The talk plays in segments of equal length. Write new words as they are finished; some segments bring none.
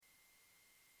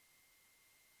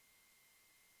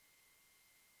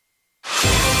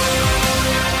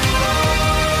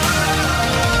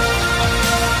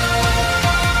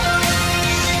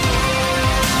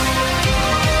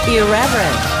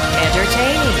Irreverent,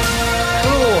 entertaining,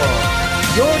 cool.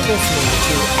 You're listening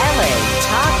to LA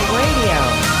Talk Radio.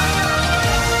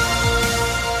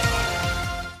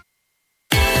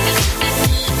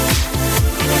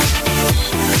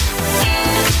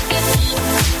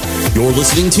 You're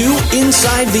listening to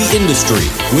Inside the Industry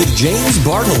with James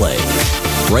Bartolet,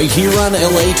 right here on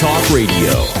LA Talk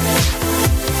Radio.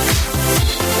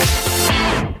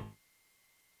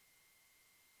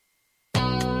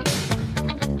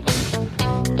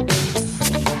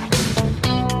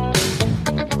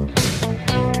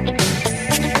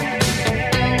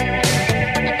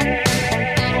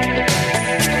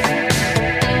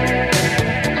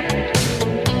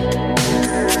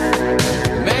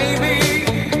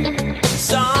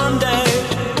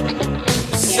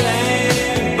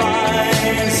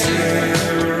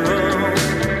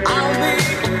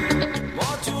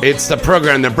 It's the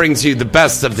program that brings you the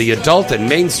best of the adult and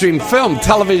mainstream film,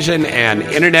 television, and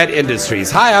internet industries.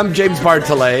 Hi, I'm James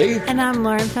Bartolet. And I'm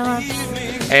Lauren Phillips.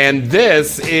 And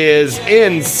this is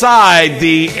Inside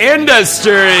the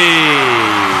Industry.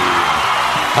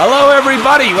 Hello,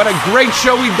 everybody. What a great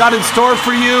show we've got in store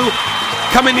for you.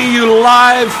 Coming to you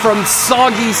live from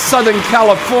soggy Southern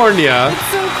California.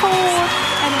 It's so cold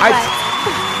and wet.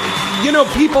 You know,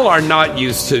 people are not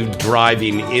used to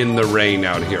driving in the rain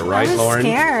out here, right, Lauren?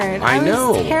 Scared. I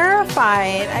know. was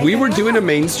terrified. We were doing a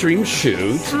mainstream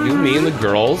shoot, you, me, and the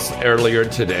girls, earlier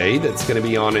today. That's going to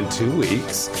be on in 2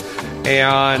 weeks.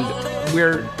 And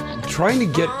we're trying to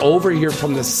get over here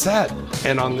from the set.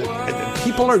 And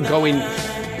people are going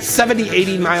 70,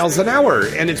 80 miles an hour,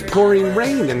 and it's pouring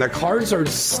rain, and the cars are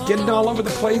skidding all over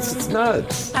the place. It's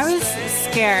nuts. I was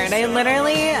scared.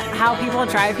 How people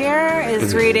drive here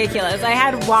is ridiculous. I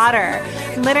had water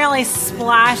literally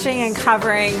splashing and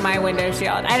covering my window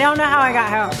shield. I don't know how I got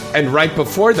home. And right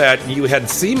before that, you had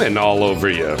semen all over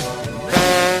you.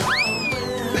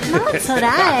 Not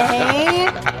today.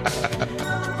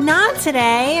 Not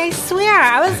today. I swear.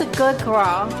 I was a good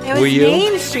girl. It was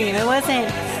mainstream. It wasn't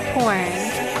porn.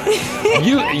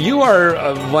 You are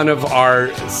one of our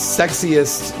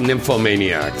sexiest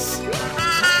nymphomaniacs.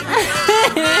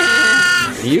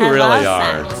 You really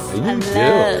are. You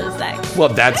do. Sex. Well,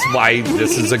 that's why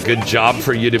this is a good job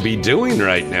for you to be doing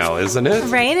right now, isn't it?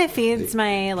 Right? It feeds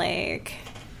my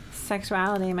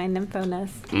sexuality, my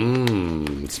nympho-ness.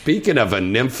 Speaking of a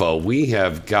nympho, we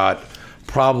have got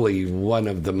probably one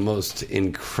of the most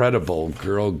incredible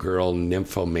girl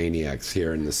nymphomaniacs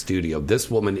here in the studio. This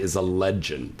woman is a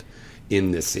legend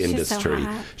in this industry.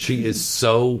 So she is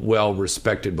so well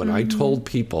respected. When I told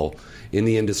people in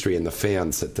the industry and the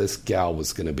fans that this gal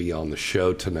was going to be on the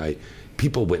show tonight,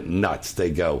 people went nuts. They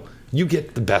go, you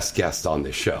get the best guest on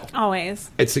this show. Always.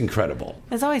 It's incredible.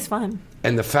 It's always fun.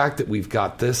 And the fact that we've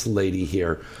got this lady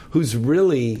here who's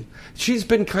she's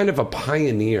been kind of a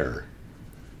pioneer.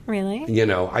 Really? You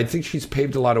know, I think she's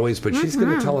paved a lot of ways, but she's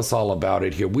going to tell us all about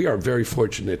it here. We are very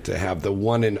fortunate to have the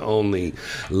one and only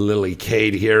Lily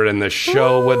Cade here in the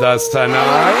show with us tonight.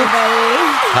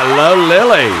 Hi, hello,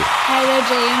 Lily. Hi there,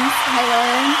 James. Hi,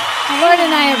 Lauren. Lauren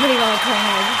and I are pretty well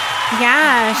acquainted.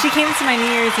 Yeah, she came to my New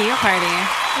Year's Eve party.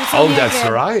 Oh, that's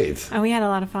right. Oh, we had a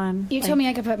lot of fun. You told me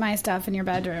I could put my stuff in your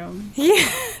bedroom. Yeah.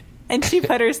 And she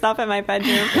put her stuff in my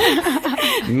bedroom.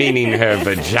 Meaning her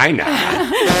vagina.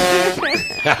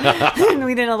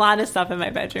 We did a lot of stuff in my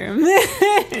bedroom.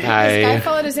 This guy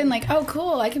followed us in oh,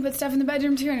 cool, I can put stuff in the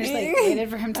bedroom too. And just waited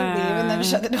for him to leave and then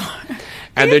shut the door.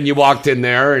 And then you walked in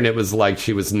there and it was like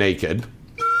she was naked.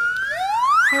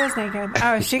 She was naked.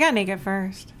 Oh, she got naked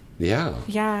first. Yeah.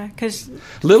 Yeah, because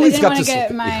Lily's got to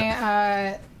get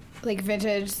my...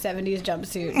 vintage 70s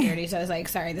jumpsuit dirty, so I was like,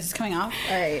 sorry, this is coming off.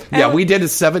 All right. Yeah, we did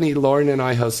Lauren and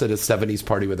I hosted a 70s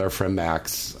party with our friend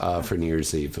Max for New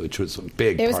Year's Eve, which was a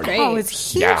big party. It was great. Oh, it was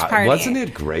a huge party. Wasn't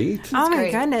it great? Oh my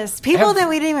goodness. People that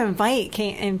we didn't even invite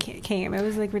came. It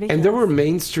was ridiculous. And there were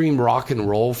mainstream rock and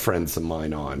roll friends of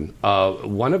mine on.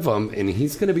 One of them, and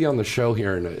he's going to be on the show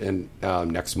here in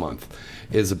next month,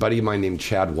 is a buddy of mine named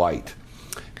Chad White.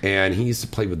 And he used to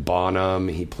play with Bonham,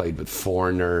 he played with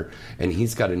Foreigner, and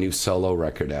he's got a new solo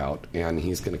record out, and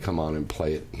he's going to come on and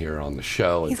play it here on the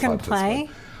show. He's going to play?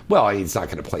 Well, he's not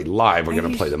going to play live. We're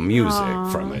going to play the music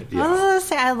from it. Yeah. I was going to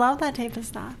say, I love that type of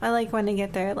stuff. I like when they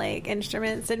get their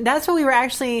instruments. And that's what we were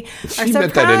actually She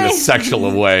meant that in a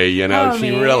sexual way, you know. She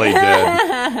really did.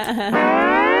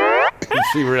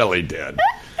 She really did.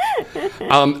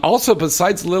 Also,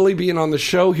 besides Lily being on the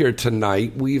show here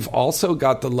tonight, we've also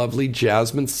got the lovely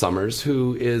Jasmine Summers,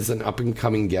 who is an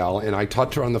up-and-coming gal, and I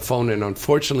talked to her on the phone, and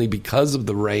unfortunately, because of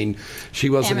the rain, she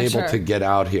wasn't able to get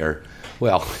out here.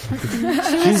 Well,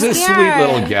 she's a sweet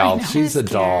little gal. She's a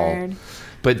doll.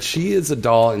 But she is a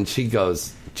doll, and she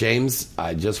goes, James,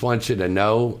 I just want you to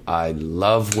know I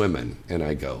love women. And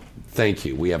I go, thank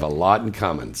you. We have a lot in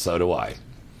common. So do I.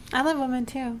 I love women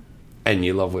too. And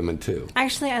you love women too.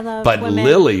 Actually, I love But women.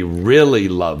 Lily really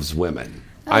loves women.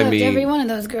 I loved every one of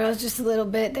those girls just a little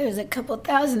bit. There was a couple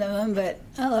thousand of them, but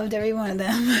I loved every one of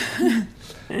them.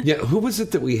 Yeah, who was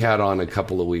it that we had on a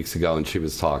couple of weeks ago and she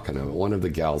was talking about? One of the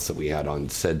gals that we had on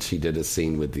said she did a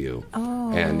scene with you.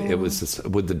 Oh. And it was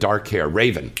with the dark hair,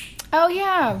 Raven. Oh,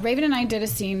 yeah. Raven and I did a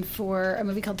scene for a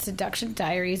movie called Seduction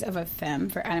Diaries of a Femme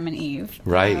for Adam and Eve.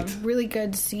 Right. Really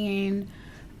good scene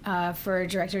for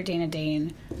director Dana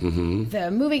Dane. Mm-hmm.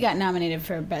 The movie got nominated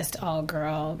for Best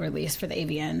All-Girl release for the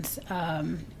AVNs.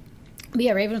 But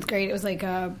yeah, Raven was great. It was like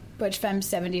a Butch Femme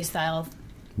 70s style.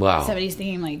 Wow. 70s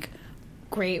theme, like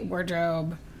great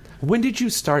wardrobe. When did you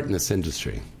start in this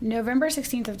industry? November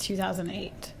 16th of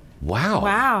 2008. Wow.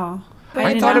 Wow.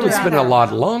 I thought it was been a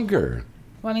lot longer.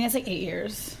 Well, I mean, that's like 8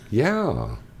 years.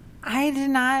 Yeah. I did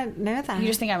not know that. You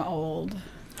just think I'm old.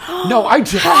 No, I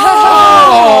just...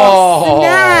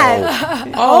 Snap.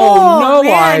 Oh, no,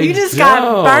 man, you just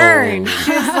got burned.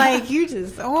 Just like, you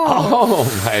just... Oh,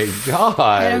 my God.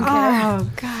 I don't care.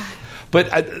 Oh, God.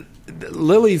 But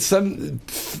Lily, some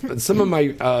of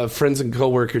my friends and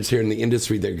coworkers here in the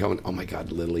industry, they're going, oh, my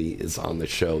God, Lily is on the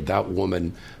show. That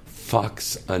woman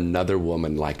fucks another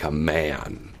woman like a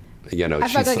man. You know, I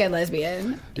fuck like a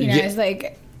lesbian. You know, Yeah. it's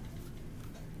like...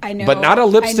 I know... But not a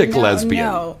lipstick lesbian.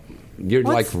 No. You're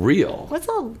like real. What's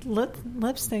a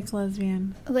lipstick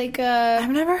lesbian? Like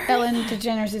I've never heard Ellen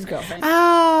DeGeneres' girlfriend.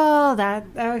 Oh, that...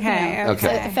 Okay. You know,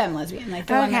 Okay. It's a femme lesbian. Like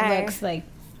the one that Okay. looks like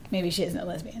maybe she isn't a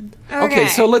lesbian. Okay,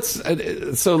 so let's.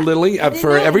 So Lily, for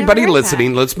know. I everybody never heard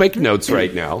listening, let's make notes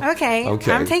right now. Okay.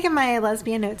 Okay. I'm taking my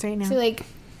lesbian notes right now. So like,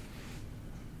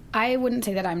 I wouldn't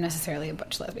say that I'm necessarily a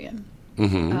butch lesbian.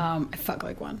 Mm-hmm. I fuck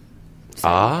like one. So,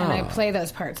 and I Ah, play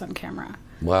those parts on camera.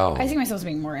 wow. I see myself as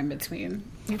being more in between.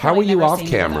 You've How are probably you never off seen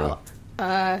me camera?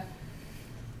 without-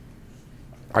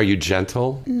 Are you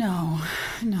gentle? No.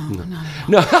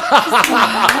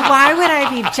 Why would I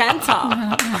be gentle?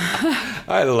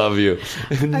 I love you.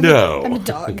 No. I'm a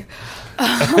dog.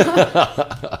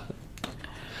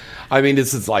 I mean,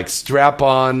 this is like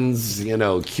strap-ons, you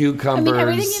know, I cucumbers. mean,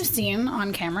 everything you've seen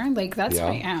on camera, like, that's Yeah.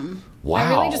 who I am. Wow. I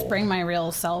really just bring my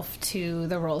real self to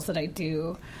the roles that I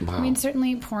do. Wow. I mean,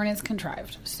 certainly porn is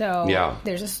contrived. So Yeah.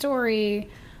 there's a story,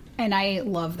 and I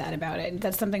love that about it.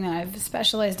 That's something that I've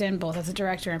specialized in, both as a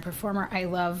director and performer. I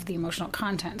love the emotional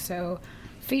content. So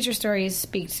feature stories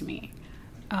speak to me.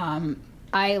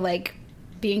 I like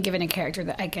being given a character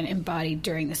that I can embody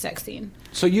during the sex scene.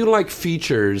 So you like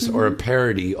features or Mm-hmm. a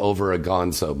parody over a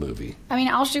Gonzo movie? I mean,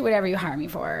 I'll shoot whatever you hire me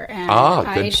for, and Ah, good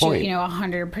I point. shoot,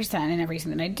 100% in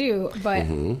everything that I do. But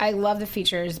I love the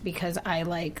features because I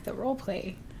like the role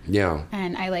play, Yeah.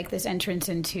 and I like this entrance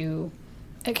into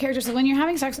a character. So when you're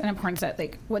having sex in a porn set,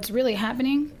 like what's really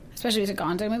happening, especially with a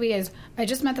Gonzo movie, is I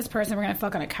just met this person. We're gonna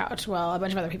fuck on a couch while a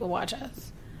bunch of other people watch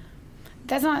us.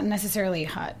 That's not necessarily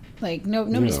hot. Like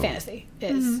nobody's No. fantasy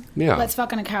is Yeah. let's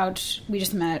fuck on a couch. We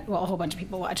just met. Well, a whole bunch of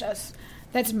people watch us.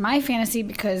 That's my fantasy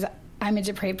because I'm a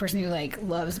depraved person who like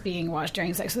loves being watched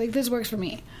during sex. So like this works for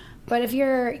me. But if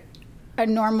you're a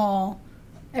normal,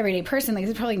 everyday person, like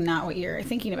this is probably not what you're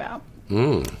thinking about.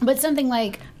 But something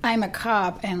like I'm a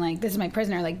cop and like this is my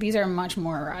prisoner. Like these are much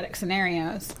more erotic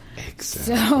scenarios.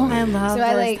 Exactly. So I love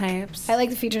I those like types. I like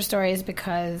the feature stories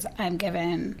because I'm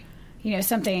given,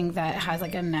 something that has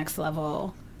like a next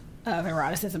level of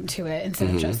eroticism to it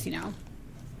instead of just,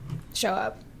 show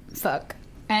up, fuck.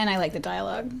 And I like the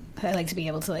dialogue. I like to be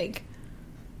able to like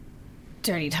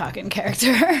dirty talk in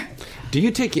character. Do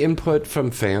you take input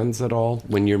from fans at all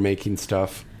when you're making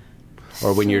stuff?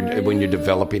 Or when you're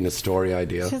developing a story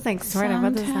idea? She's like, sort of.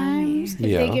 What does that mean? Sometimes, if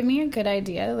Yeah. they give me a good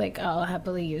idea, like I'll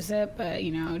happily use it. But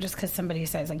just because somebody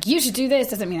says like you should do this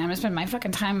doesn't mean I'm gonna spend my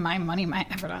fucking time, my money, my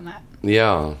effort on that.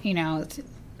 Yeah.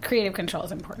 Creative control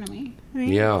is important to me. Right?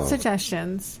 Yeah.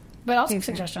 Suggestions. But also Future.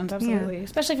 suggestions, absolutely,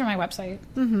 especially for my website.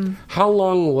 How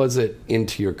long was it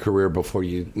into your career before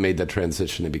you made the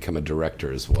transition to become a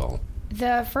director as well?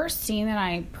 The first scene that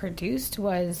I produced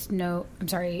was Cinco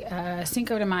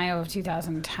de Mayo of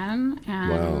 2010, and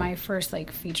Wow. my first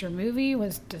feature movie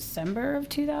was December of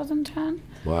 2010.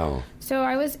 Wow. So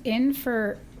I was in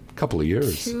for A couple of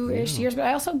years. 2-ish years, but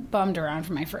I also bummed around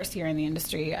for my first year in the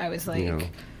industry. I was Yeah.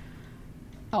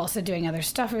 also doing other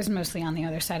stuff. It was mostly on the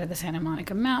other side of the Santa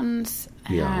Monica Mountains,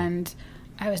 Yeah. and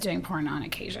I was doing porn on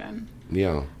occasion.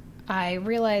 Yeah. I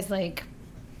realized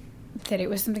that it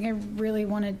was something I really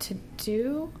wanted to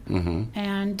do,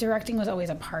 and directing was always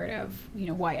a part of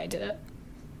why I did it.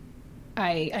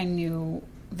 I knew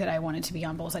that I wanted to be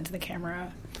on both sides of the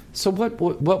camera. So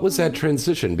what was that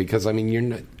transition? Because I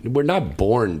mean, we're not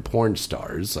born porn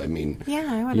stars. I mean, Yeah,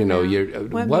 I wanna you know, know.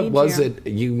 what made was you? it?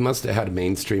 You must have had a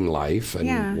mainstream life, and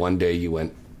Yeah. one day you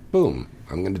went, boom,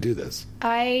 I'm going to do this.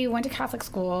 I went to Catholic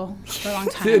school for a long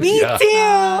time. Did Me Yeah.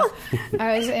 too.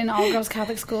 I was in all girls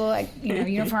Catholic school,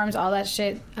 uniforms, all that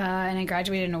shit, and I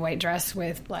graduated in a white dress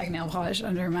with black nail polish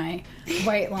under my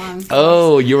white long.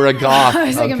 Oh, you were a goth. I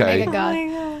was like a Okay. mega goth. Oh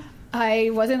my God. I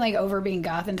wasn't like over being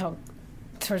goth until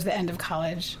towards the end of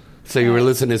college. So you were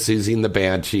listening to Susie and the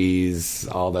Banshees,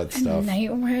 all that stuff.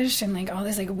 Nightwish and like all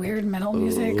this like weird metal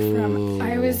music from.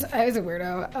 I was a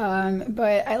weirdo,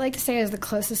 but I like to say I was the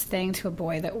closest thing to a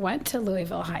boy that went to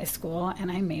Louisville High School,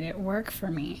 and I made it work for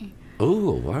me.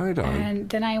 Ooh, right on. And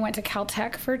then I went to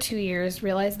Caltech for 2 years,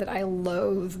 realized that I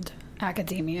loathed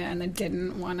academia and I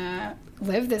didn't want to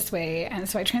live this way, and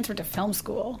so I transferred to film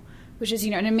school, which is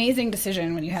an amazing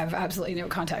decision when you have absolutely no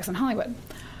contacts in Hollywood.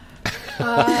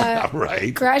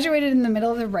 Right. Graduated in the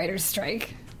middle of the writers'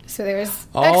 strike, so there was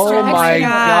Oh my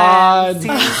extra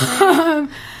God.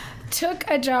 Took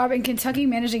a job in Kentucky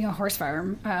managing a horse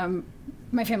farm.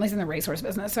 My family's in the racehorse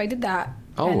business, so I did that.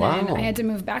 Oh, and wow. then I had to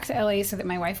move back to LA so that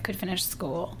my wife could finish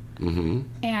school. Mm-hmm.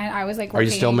 And I was like, Are you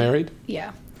still married?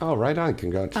 Yeah. Oh, right on.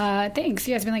 Congrats. Thanks.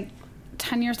 Yeah, it's been like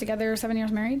 10 years together, 7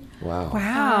 years married. Wow.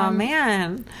 Wow,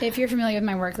 man. If you're familiar with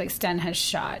my work, like Sten has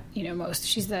shot,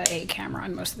 she's the A camera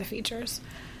on most of the features.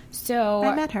 So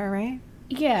I met her, right?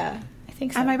 Yeah, I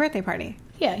think so. At my birthday party.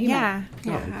 Yeah, you Yeah. met.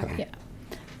 Yeah. okay.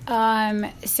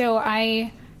 Yeah. So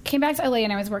I came back to LA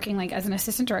and I was working like as an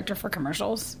assistant director for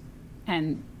commercials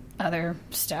and other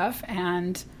stuff,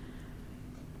 and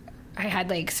I had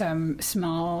like some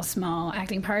small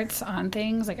acting parts on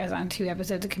things. Like I was on 2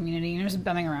 episodes of Community, and I was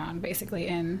bumming around basically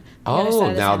in the other side Oh,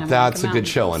 of the now Santa that's a Monica good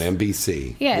show on Mountains.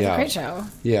 NBC. Yeah, it's a great show.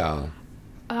 Yeah.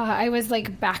 I was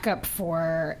like backup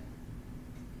for.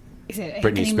 Is it Britney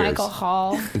Anthony Spears. Michael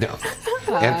Hall? No.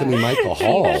 Anthony Michael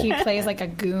Hall. He plays like a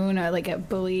goon or like a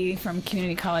bully from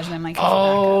community college, and I'm like, his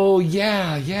Oh,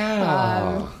 yeah, yeah.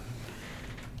 backup.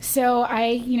 So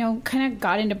I, kind of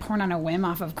got into porn on a whim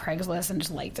off of Craigslist and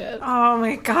just liked it. Oh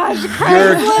my gosh. You're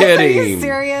Craigslist, kidding. Are you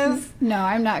serious? No,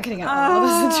 I'm not kidding at all.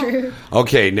 This is the truth.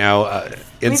 Okay, now,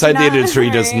 Inside the not- Industry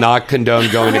does right. not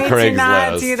condone going to I Craigslist. do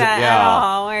not do that yeah. at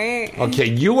all, right? Okay,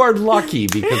 you are lucky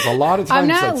because a lot of times I'm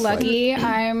not that's like- lucky.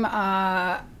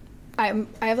 I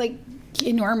have like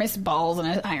enormous balls and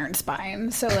an iron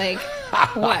spine. So like,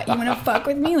 what? You want to fuck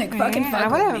with me? Like fucking I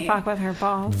fuck with wouldn't me. fuck with her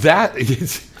balls. that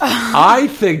is, I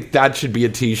think that should be a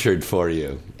T-shirt for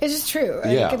you. It's just true.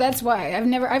 Yeah. Like, that's why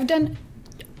I've done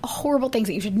horrible things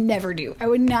that you should never do. I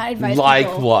would not advise Like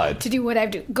people what? to do what I've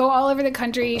do. Go all over the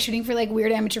country shooting for like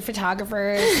weird amateur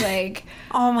photographers, like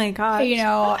Oh my gosh.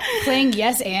 playing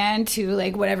yes and to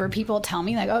like whatever people tell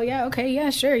me, like, oh yeah, okay,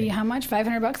 yeah, sure. How much?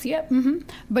 $500? Yep. Mm-hmm.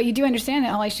 But you do understand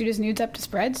that all I shoot is nudes up to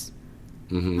spreads.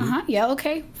 Mm-hmm. Yeah,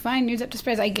 okay, fine. Nudes up to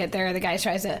spreads. I get there. The guy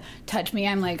tries to touch me.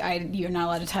 I'm like, you're not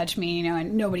allowed to touch me,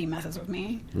 and nobody messes with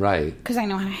me Right. because I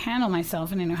know how to handle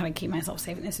myself and I know how to keep myself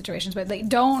safe in these situations. But like,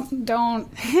 don't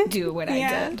do what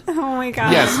yeah. I did. Oh my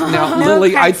gosh. Yes. Now, No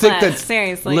Lily, I think Craigslist, that's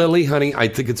seriously. Lily, honey, I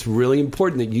think it's really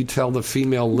important that you tell the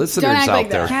female listeners act out like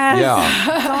there. that. Yes.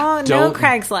 Yeah. No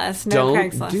Craigslist. No don't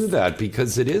Craigslist. do that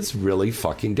because it is really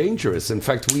fucking dangerous. In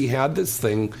fact, we had this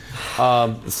thing.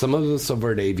 Some of us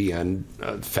over at AVN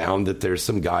found that there's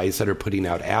some guys that are putting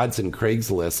out ads in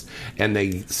Craigslist, and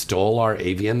they stole our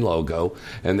AVN logo,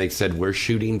 and they said, "We're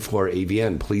shooting for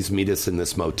AVN. Please meet us in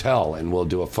this motel, and we'll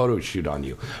do a photo shoot on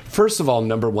you." First of all,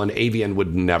 number one, AVN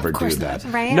would never do course that.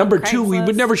 not. Right, Number on two, we would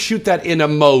Craigslist. never shoot that in a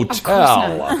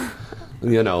motel.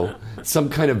 not. Some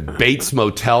kind of Bates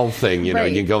Motel thing.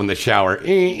 Right. You go in the shower.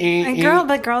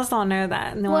 But girls don't know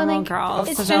that. Normal like, girls.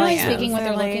 it's generally civilians, speaking what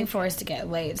they're like- looking for is to get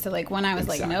laid. So like when I was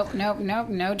Exactly. like, nope,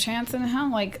 no chance in hell.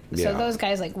 Like Yeah. so those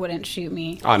guys like wouldn't shoot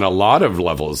me. On a lot of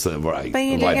levels, right? But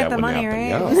you did why get that the wouldn't money,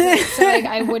 happen. right? Yeah. So like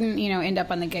I wouldn't end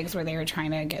up on the gigs where they were trying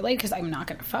to get laid because I'm not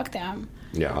gonna fuck them.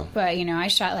 Yeah. But I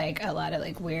shot like a lot of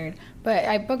like weird. But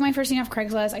I booked my first scene off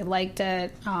Craigslist. I liked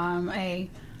it. I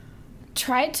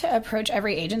tried to approach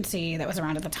every agency that was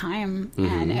around at the time,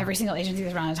 Mm-hmm. and every single agency that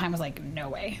was around at the time was like, no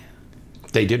way.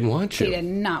 They didn't want you. They did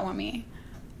not want me.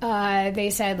 They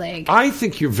said like, I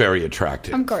think you're very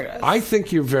attractive. I'm gorgeous. I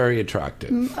think you're very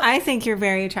attractive. I think you're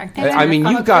very attractive. And I mean,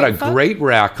 I'm you've a got a great fuck. great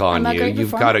rack on I'm a you. great You've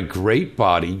performer. got a great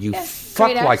body. You Yeah,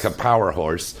 fuck great like a abs. power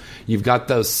horse. You've got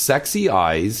those sexy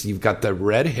eyes. You've got the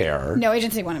red hair. no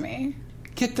agency wanted me.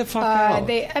 Get the fuck out.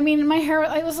 My hair,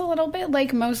 I was a little bit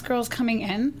like most girls coming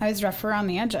in. I was rough around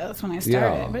the edges when I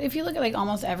started. Yeah. But if you look at like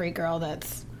almost every girl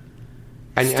that's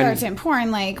starts in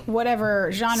porn, like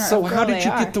whatever genre. So of girl how did they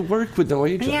you are. get to work with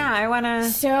Noaja? Yeah, I want to.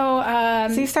 So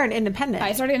you started independent.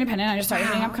 I started independent. I just started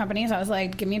hitting up companies. I was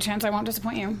like, give me a chance. I won't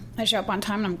disappoint you. I show up on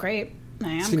time and I'm great.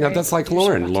 I am See, great. now that's like You show up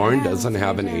Lauren. on Lauren time. doesn't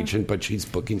have an Yeah. agent, but she's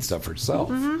booking stuff herself.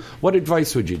 What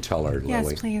advice would you tell her, Lily?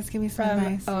 Yes, please give me some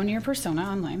advice. Own your persona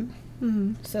online.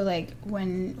 So like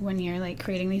when you're like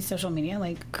creating these social media,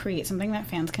 like create something that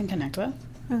fans can connect with.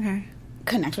 Okay.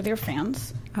 Connect with your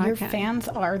fans. Your Okay. fans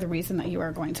are the reason that you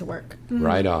are going to work.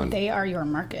 Right on. They are your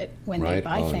market. When they Right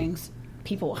buy on. things,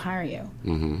 people will hire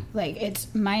you. Like it's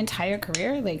my entire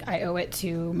career. Like I owe it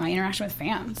to my interaction with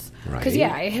fans. Because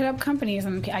Right. I hit up companies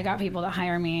and I got people to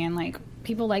hire me, and like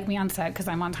people like me on set because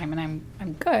I'm on time and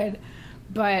I'm good.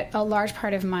 But a large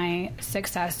part of my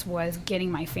success was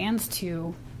getting my fans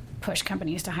to push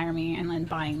companies to hire me and then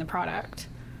buying the product.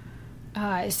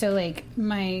 So like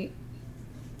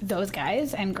those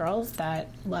guys and girls that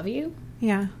love you,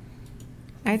 Yeah.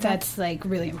 that's like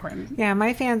really important. Yeah,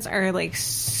 my fans are like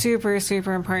super,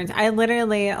 super important. I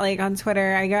literally like on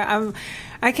Twitter.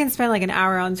 I can spend like an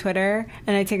hour on Twitter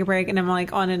and I take a break and I'm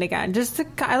like on it again.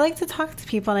 I like to talk to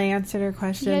people and I answer their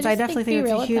questions. I definitely think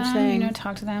it's a huge thing. You know,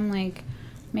 talk to them. Like,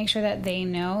 make sure that they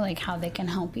know like how they can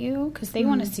help you because they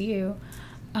want to see you.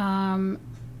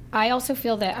 I also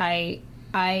feel that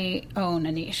I own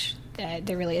a niche that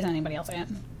there really isn't anybody else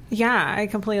in. Yeah, I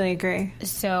completely agree.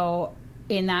 So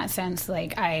in that sense,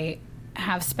 like I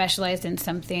have specialized in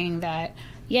something that,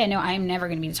 I'm never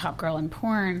going to be the top girl in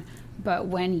porn. But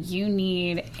when you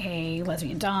need a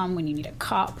lesbian dom, when you need a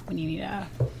cop, when you need a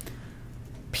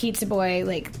pizza boy,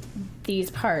 like these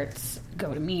parts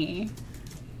go to me.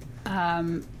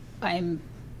 I'm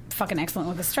fucking excellent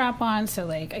with a strap on, so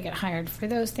like I get hired for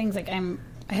those things. Like I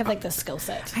have like the skill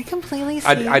set. I completely see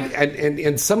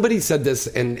and somebody said this,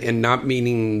 and not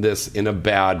meaning this in a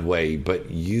bad way, but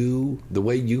the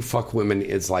way you fuck women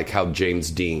is like how James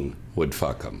Dean would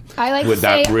fuck them. I like with to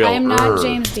say that real I'm not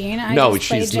James Dean. I no, just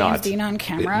play she's James not. Dean on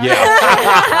camera. Yeah,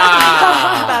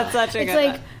 that's such a It's good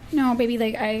like, no, baby,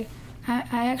 like I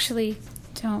actually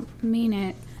don't mean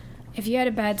it. If you had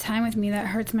a bad time with me, that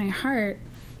hurts my heart.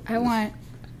 I want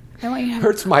you to have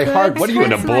hurts a my good heart. What are you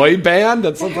in a time. boy band?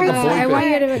 That sounds like a boy I want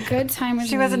you band. to have a good time with me.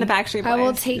 She was in the Backstreet I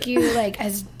will Boys. take you like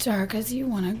as dark as you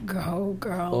want to go,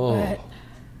 girl. Oh. But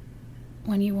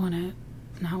when you want it,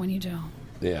 not when you don't.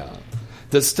 Yeah,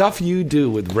 the stuff you do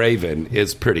with Raven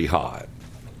is pretty hot.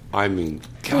 I mean,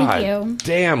 Thank you. God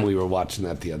damn, we were watching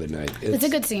that the other night. It's a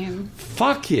good scene.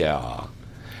 Fuck yeah.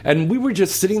 And we were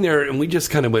just sitting there and we just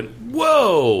kind of went,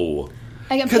 whoa.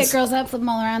 I can pick 'Cause- girls up, flip them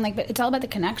all around, like, but it's all about the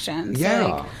connections. Yeah.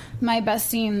 Like, my best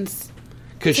scenes.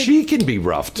 Because she can be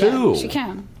rough too. Yeah, she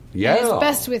can. Yeah. And it's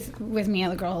best with me,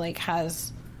 the girl, like,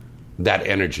 has That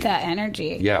energy. that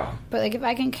energy. Yeah. But, like, if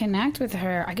I can connect with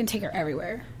her, I can take her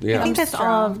everywhere. Yeah. I think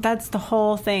I'm that's the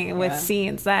whole thing with Yeah.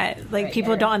 scenes that like Right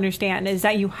people here. don't understand is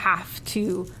that you have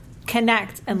to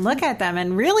connect and look at them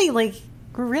and really like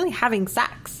we're really having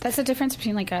sex. That's the difference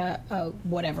between, like, a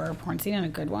whatever porn scene and a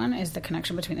good one is the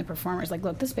connection between the performers. Like,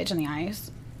 look this bitch in the eyes.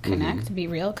 Connect. Be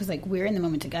real. Because, like, we're in the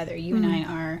moment together. You and I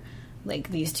are, like,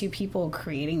 these two people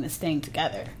creating this thing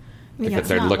together. But It's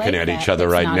they're not looking like at that. each other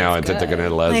It's right not now as and think they're good. going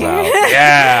to les out.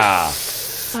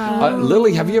 Yeah.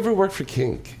 Lily, have you ever worked for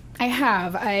Kink? I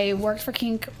have. I worked for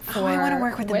Kink for I wanna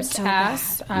work with them Whipped so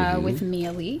Ass with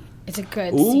Mia Lee. It's a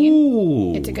good Ooh.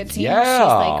 scene. It's a good scene. Yeah. She's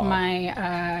like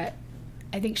my.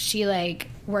 I think she like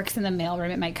works in the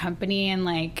mailroom at my company, and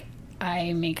like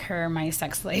I make her my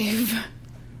sex slave.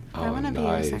 I want to be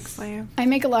your sex slave. I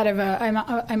make a lot of.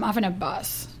 I'm often a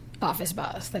boss, office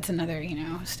boss. That's another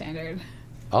standard.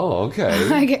 Oh, okay.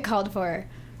 I get called for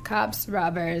cops,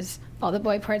 robbers, all the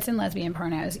boy parts in lesbian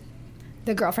pornos,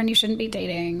 the girlfriend you shouldn't be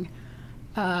dating,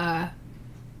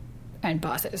 and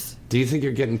bosses. Do you think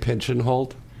you're getting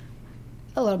pigeonholed?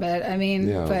 A little bit. I mean,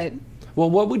 Yeah. but Well,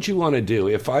 what would you want to do?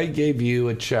 If I gave you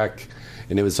a check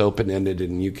and it was open-ended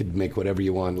and you could make whatever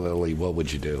you want, Lily, what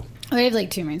would you do? I have like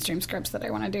 2 mainstream scripts that I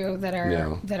want to do that are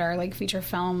Yeah. that are like feature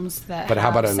films that. But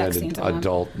how have about an sex scenes in them.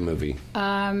 adult movie?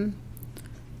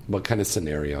 What kind of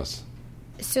scenarios?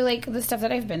 So like the stuff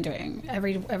that I've been doing,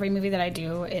 every movie that I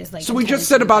do is like. So we just intended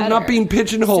said to be about not better. being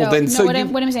pigeonholed, So, and no, so what, you-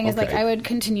 what I'm saying is like okay. I would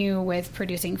continue with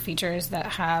producing features that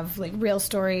have like real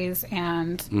stories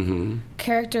and Mm-hmm.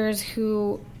 characters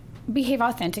who behave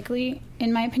authentically.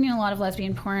 In my opinion, a lot of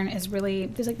lesbian porn is really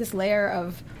there's like this layer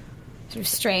of sort of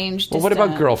strange. Well, what about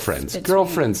distance Girlfriends? between-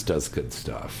 Girlfriends does good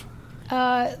stuff.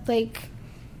 Like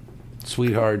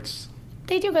Sweethearts.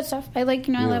 they do good stuff. I like,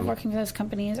 I Yeah. love working with those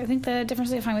companies. I think the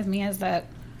difference they find with me is that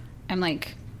I'm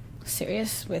like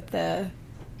serious with the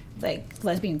like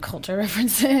lesbian culture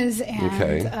references and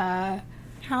Okay.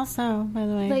 How so, by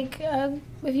the way? Like,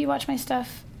 if you watch my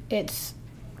stuff, it's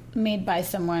made by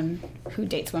someone who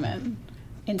dates women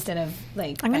instead of,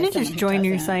 like, I'm going to just join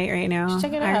your site right now. Just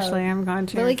check it out. Actually, I'm going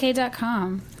to.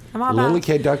 LilyK.com. I'm all about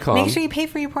LilyK.com. Make sure you pay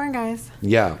for your porn, guys.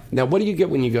 Yeah. Now, what do you get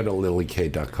when you go to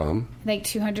LilyK.com? Like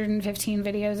 215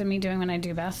 videos of me doing what I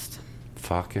do best.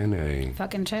 Fucking A.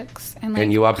 Fucking chicks. And, like,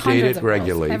 And you update hundreds it of girls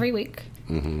regularly. every week.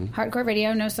 Mm-hmm. Hardcore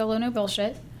video, no solo, no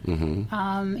bullshit.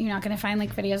 Mm-hmm. You're not going to find,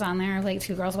 like, videos on there of, like,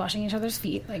 two girls washing each other's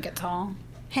feet. Like, it's all...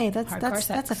 Hey, that's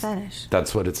sex. a fetish.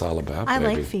 That's what it's all about, I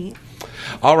baby. like feet.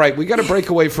 All right, we got to break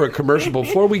away for a commercial.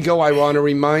 Before we go, I want to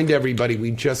remind everybody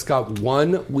we just got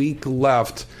 1 week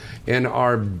left in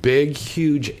our big,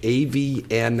 huge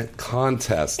AVN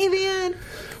contest. AVN!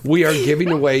 We are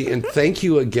giving away, and thank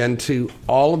you again to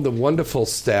all of the wonderful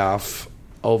staff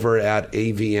over at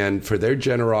AVN for their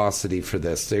generosity for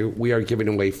this. We are giving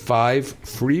away 5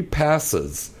 free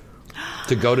passes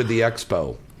to go to the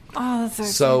expo. Oh,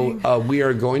 that's so exciting. So we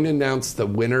are going to announce the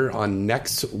winner on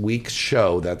next week's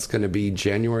show. That's going to be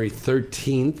January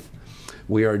 13th.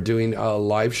 We are doing a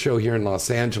live show here in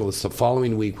Los Angeles. The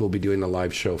following week, we'll be doing a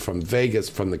live show from Vegas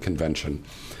from the convention,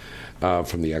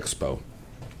 from the expo.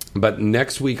 But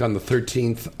next week on the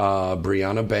 13th,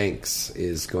 Brianna Banks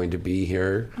is going to be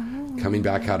here, coming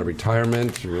back out of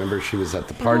retirement. Remember, she was at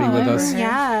the party with us.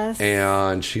 Yes.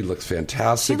 And she looks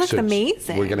fantastic. She looks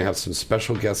amazing. We're going to have some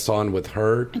special guests on with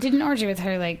her. I did an orgy with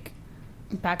her, like,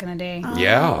 back in the day.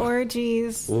 Yeah.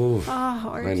 Orgies. Oof. Oh,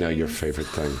 orgies. I know, your favorite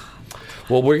thing.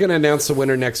 Well, we're going to announce the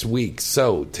winner next week.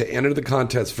 So, to enter the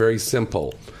contest, very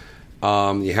simple.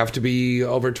 You have to be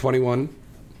over 21.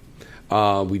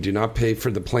 We do not pay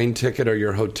for the plane ticket or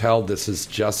your hotel. This is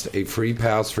just a free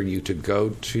pass for you to go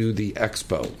to the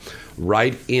expo.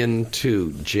 Write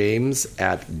into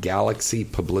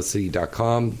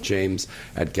james@galaxypublicity.com,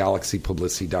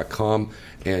 james@galaxypublicity.com,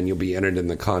 and you'll be entered in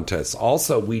the contest.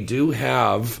 Also, we do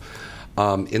have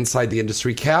Inside the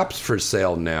Industry caps for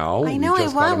sale now. I know, We I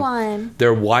just got want them. one.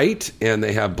 They're white, and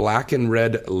they have black and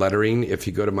red lettering. If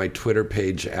you go to my Twitter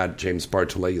page,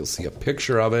 @JamesBartolet, you'll see a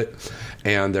picture of it.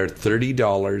 And they're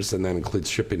 $30, and that includes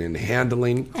shipping and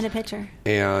handling. And a picture.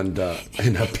 And a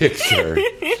picture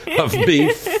of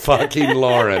me fucking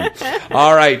Lauren.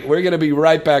 All right, we're going to be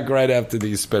right back right after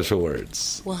these special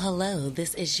words. Well, hello,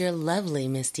 this is your lovely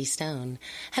Misty Stone.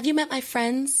 Have you met my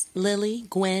friends, Lily,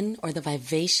 Gwen, or the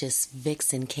vivacious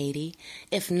Vixen Katie?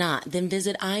 If not, then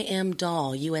visit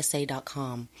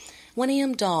IamDollUSA.com.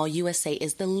 1AM Doll USA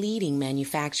is the leading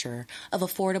manufacturer of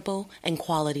affordable and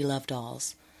quality love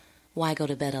dolls. Why go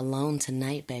to bed alone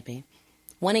tonight, baby?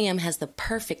 1AM has the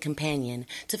perfect companion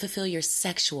to fulfill your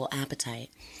sexual appetite.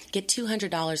 Get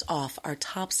 $200 off our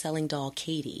top-selling doll,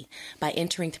 Katie, by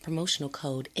entering the promotional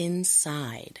code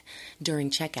INSIDE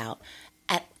during checkout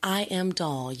at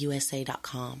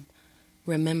IamDollUSA.com.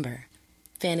 Remember,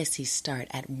 fantasies start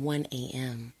at 1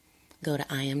 a.m. Go to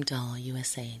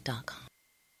IamDollUSA.com.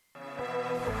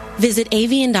 Visit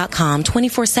AVN.com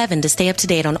 24/7 to stay up to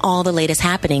date on all the latest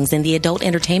happenings in the adult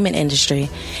entertainment industry.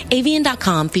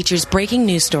 AVN.com features breaking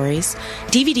news stories,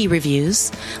 DVD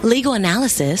reviews, legal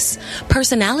analysis,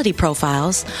 personality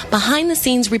profiles,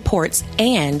 behind-the-scenes reports,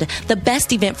 and the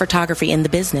best event photography in the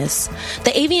business.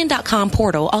 The AVN.com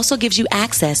portal also gives you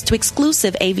access to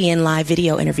exclusive AVN live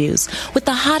video interviews with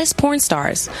the hottest porn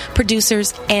stars,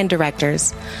 producers, and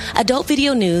directors. Adult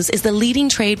Video News is the leading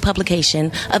trade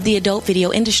publication of the adult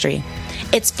video industry.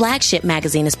 Its flagship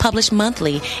magazine is published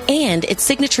monthly, and its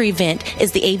signature event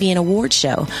is the AVN Awards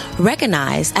Show,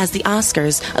 recognized as the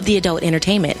Oscars of the adult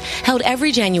entertainment, held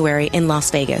every January in Las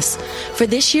Vegas. For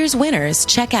this year's winners,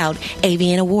 check out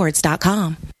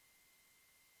avnawards.com.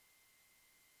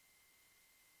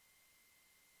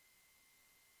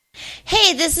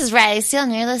 Hey, this is Riley Steele,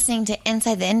 and you're listening to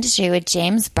Inside the Industry with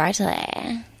James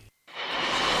Bartolet.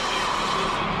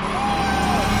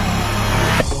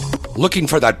 Looking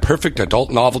for that perfect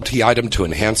adult novelty item to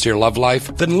enhance your love life?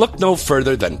 Then look no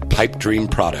further than Pipe Dream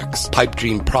Products. Pipe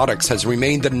Dream Products has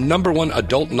remained the #1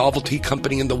 adult novelty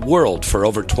company in the world for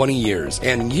over 20 years.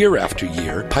 And year after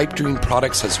year, Pipe Dream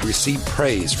Products has received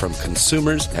praise from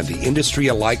consumers and the industry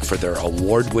alike for their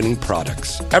award-winning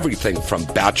products. Everything from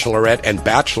bachelorette and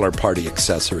bachelor party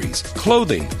accessories,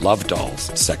 clothing, love dolls,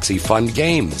 sexy fun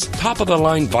games,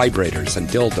 top-of-the-line vibrators and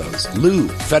dildos, lube,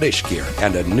 fetish gear,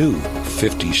 and a new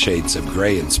 50 Shades Shades of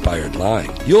Grey inspired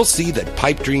line, you'll see that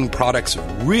Pipe Dream Products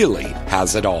really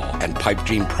has it all. And Pipe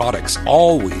Dream Products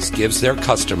always gives their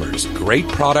customers great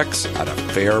products at a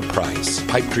fair price.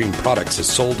 Pipe Dream Products is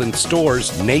sold in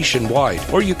stores nationwide,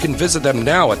 or you can visit them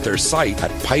now at their site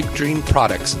at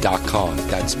pipedreamproducts.com.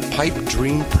 That's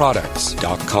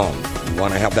pipedreamproducts.com. You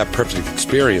want to have that perfect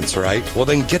experience, right? Well,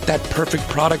 then get that perfect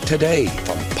product today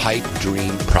from Pipe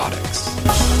Dream Products.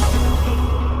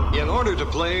 In order to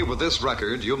play with this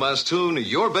record, you must tune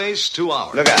your bass to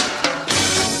ours. Look out.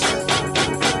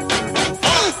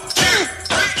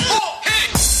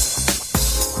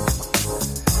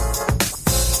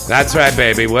 That's right,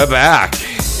 baby. We're back.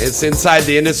 It's Inside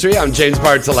the Industry. I'm James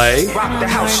Bartolet. Rock the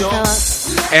house, y'all.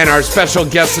 And our special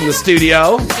guest in the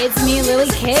studio. It's me,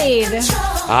 Lily Cade.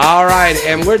 All right,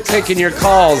 and we're taking your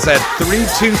calls at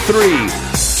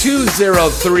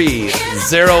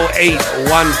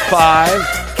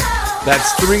 323-203-0815.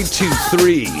 That's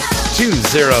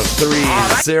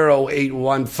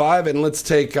 323-203-0815. And let's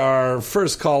take our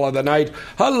first call of the night.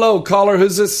 Hello, caller.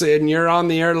 Who's this? And you're on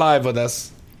the air live with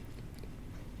us.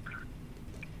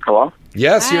 Hello?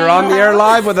 Yes, you're on the air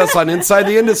live with us on Inside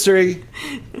the Industry.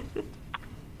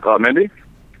 Mindy?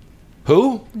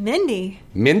 Who? Mindy.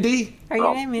 Mindy? Are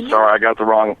you named Mindy? Sorry, I got the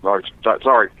wrong...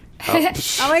 Sorry.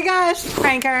 Oh my gosh,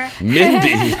 pranker.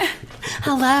 Mindy.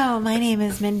 Hello, my name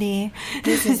is Mindy.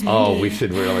 This is Mindy. Oh, we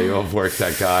should really have worked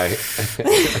that guy.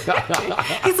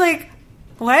 He's like,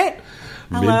 what?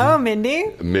 Hello, Mindy?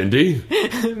 Mindy?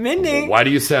 Mindy? Why do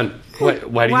you sound... Why do you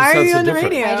Why sound are you so on the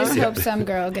different? radio? I just hope some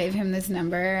girl gave him this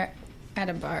number at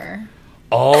a bar.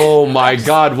 Oh my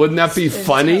God, wouldn't that be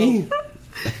funny?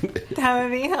 That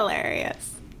would be hilarious.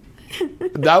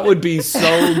 That would be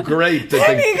so great.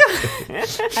 I'm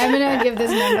going to give this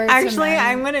number to Actually,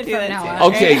 I'm going to do that too.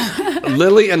 Okay,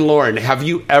 Lily and Lauren, have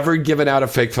you ever given out a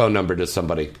fake phone number to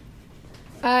somebody?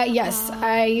 Yes,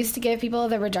 I used to give people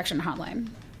the rejection hotline.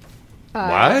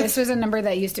 What? This was a number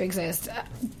that used to exist.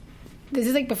 This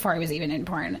is like before I was even in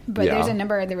porn. But Yeah. there's a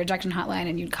number, the rejection hotline,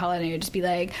 and you'd call it and it would just be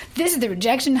like, this is the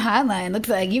rejection hotline. Looks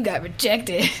like you got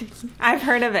rejected. I've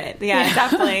heard of it. Yeah,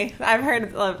 definitely. I've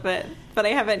heard of it, but I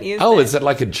haven't used it. Oh, is it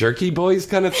like a Jerky Boys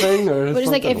kind of thing? Or But it's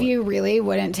like, something? if you really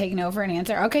wouldn't take no for an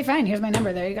answer, okay, fine, here's my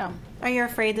number. There you go. Are you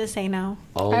afraid to say no?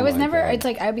 Oh I was my never, God. it's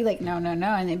like, I'd be like, no. And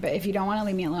then, but if you don't want to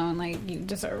leave me alone, like, you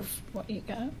deserve what you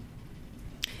got.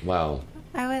 Wow.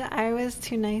 I was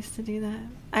too nice to do that.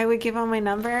 I would give them my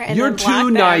number and You're then block too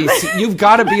them. nice. You've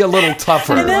got to be a little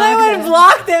tougher. And then I would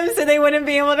block them so they wouldn't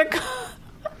be able to call.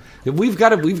 We've got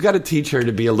to teach her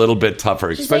to be a little bit tougher,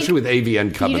 especially with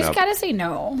AVN coming You just up. got to say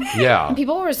no. Yeah. And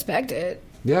people will respect it.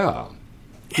 Yeah.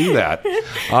 Do that.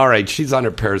 All right. She's on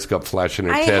her Periscope flashing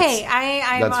her tits.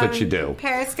 I'm That's what on you do.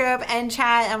 Periscope and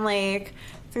chat. I'm like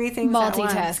 3 things at once.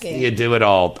 Multitasking. You do it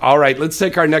all. All right. Let's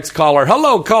take our next caller.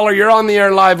 Hello, caller. You're on the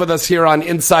air live with us here on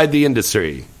Inside the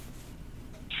Industry.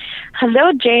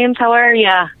 Hello, James. How are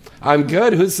ya? I'm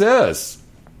good. Who's this?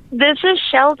 This is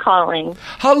Shell calling.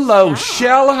 Hello,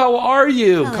 Shell. How are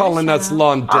you? Calling us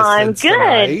long distance I'm good.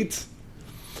 tonight.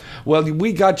 Well,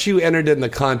 we got you entered in the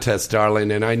contest, darling,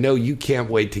 and I know you can't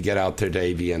wait to get out there to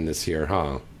AVN this year,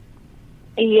 huh?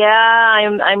 Yeah,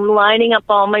 I'm lining up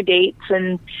all my dates,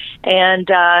 and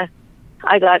I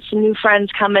got some new friends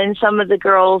coming. Some of the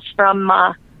girls from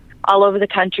all over the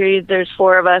country. There's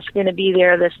 4 of us going to be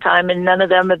there this time, and none of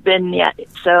them have been yet.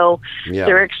 So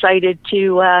they're excited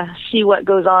to see what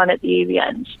goes on at the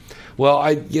AVNs. Well,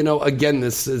 again,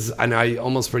 this is, and I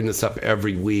almost bring this up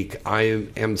every week. I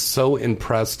am so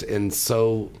impressed and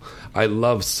I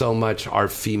love so much our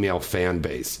female fan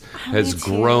base has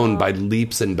grown by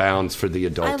leaps and bounds for the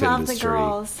adult I love industry. the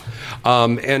girls.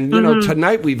 And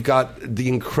tonight we've got the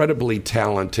incredibly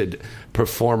talented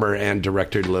performer and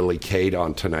director Lily Cade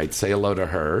on tonight. Say hello to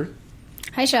her.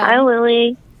 Hi, Shell. Hi,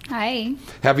 Lily. Hi.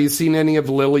 Have you seen any of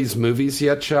Lily's movies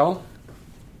yet, Shell?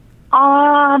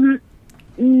 I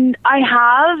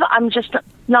have. I'm just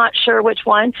not sure which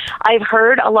one. I've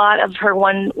heard a lot of her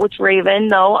one with Raven,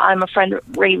 though. I'm a friend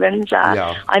of Raven's.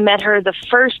 I met her the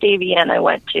first AVN I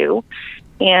went to,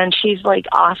 and she's, like,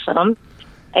 awesome.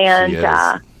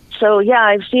 And so, yeah,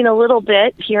 I've seen a little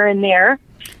bit here and there,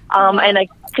 and I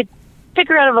could pick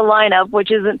her out of a lineup,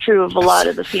 which isn't true of a lot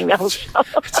of the females.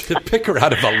 Pick her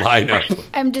out of a lineup.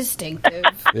 I'm distinctive.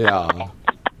 Yeah.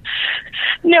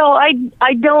 No,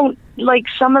 I don't like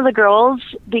some of the girls,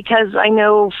 because I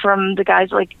know from the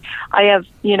guys, like, I have,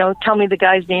 tell me the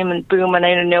guy's name and boom, and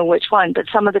I don't know which one. But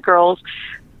some of the girls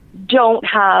don't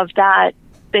have that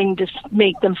thing to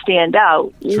make them stand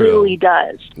out. True. Lily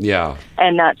does. Yeah.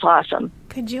 And that's awesome.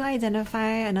 Could you identify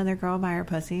another girl by her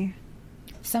pussy?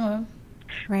 Some of them.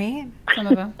 Right? Some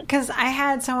of them. Because I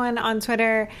had someone on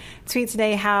Twitter tweet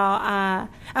today how,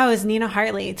 it was Nina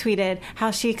Hartley tweeted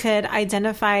how she could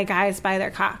identify guys by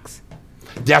their cocks.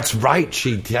 That's right,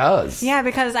 she does. Yeah,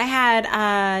 because I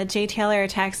had Jay Taylor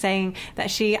text saying that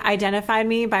she identified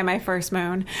me by my first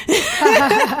moon.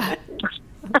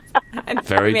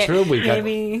 Very true.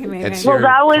 Maybe. Well,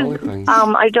 that was,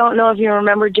 I don't know if you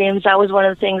remember, James, that was one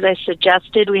of the things I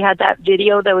suggested. We had that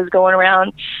video that was going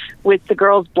around with the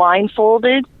girls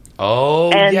blindfolded. Oh,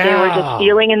 and yeah. they were just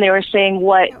feeling, and they were saying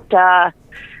what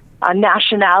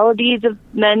nationalities of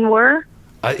men were.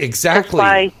 Exactly. Just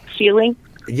by feeling.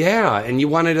 Yeah, and you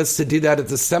wanted us to do that at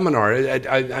the seminar.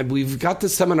 We've got the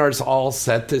seminars all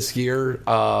set this year,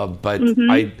 but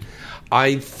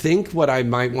I think what I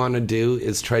might want to do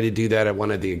is try to do that at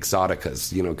one of the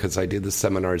Exoticas, because I did the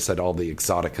seminars at all the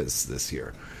Exoticas this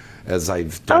year, as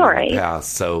I've done in the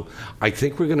past. So I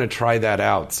think we're going to try that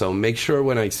out. So make sure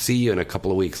when I see you in a couple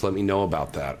of weeks, let me know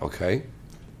about that, okay?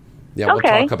 Yeah, we'll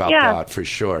talk about that for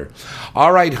sure.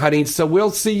 All right, honey. So we'll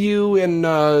see you in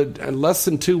less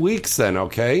than 2 weeks then,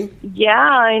 okay? Yeah,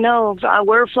 I know.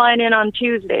 We're flying in on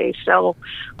Tuesday, so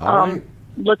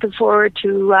looking forward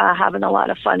to having a lot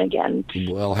of fun again.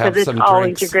 We'll have some drinks. It's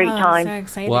always a great time. So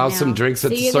excited we'll have now. some drinks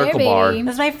at See the you Circle there, Bar. baby.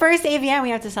 This is my first AVN.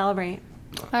 We have to celebrate.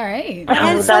 All right.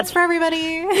 And so it's for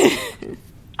everybody.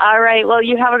 All right. Well,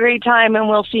 you have a great time, and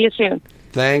we'll see you soon.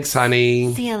 Thanks,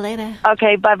 honey. See you later.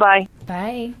 Okay, bye-bye.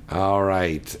 Bye. All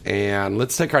right. And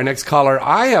let's take our next caller.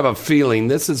 I have a feeling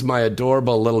this is my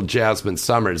adorable little Jasmine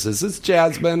Summers. Is this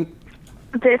Jasmine?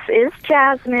 This is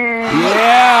Jasmine.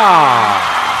 Yeah.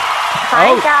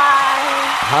 Hi,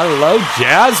 guys. Hello,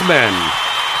 Jasmine.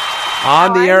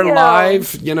 On the air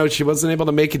live. She wasn't able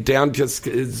to make it down because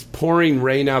it's pouring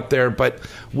rain out there. But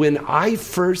when I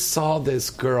first saw this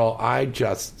girl, I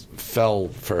just fell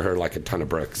for her like a ton of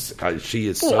bricks. She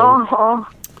is so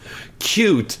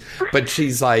cute, but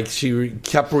she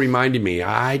kept reminding me,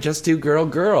 I just do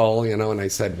girl, and I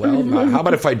said, well, how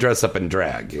about if I dress up in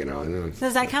drag,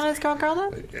 Does that count as girl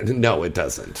though? No, it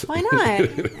doesn't. Why not?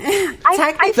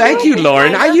 Thank you,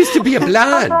 Lauren. I used to be a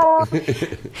blonde.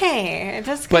 Hey,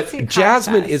 just but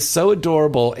Jasmine is so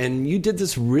adorable, and you did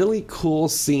this really cool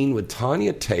scene with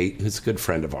Tanya Tate, who's a good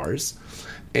friend of ours,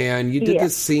 and you did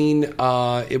this scene,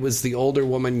 it was the older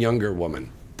woman, younger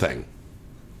woman thing.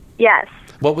 Yes.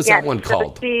 What was that one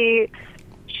called? She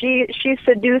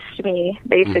seduced me,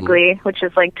 basically, which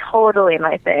is like totally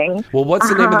my thing. Well, what's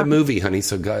the name of the movie, honey,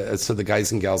 so the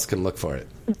guys and gals can look for it?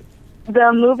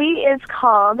 The movie is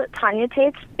called Tanya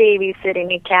Tate's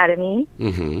Babysitting Academy.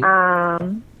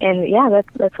 And yeah,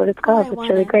 that's what it's called. It's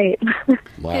really great.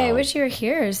 Wow. Hey, I wish you were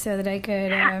here so that I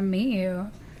could meet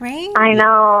you. Right? I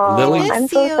know. Lily? I'm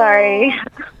so sorry.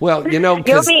 Well, you'll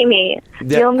meet me.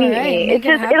 You'll meet me.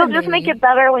 It'll just make it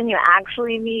better when you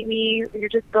actually meet me. You're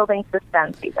just building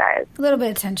suspense, you guys. A little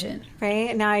bit of tension.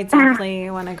 Right? Now I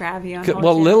definitely want to grab you.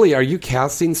 Well, Lily, are you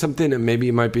casting something and maybe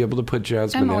you might be able to put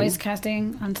Jasmine in? I'm always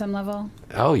casting on some level.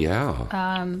 Oh, yeah.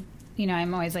 I'm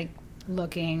always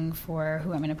looking for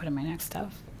who I'm going to put in my next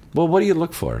stuff. Well, what do you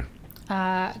look for?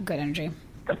 Good energy.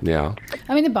 Yeah.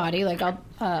 I mean, the body, I'll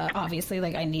obviously,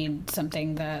 I need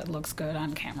something that looks good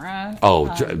on camera. Oh,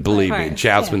 believe me,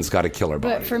 Jasmine's got a killer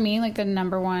body. But for me, the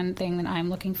number one thing that I'm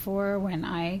looking for when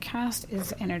I cast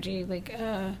is energy.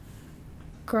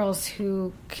 Girls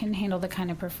who can handle the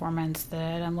kind of performance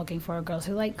that I'm looking for. Girls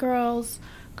who like girls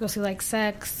who like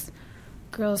sex,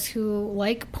 girls who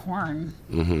like porn.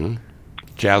 Mm-hmm.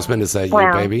 Jasmine, is that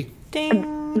you, baby?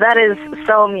 Ding. That is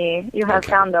so me. You have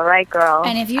found the right girl.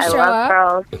 And if you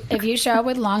show up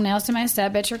with long nails to my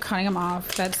set, bitch, you're cutting them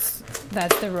off. That's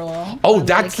the rule. Oh,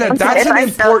 that's an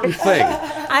important thing.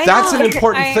 That's an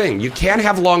important thing. You can't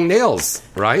have long nails,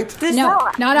 right? No,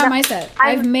 not on my set.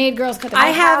 I've made girls cut them off. I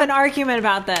have an argument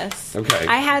about this. Okay.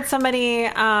 I had somebody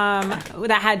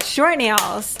that had short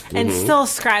nails and still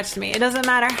scratched me. It doesn't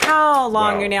matter how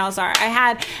long your nails are. I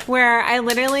had where I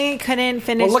literally couldn't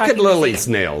finish. Well, look at Lily's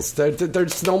nails.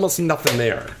 There's almost nothing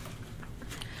there.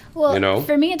 Well,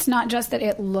 for me, it's not just that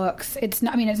it looks. It's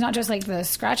not just the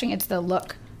scratching. It's the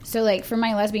look. So, for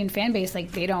my lesbian fan base,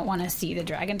 they don't want to see the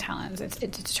dragon talons. It's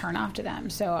a turn off to them.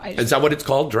 So, is that what it's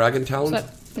called, dragon talons?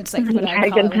 It's what I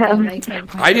call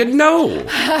it. I didn't know.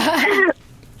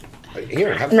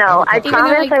 Here, I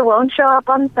promise I won't show up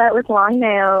on set with long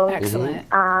nails. Excellent.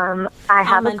 I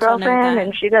have a girlfriend,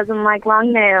 and she doesn't like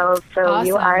long nails, so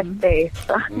you are safe.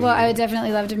 Well, I would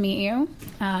definitely love to meet you.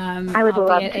 I would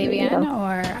love to meet AVN, you.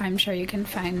 or I'm sure you can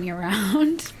find me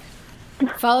around.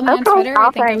 Follow me on Twitter.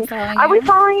 Are I we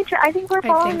following each other? I think we're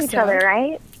following each other,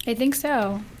 right? I think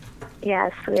so.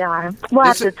 Yes, we are. We'll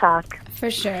have to talk. For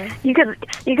sure. You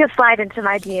could slide into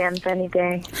my DMs any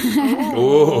day.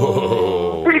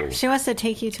 Oh. She wants to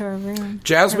take you to her room.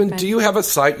 Jasmine, Perfect. do you have a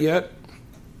site yet?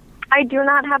 I do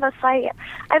not have a site.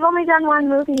 I've only done one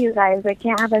movie, you guys. I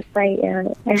can't have a site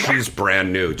yet. She's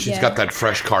brand new. She's got that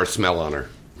fresh car smell on her.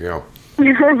 Yeah.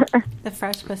 The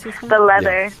fresh pussy smell? The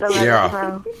leather. The leather Yeah.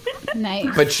 smell.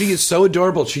 Nice. But she is so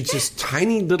adorable. She's this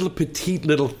tiny little petite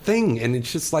little thing, and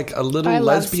it's just like a little I love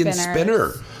lesbian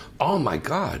spinners. spinner. Oh my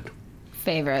God.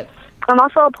 Favorite. I'm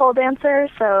also a pole dancer,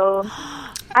 so...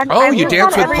 You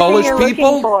dance with Polish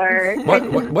people? For.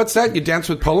 What's that? You dance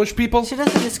with Polish people? She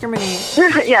doesn't discriminate.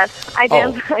 Yes, I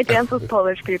dance. I dance with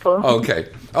Polish people. Okay.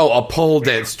 Oh, a pole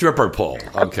dance, stripper pole.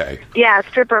 Okay. Yeah,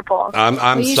 stripper pole. I'm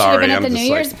You should have sorry. been at I'm the just New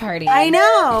like, Year's party. I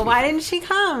know. Why didn't she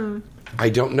come? I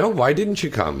don't know. Why didn't you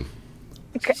come?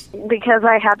 Because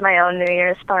I had my own New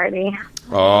Year's party.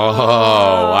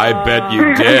 Oh, I bet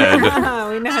you did. We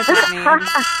know what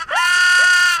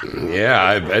that means. Yeah,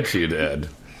 I bet you did.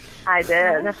 I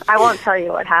did. I won't tell you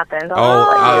what happened.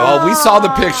 We saw the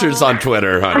pictures on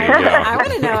Twitter, honey. I Yeah.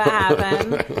 want to know what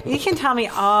happened. You can tell me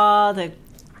all the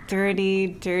dirty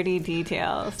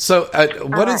details. So,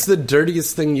 what is the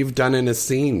dirtiest thing you've done in a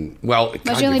scene? Well,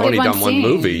 God, you only you've did only one done one scene.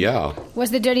 movie, yeah.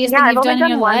 What's the dirtiest Yeah, thing I've you've only done in done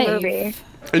your one life? movie.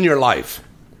 In your life.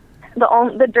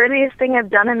 The dirtiest thing I've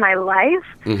done in my life?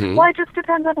 Mm-hmm. Well, it just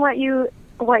depends on what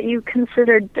you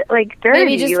consider like dirty.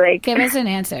 Maybe just like give us an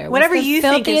answer. Whatever What's the you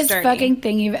think is filthiest dirty. fucking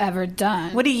thing you've ever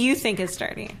done. What do you think is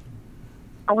dirty?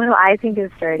 What do I think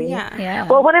is dirty? Yeah.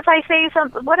 Well, what if I say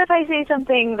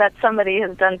something that somebody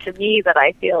has done to me that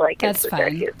I feel like That's is the fine.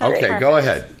 dirtiest thing? Okay, go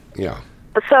ahead. Yeah.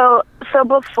 So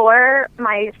before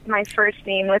my first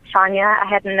scene with Tanya, I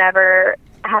had never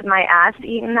had my ass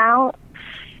eaten out,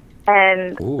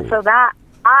 and so that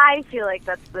I feel like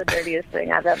that's the dirtiest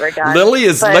thing I've ever done. Lily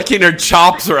is But- licking her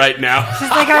chops right now. She's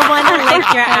like, I want to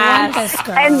lick your ass.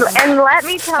 And let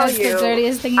me tell That's you, the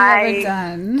dirtiest thing you've ever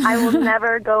done. I will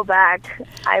never go back.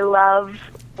 I love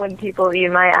when people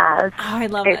eat my ass. Oh, I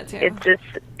love that too.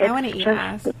 I want to eat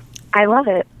ass. I love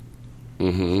it.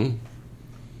 Mm-hmm.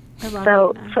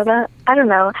 So that I don't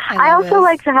know. I love also this.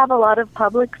 like to have a lot of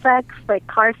public sex, like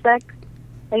car sex.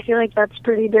 I feel like that's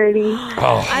pretty dirty.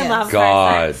 Oh, I love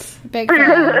God. Big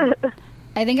fan.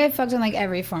 I think I fucked on like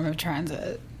every form of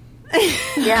transit.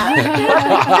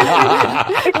 Yeah.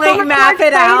 It's so Like much map more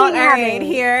it out. All exciting right, having-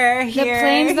 here. The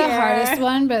plane's the here. hardest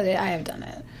one, but I have done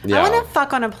it. Yeah. I want to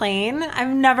fuck on a plane. I've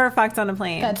never fucked on a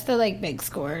plane. That's the like big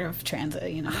score of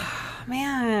transit, you know.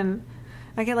 Man,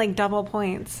 I get like double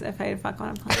points if I fuck on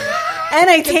a plane. And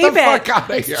I tape Fuck it. out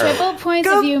of It's here. triple points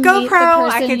Go- if you GoPro, meet the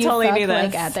person I could you totally fuck, do this.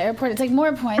 like at the airport. It's like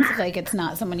more points if like it's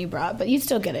not someone you brought, but you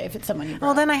still get it if it's someone you brought.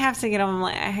 Well, then I have to get them,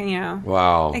 like,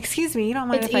 Wow. Excuse me, you don't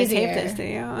mind It's if I easier tape this, do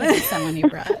you? if it's someone you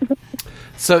brought.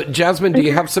 So, Jasmine, do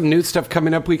you have some new stuff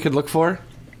coming up we could look for?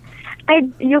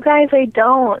 You guys, I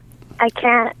don't. I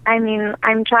can't. I mean,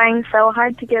 I'm trying so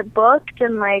hard to get booked,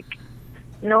 and like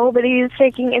nobody's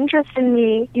taking interest in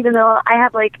me, even though I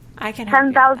have like I can help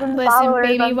you. 10,000 Listen, followers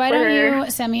baby, on why Twitter. don't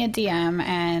you send me a DM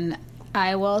and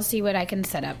I will see what I can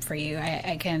set up for you.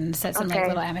 I can set some like Okay.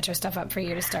 little amateur stuff up for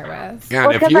you to start with. Yeah, Well,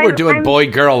 and if 'cause you were I'm- doing I'm-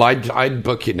 boy-girl, I'd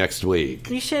book you next week.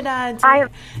 You should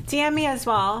DM me as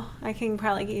well. I can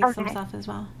probably get you some Okay. stuff as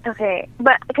well. Okay,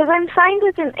 but because I'm signed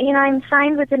with an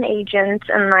agent,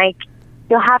 and like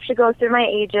you'll have to go through my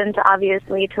agent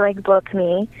obviously to like book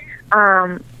me.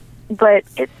 But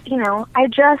it's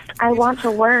I want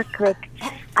to work. Like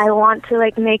I want to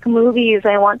like make movies.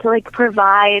 I want to like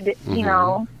provide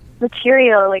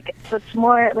material. Like it's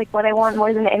more like what I want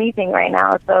more than anything right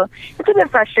now. So it's a bit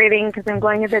frustrating because I'm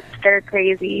going a bit stir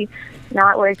crazy,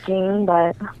 not working,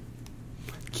 but.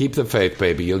 Keep the faith,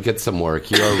 baby. You'll get some work.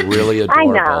 You are really I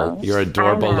adorable. know. You're an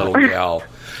adorable I know. little gal.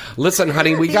 Listen,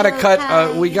 honey, we gotta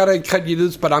cut. We gotta cut you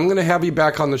loose, but I'm gonna have you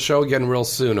back on the show again real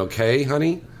soon. Okay,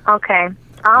 honey? Okay.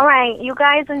 All right. You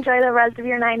guys enjoy the rest of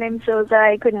your night. I'm so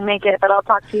sorry I couldn't make it, but I'll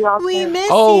talk to you all soon.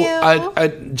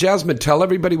 Jasmine, tell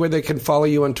everybody where they can follow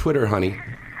you on Twitter, honey.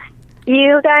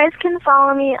 You guys can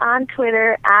follow me on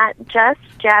Twitter at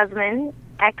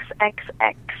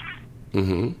JustJasmineXXX.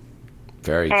 Mm-hmm.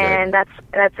 Very good. And that's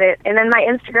it. And then my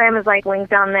Instagram is like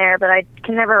linked down there, but I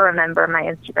can never remember my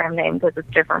Instagram name because it's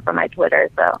different from my Twitter.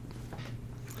 So.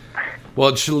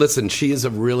 Well, listen, she is a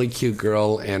really cute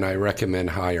girl, and I recommend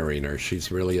hiring her. She's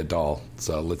really a doll.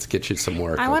 So let's get you some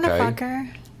work. I want to okay? fuck her.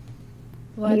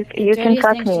 You can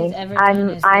fuck me.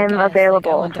 I'm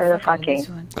available for the fucking.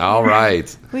 All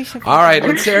right. We should All right,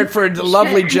 let's hear it for the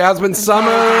lovely Jasmine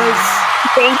Summers.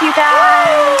 Thank you,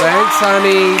 guys. Thanks,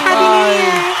 honey. Bye.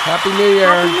 Happy New Year.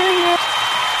 Happy New Year.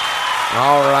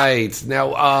 All right.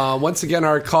 Now, once again,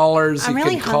 our callers, I'm you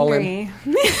really can call hungry.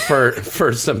 in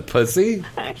for some pussy.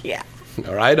 Yeah.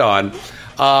 All right, on.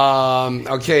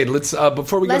 Okay, let's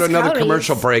before we go to another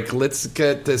commercial break, let's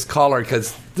get this caller,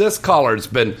 because this caller's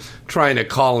been trying to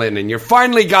call in, and you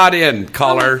finally got in,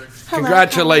 caller. Hello,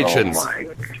 Congratulations. Oh my.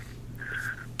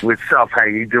 What's up? How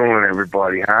you doing,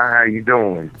 everybody? Huh? How you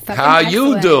doing? How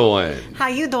you doing? How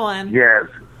you doing? Yes.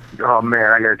 Oh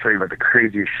man, I gotta tell you about the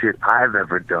craziest shit I've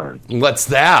ever done. What's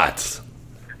that?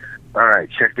 All right,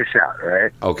 check this out.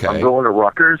 Right? Okay. I'm going to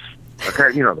Rutgers.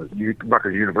 Okay, you know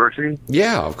Rutgers University.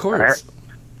 Yeah, of course. Right?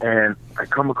 And I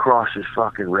come across this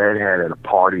fucking redhead at a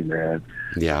party, man.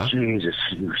 Yeah. Jesus,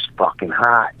 she was fucking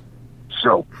hot.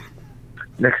 So,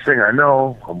 next thing I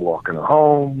know, I'm walking her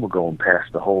home. We're going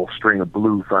past the whole string of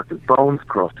blue fucking phones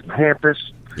across the campus.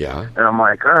 Yeah. And I'm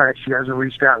like, all right, she hasn't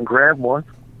reached out and grabbed one.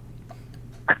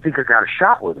 I think I got a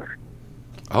shot with her.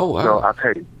 Oh, wow. So I'll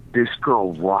tell you, this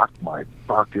girl rocked my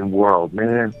fucking world,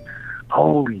 man.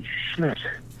 Holy shit.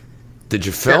 Did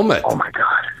you film it? Oh, my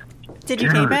God. Did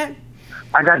you tape it?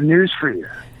 I got news for you.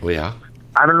 Well, yeah.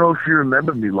 I don't know if you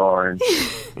remember me, Lauren.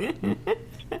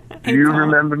 Do you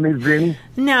remember me, Vinny?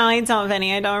 No, I don't,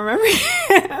 Vinny. I don't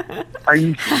remember.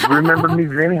 You remember me,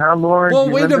 Vinny? Huh, Lauren? Well,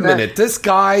 You wait a remember that? minute. This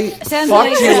guy Sounds fucked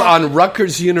like you that. on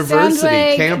Rutgers University Sounds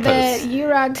like campus. that you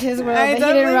rocked his world, I but he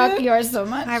didn't don't rock really- yours so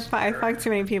much. I fucked too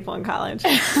many people in college.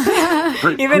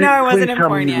 Please- Even though I wasn't please in tell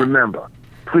porn me you yet. remember.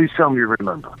 Please tell me you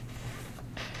remember.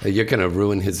 You're going to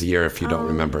ruin his year if you don't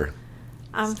remember.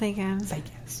 I'm thinking.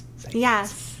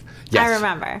 Yes. Yes. I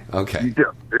remember. Okay. You do,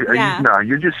 Yeah. no,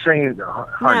 you're just saying,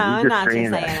 honey, No, you're I'm just not just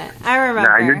saying saying that. it. I remember.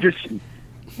 Nah, you're just...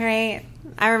 Right?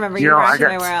 I remember You you know, I rocked got-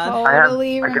 my world. I have-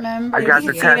 Totally I got- remember. I got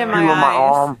You the can see it tattoo in on my my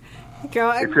eyes. arm.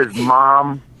 Go, It says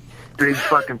 "Mom," big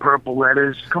fucking purple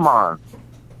letters. Come on.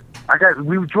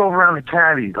 We drove around the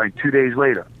caddy like 2 days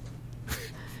later.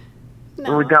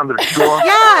 We went down to the store.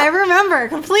 Yeah, I remember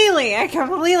completely. I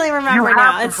completely remember You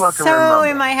now. have to It's fucking so remember.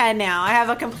 in my head now. I have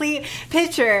a complete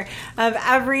picture of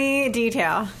every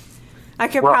detail. I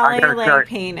could Well, I probably gotta tell you-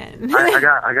 paint it. I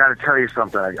got to tell you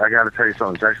something. I got to tell you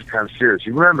something. It's actually kind of serious.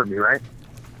 You remember me, right?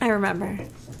 I remember.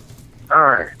 All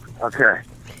right. Okay.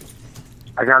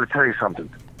 I got to tell you something.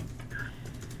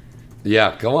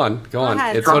 Yeah, go on. Go on.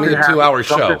 ahead. It's only a 2-hour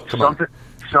show. Come on.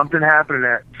 Something happened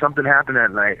that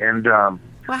night, and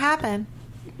What happened?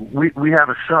 we have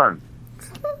a son.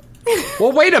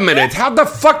 Well, wait a minute. How the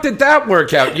fuck did that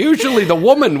work out? Usually the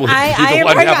woman would be the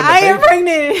one having I the baby.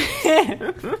 impregnated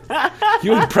him.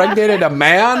 You impregnated a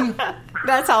man?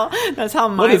 That's how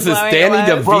mind What is this, Danny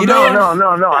DeVito? Well, no.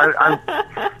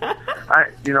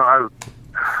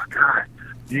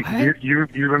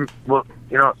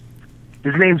 God,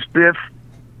 his name's Biff.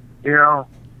 You know,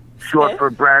 short for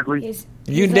Bradley.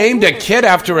 You named a kid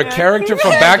after a character from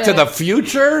Back to the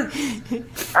Future? Absolutely.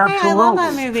 I love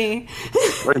that movie.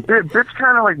 Like, Biff's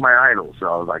kind of like my idol,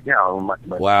 so I was like, yeah,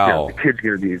 Wow. the kid's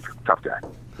gonna be a tough guy.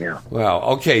 Yeah. Wow.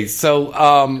 Okay, so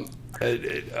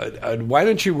why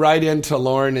don't you write into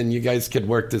Lauren and you guys could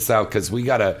work this out, because we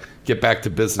got to get back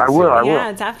to business. I will.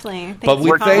 Yeah, definitely. But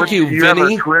we thank you, You have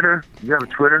Vinny. a Twitter? You have a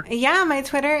Twitter? Yeah, my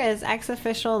Twitter is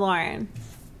xofficiallauren.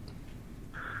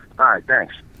 All right,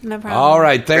 thanks. No problem. All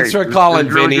right, thanks for calling,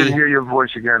 it's really Vinny. good to hear your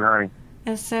voice again, honey.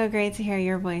 It's so great to hear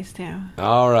your voice too.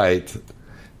 All right.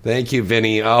 Thank you,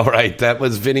 Vinny. All right, that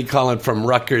was Vinny calling from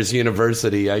Rutgers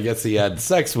University. I guess he had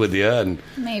sex with you, and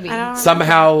Maybe.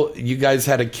 somehow you guys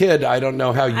had a kid. I don't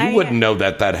know how you wouldn't know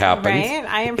that happened. Right?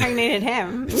 I impregnated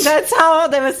him. That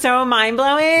was so mind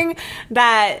blowing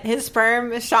that his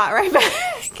sperm shot right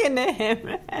back into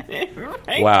him.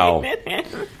 Wow.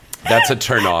 That's a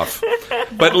turnoff.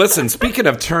 But listen, speaking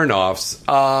of turnoffs,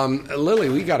 Lily,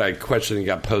 we got a question that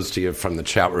got posed to you from the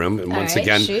chat room. And once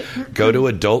again, go to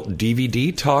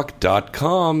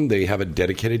adultdvdtalk.com. They have a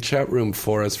dedicated chat room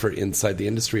for us for Inside the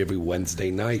Industry every Wednesday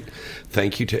night.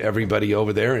 Thank you to everybody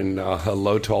over there, and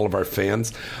hello to all of our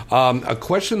fans. A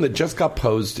question that just got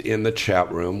posed in the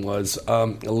chat room was,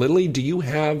 Lily, do you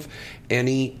have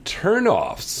any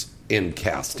turnoffs in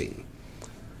casting?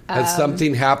 Has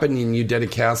something happened and you did a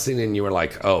casting and you were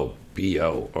like, oh,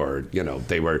 B.O., or,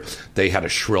 they had a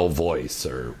shrill voice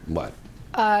or what?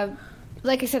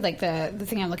 Like I said, like the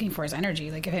thing I'm looking for is energy.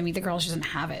 Like if I meet the girl, she doesn't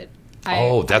have it.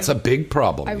 That's a big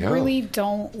problem. I really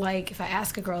don't like if I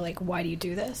ask a girl, like, why do you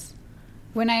do this?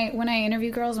 When I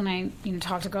interview girls, when I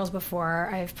talk to girls before,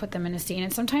 I've put them in a scene,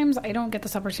 and sometimes I don't get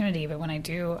this opportunity, but when I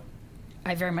do,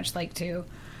 I very much like to.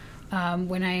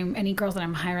 When any girls that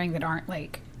I'm hiring that aren't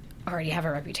like already have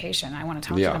a reputation, I want to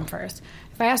talk to them first.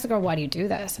 If I ask the girl, why do you do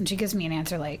this? And she gives me an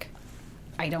answer like,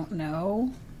 I don't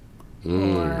know.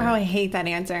 Or, I hate that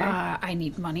answer. I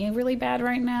need money really bad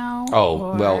right now.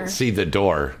 Oh, well, see the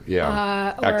door.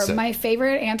 Yeah. Or Exit. my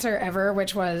favorite answer ever,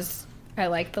 which was, I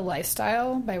like the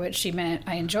lifestyle, by which she meant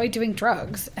I enjoy doing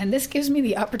drugs, and this gives me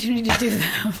the opportunity to do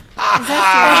them. Is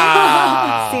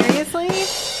that seriously?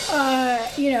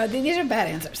 These are bad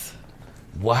answers.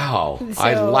 Wow.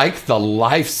 I like the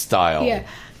lifestyle. Yeah.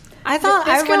 I thought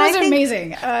this girl was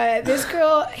amazing. This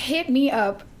girl hit me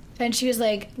up, and she was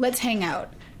like, let's hang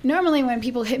out. Normally when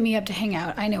people hit me up to hang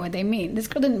out, I know what they mean. This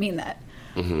girl didn't mean that.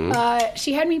 Mm-hmm.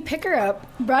 She had me pick her up,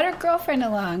 brought her girlfriend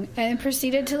along, and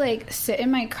proceeded to sit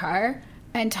in my car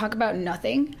and talk about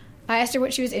nothing. I asked her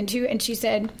what she was into, and she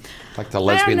said, like the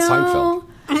lesbian Seinfeld.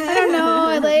 I don't know.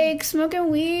 I like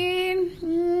smoking weed.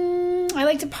 I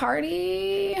like to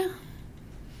party.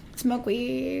 Smoke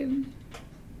weed.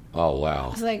 Oh, I wow.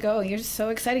 was like, oh, you're so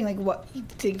exciting. Like, what?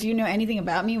 Do you know anything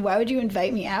about me? Why would you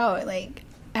invite me out?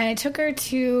 And I took her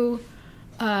to...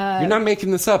 You're not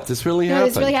making this up. This really happened. No,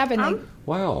 this really happened.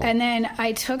 Wow. And then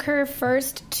I took her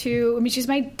first to... I mean, she's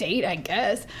my date, I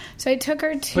guess. So I took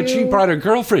her to... But she brought her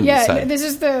girlfriend, you said. This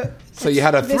is the... So you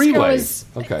had a three-way.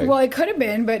 Okay. Well, it could have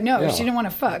been, but no, Yeah. she didn't want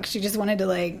to fuck. She just wanted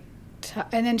to,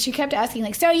 and then she kept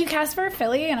asking, so you cast for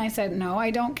Philly? And I said, no, I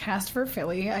don't cast for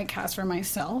Philly. I cast for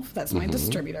myself. That's my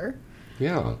distributor.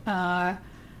 Yeah.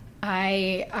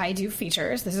 I do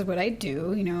features. This is what I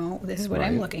do. This is what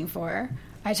I'm looking for.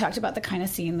 I talked about the kind of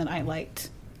scene that I liked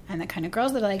and the kind of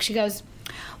girls that I like. She goes,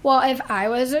 well, if I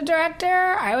was a director,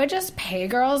 I would just pay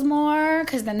girls more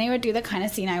because then they would do the kind of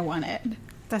scene I wanted.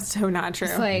 That's so not true.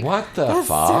 It's like, what the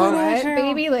fuck? So not true.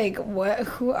 Baby, what?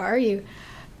 Who are you?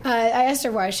 I asked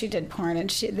her why she did porn, and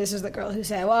this was the girl who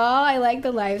said, well, I like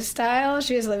the lifestyle.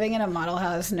 She was living in a model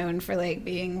house known for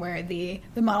being where the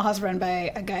model house run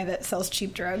by a guy that sells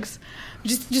cheap drugs.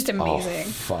 Just amazing.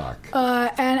 Oh, fuck.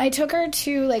 And I took her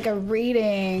to a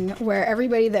reading where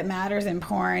everybody that matters in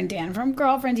porn, Dan from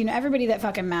Girlfriends, everybody that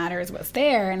fucking matters was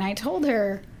there. And I told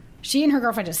her, she and her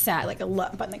girlfriend just sat like a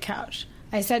lump on the couch.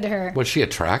 I said to her... Was she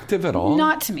attractive at all?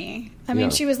 Not to me. I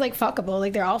mean, she was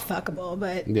fuckable. They're all fuckable.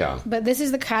 But But this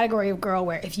is the category of girl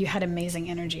where if you had amazing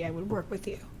energy, I would work with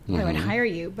you. I would hire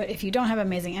you. But if you don't have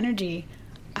amazing energy,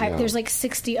 there's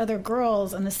 60 other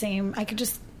girls in the same... I could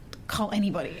just call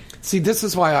anybody. See, this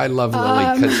is why I love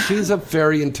Lily, because she's a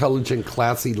very intelligent,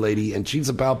 classy lady, and she's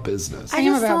about business. I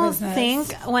just don't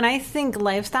think, when I think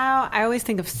lifestyle, I always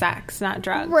think of sex, not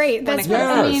drugs. Right, that's what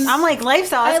I mean. I'm like,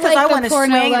 lifestyle, because I want to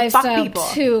swing and fuck people.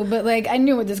 Too, but I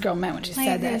knew what this girl meant when she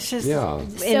said that. It's just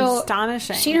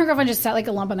astonishing. She and her girlfriend just sat like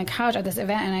a lump on the couch at this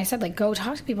event, and I said, go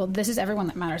talk to people. This is everyone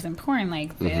that matters in porn,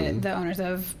 the owners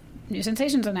of New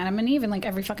Sensations and Adam and Eve and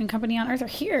every fucking company on earth are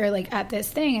here at this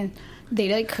thing, and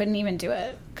they couldn't even do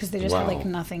it because they just had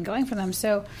nothing going for them.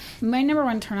 So my number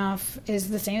one turnoff is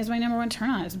the same as my number one turn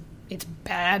on. It's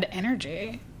bad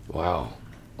energy. Wow.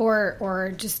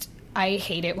 Or just I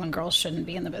hate it when girls shouldn't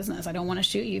be in the business. I don't want to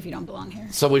shoot you if you don't belong here.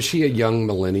 So was she a young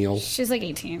millennial? She's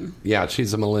 18. Yeah,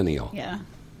 she's a millennial. Yeah.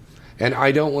 And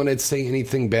I don't want to say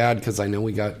anything bad because I know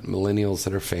we got millennials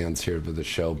that are fans here for the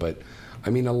show, but I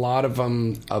mean, a lot of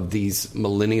them, of these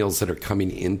millennials that are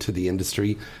coming into the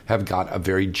industry, have got a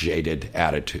very jaded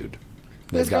attitude.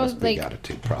 They've got a big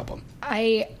attitude problem.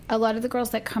 A lot of the girls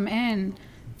that come in,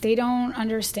 they don't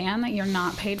understand that you're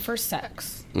not paid for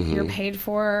sex. Mm-hmm. You're paid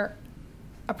for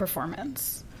a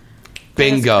performance.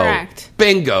 Bingo.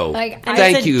 Bingo.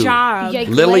 Thank you.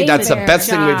 Lily, that's the best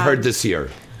thing we've heard this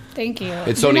year. Thank you.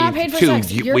 It's only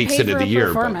 2 weeks into the year.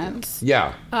 Performance.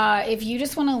 Yeah. If you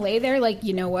just want to lay there,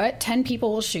 you know what? 10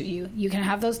 people will shoot you. You can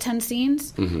have those 10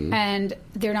 scenes, and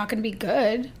they're not going to be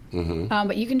good. Mm-hmm.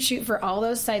 But you can shoot for all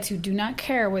those sites who do not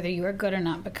care whether you are good or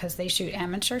not because they shoot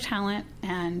amateur talent,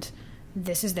 and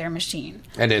this is their machine.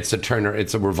 And it's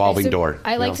a revolving door.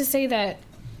 I like to say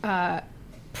that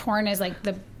porn is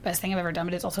the best thing I've ever done,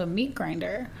 but it's also a meat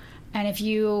grinder. And if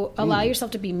you allow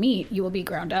yourself to be meat, you will be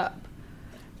ground up.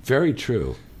 Very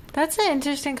true. That's an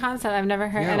interesting concept. I've never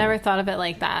heard. I never thought of it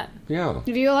like that. Yeah.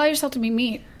 If you allow yourself to be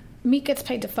meat gets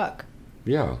paid to fuck.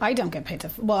 Yeah. I don't get paid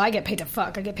to. Well, I get paid to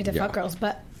fuck. I get paid to fuck girls,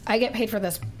 but I get paid for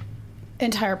this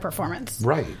entire performance.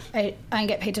 Right. I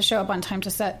get paid to show up on time to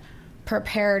set,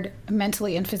 prepared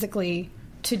mentally and physically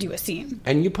to do a scene.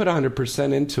 And you put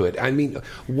 100% into it. I mean,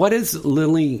 what does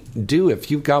Lily do if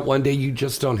you've got one day you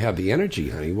just don't have the energy,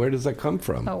 honey? Where does that come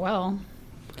from? Oh,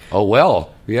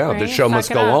 well, yeah, right? The show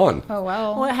must go on. Oh,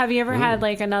 well. Well, have you ever had,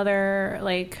 another,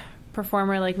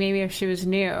 performer, maybe if she was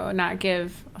new, not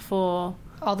give a full...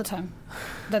 All the time.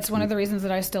 That's one of the reasons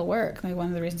that I still work. One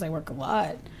of the reasons I work a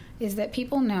lot is that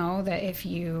people know that if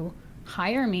you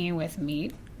hire me with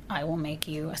meat, I will make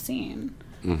you a scene.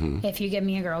 If you give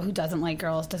me a girl who doesn't like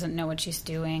girls, doesn't know what she's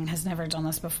doing, has never done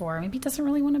this before, maybe doesn't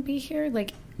really want to be here,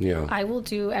 like, I will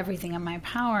do everything in my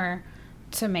power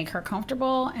to make her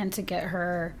comfortable and to get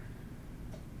her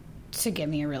to give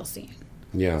me a real scene.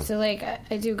 Yeah. So, like,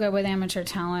 I do good with amateur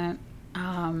talent,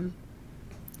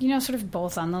 you know, sort of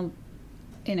both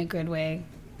in a good way.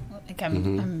 Like,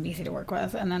 I'm easy to work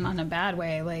with. And then on a bad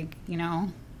way, like, you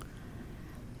know,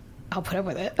 I'll put up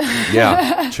with it.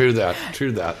 Yeah, true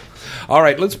that. All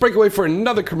right, let's break away for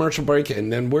another commercial break,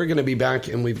 and then we're going to be back,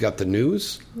 and we've got the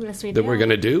news that we're going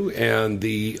to do, and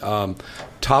the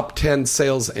top 10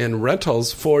 sales and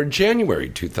rentals for January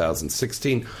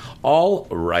 2016, all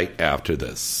right after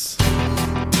this.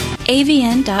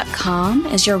 AVN.com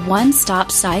is your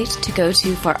one-stop site to go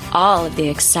to for all of the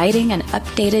exciting and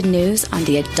updated news on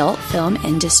the adult film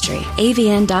industry.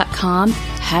 AVN.com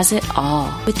has it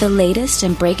all. With the latest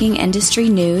and breaking industry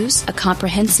news, a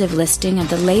comprehensive listing of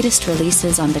the latest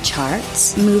releases on the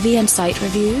charts, movie and site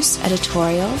reviews,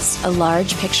 editorials, a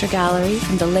large picture gallery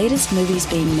from the latest movies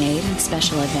being made and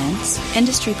special events,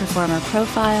 industry performer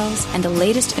profiles, and the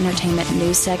latest entertainment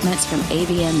news segments from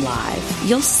AVN Live.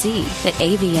 You'll see that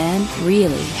AVN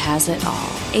really has it all.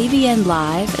 AVN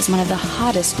Live is one of the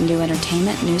hottest new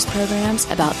entertainment news programs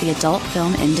about the adult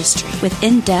film industry, with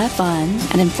in-depth, fun,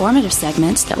 and informative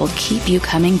segments that will keep you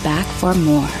coming back for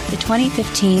more. The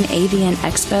 2015 AVN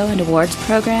Expo and Awards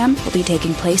program will be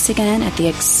taking place again at the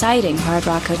exciting Hard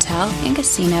Rock Hotel and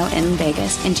Casino in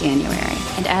Vegas in January.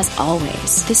 And as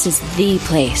always, this is the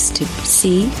place to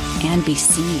see and be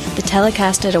seen. The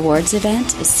telecasted awards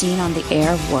event is seen on the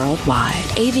air worldwide.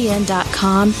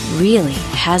 AVN.com really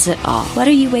has it all. What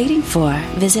are you waiting for?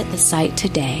 Visit the site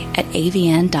today at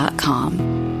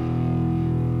avn.com.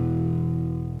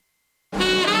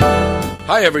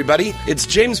 Hi, everybody. It's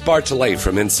James Bartolet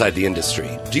from Inside the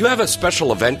Industry. Do you have a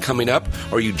special event coming up,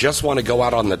 or you just want to go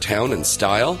out on the town in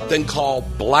style? Then call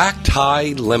Black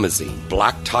Tie Limousine.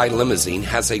 Black Tie Limousine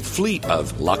has a fleet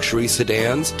of luxury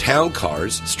sedans, town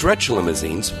cars, stretch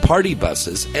limousines, party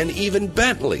buses, and even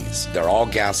Bentleys. They're all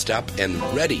gassed up and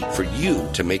ready for you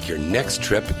to make your next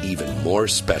trip even more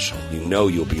special. You know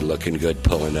you'll be looking good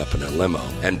pulling up in a limo.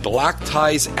 And Black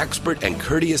Tie's expert and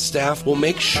courteous staff will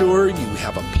make sure you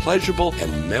have a pleasurable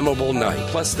and memorable night.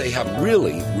 Plus, they have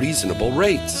really reasonable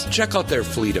rates. Check out their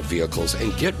fleet of vehicles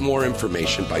and get more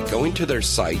information by going to their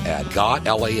site at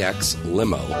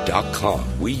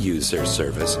gotlaxlimo.com. We use their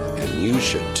service, and you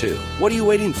should too. What are you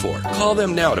waiting for? Call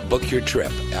them now to book your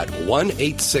trip at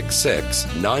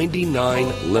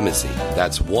 1-866-99-Limousine.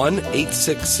 That's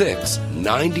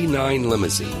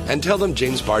 1-866-99-Limousine. And tell them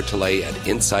James Bartolet at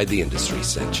Inside the Industry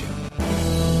sent you.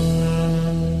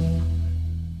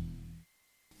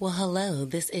 Well, hello,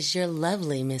 this is your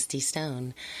lovely Misty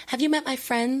Stone. Have you met my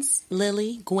friends,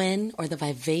 Lily, Gwen, or the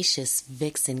vivacious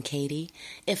Vixen Katie?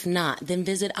 If not, then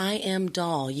visit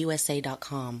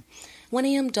IamDollUSA.com.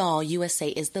 1AM Doll USA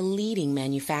is the leading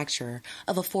manufacturer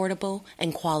of affordable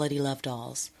and quality love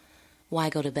dolls. Why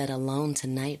go to bed alone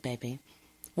tonight, baby?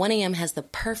 1AM has the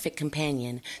perfect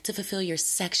companion to fulfill your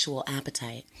sexual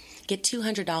appetite. Get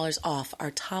 $200 off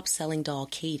our top-selling doll,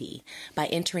 Katie, by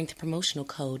entering the promotional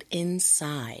code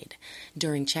INSIDE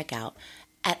during checkout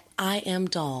at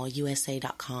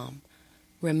IamDollUSA.com.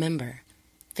 Remember,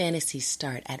 fantasies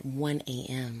start at 1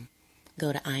 a.m.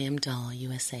 Go to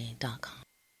IamDollUSA.com.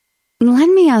 Let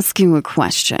me ask you a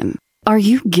question. Are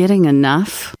you getting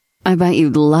enough? I bet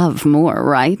you'd love more,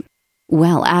 right?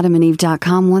 Well,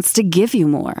 AdamandEve.com wants to give you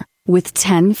more with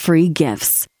 10 free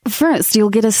gifts. First, you'll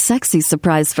get a sexy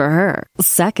surprise for her.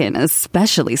 Second, a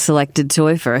specially selected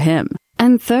toy for him.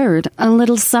 And third, a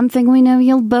little something we know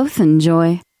you'll both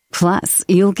enjoy. Plus,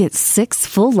 you'll get 6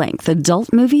 full-length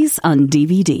adult movies on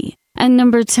DVD. And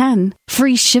number 10,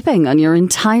 free shipping on your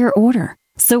entire order.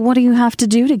 So what do you have to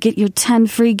do to get your 10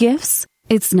 free gifts?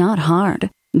 It's not hard.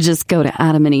 Just go to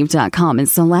AdamandEve.com and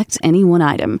select any one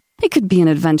item. It could be an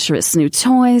adventurous new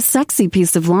toy, sexy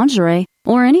piece of lingerie,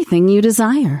 or anything you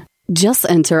desire. Just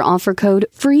enter offer code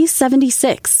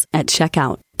FREE76 at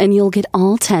checkout, and you'll get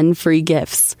all 10 free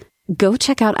gifts. Go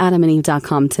check out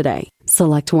AdamandEve.com today.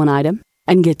 Select one item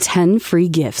and get 10 free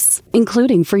gifts,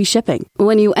 including free shipping,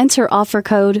 when you enter offer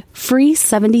code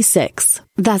FREE76.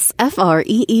 That's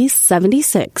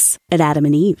FREE76 at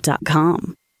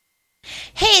AdamandEve.com.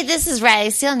 Hey, this is Riley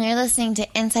Steele, and you're listening to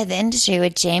Inside the Industry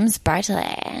with James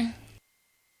Bartolet.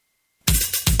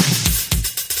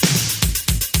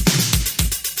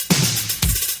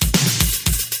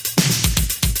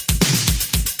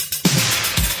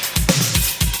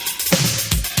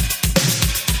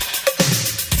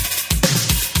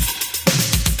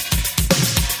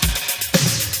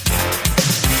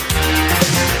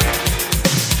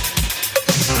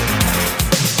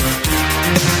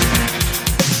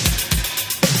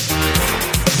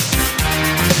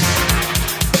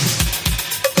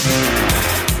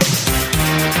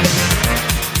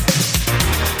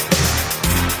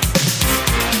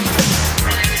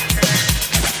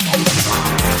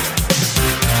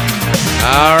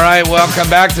 All right, welcome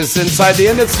back to Inside the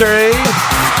Industry.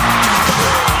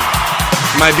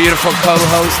 My beautiful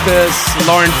co-hostess,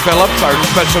 Lauren Phillips, our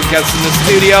special guest in the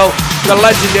studio, the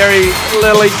legendary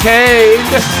Lily Cade.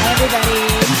 Hi, everybody.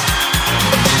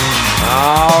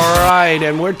 All right,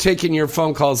 and we're taking your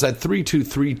phone calls at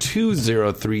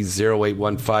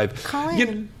 323-203-0815. Call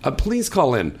in. Please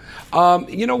call in.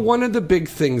 One of the big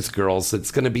things, girls,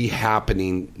 that's going to be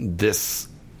happening this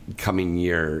coming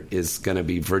year is going to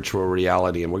be virtual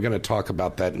reality, and we're going to talk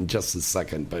about that in just a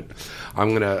second, but I'm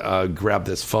going to grab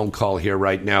this phone call here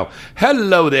right now.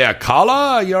 Hello there,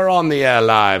 caller. You're on the air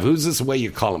live. Who's this? Where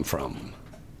you calling from?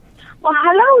 Well,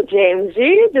 hello,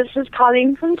 Jamesy. This is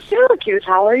Colleen from Syracuse.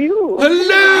 How are you?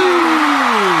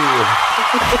 Hello.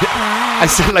 I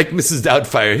sound like Mrs.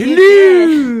 Doubtfire.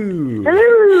 Hello.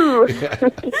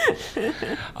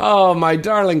 Hello. Oh, my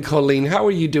darling Colleen, how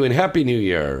are you doing? Happy New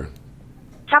Year.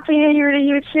 Happy New Year to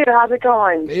you, too. How's it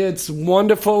going? It's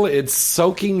wonderful. It's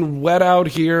soaking wet out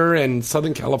here, and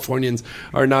Southern Californians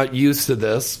are not used to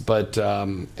this, but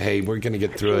hey, we're going to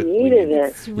get through it. Needed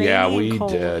it. Yeah, we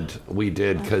did. We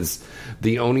did, because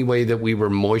the only way that we were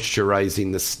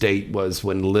moisturizing the state was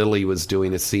when Lily was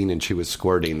doing a scene and she was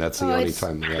squirting. That's the only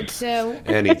time we had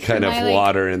any kind of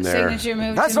water in there.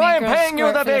 That's why I'm paying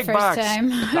you the big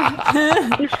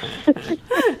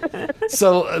bucks.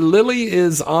 So Lily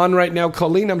is on right now.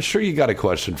 Colleen, I'm sure you got a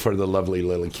question for the lovely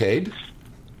Lily Cade.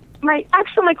 My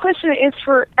question is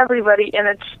for everybody, and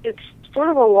it's sort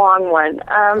of a long one.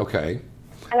 Okay.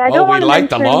 And I don't we like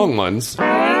the mention, long ones.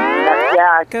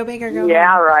 Yeah. Go big or go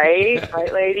Yeah, home.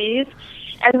 right, ladies.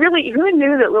 And really, who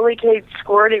knew that Lily Cade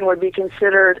squirting would be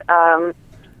considered an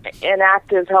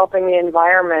act of helping the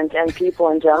environment and people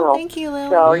in general? Thank you, Lily.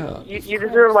 So you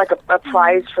deserve like a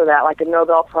prize for that, like a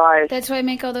Nobel Prize. That's why I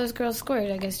make all those girls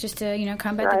squirt, I guess, just to,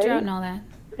 combat the drought and all that.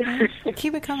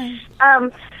 Keep it coming. I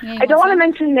don't want to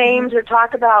mention names or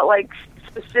talk about like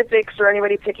specifics or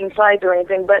anybody picking sides or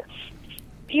anything, but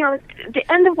the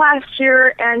end of last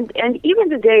year and even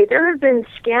today, there have been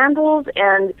scandals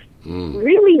and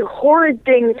really horrid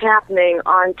things happening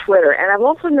on Twitter. And I've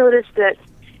also noticed that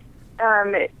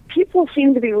people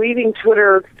seem to be leaving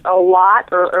Twitter a lot,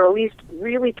 or at least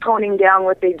really toning down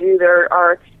what they do. There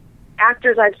are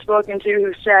actors I've spoken to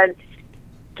who said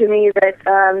to me that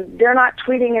they're not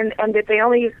tweeting and that they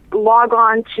only log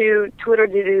on to Twitter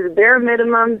to do the bare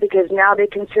minimum because now they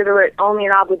consider it only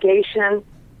an obligation.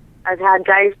 I've had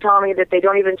guys tell me that they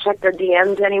don't even check their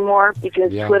DMs anymore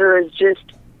because Twitter is just,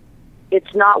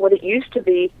 it's not what it used to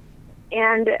be.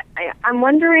 And I'm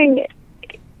wondering,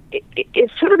 is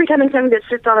Twitter becoming something that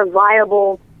sits on a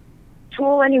viable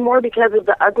tool anymore because of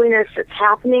the ugliness that's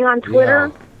happening on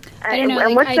Twitter? Yeah. I don't know,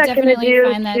 and what's that going to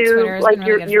do to like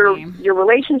your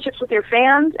relationships with your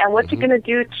fans, and what's it going to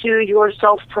do to your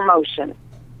self-promotion?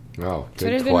 Oh, good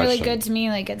Twitter's question. been really good to me.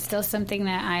 Like, it's still something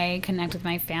that I connect with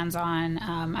my fans on.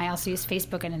 I also use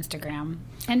Facebook and Instagram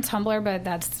and Tumblr, but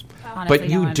that's honestly. But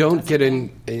you don't get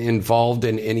involved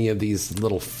in any of these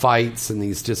little fights and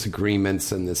these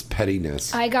disagreements and this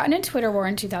pettiness. I got in a Twitter war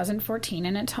in 2014,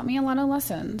 and it taught me a lot of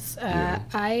lessons.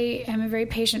 I am a very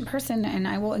patient person, and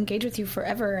I will engage with you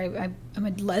forever. I'm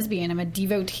a lesbian. I'm a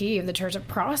devotee of the Church of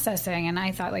Processing, and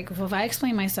I thought, like, well, if I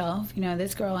explain myself,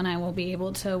 this girl and I will be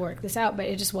able to work this out. But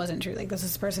it just wasn't true. Like, this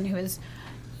is a person who is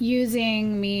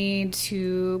using me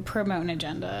to promote an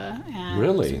agenda and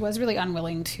was really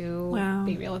unwilling to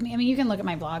be real with me. I mean, you can look at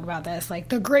my blog about this, like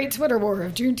the Great Twitter War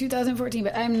of June 2014,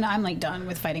 but I'm like done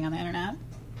with fighting on the internet.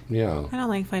 Yeah. I don't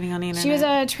like fighting on the internet. She was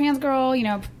a trans girl,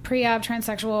 pre-op,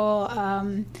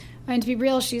 transsexual. And to be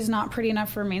real, she's not pretty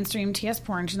enough for mainstream TS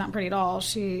porn. She's not pretty at all.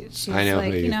 She's I know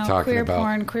like, queer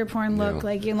porn look,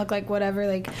 like you can look like whatever,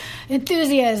 like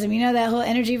enthusiasm, that whole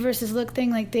energy versus look thing.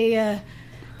 Like they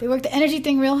work the energy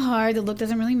thing real hard. The look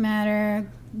doesn't really matter,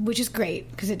 which is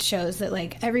great because it shows that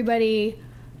like everybody,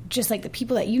 just like the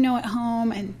people that at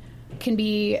home and can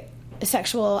be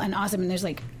sexual and awesome. And there's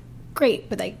like, great,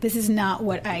 but like this is not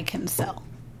what I can sell.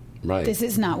 Right. This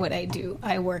is not what I do.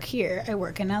 I work here. I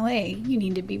work in LA. You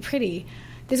need to be pretty.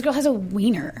 This girl has a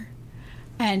wiener.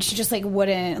 And she just like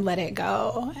wouldn't let it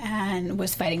go and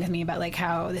was fighting with me about like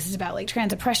how this is about like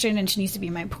trans oppression and she needs to be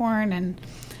in my porn, and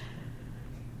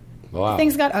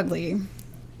things got ugly.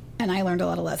 And I learned a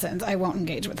lot of lessons. I won't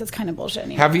engage with this kind of bullshit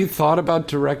anymore. Have you thought about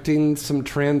directing some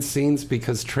trans scenes?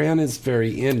 Because trans is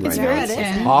very in right now. It's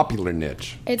a popular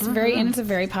niche. It's very in. It's a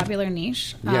very popular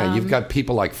niche. Yeah, you've got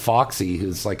people like Foxy,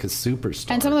 who's like a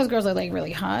superstar. And some of those girls are like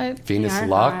really hot. Venus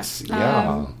Lux,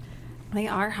 yeah. They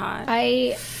are hot.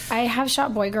 I have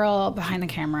shot Boy Girl behind the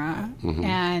camera,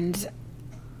 and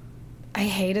I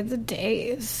hated the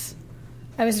days.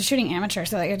 I was a shooting amateur,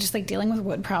 so like I just like dealing with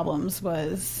wood problems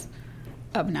was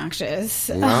obnoxious.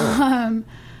 Wow.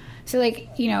 So like,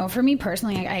 you know, for me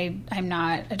personally, I'm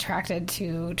not attracted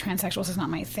to transsexuals. It's not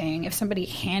my thing. If somebody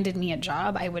handed me a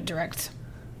job, I would direct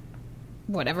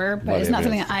whatever, but it's not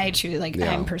something that I choose. Like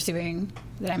I'm pursuing,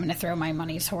 that I'm going to throw my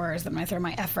money towards, that I'm going to throw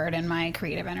my effort and my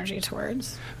creative energy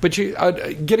towards. But you,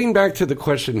 getting back to the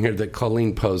question here that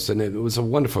Colleen posed, and it was a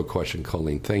wonderful question,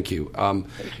 Colleen. Thank you.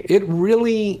 It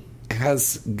really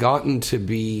has gotten to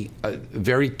be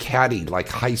very catty, like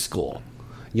high school.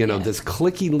 You know, this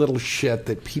cliquey little shit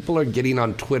that people are getting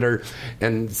on Twitter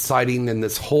and citing, and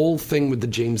this whole thing with the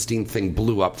James Dean thing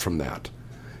blew up from that.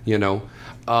 You know,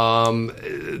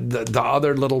 the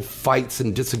other little fights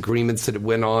and disagreements that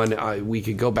went on. We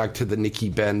could go back to the Nikki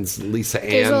Benz, Lisa Ann.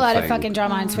 There's a lot thing. of fucking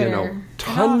drama on Twitter. You know,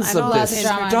 tons of this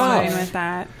stuff. With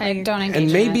that. I don't engage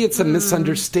And maybe in it's a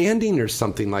misunderstanding or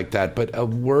something like that, but a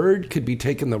word could be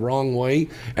taken the wrong way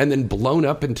and then blown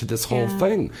up into this whole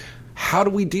thing. How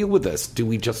do we deal with this? Do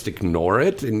we just ignore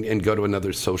it and go to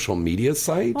another social media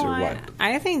site or what?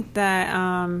 I think that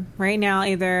right now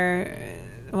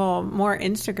more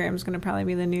Instagram is going to probably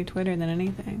be the new Twitter than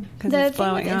anything. Because it's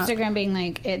blowing up. Instagram being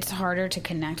like, it's harder to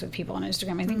connect with people on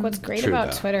Instagram. I think what's great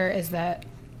about Twitter is that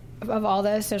of all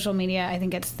the social media, I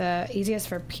think it's the easiest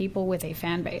for people with a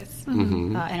fan base,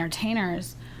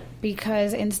 entertainers,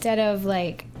 because instead of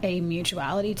like a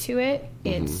mutuality to it,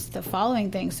 it's the following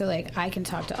thing. So like I can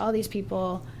talk to all these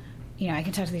people, you know, I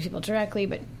can talk to these people directly,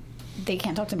 but they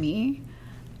can't talk to me.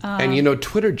 And, you know,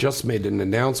 Twitter just made an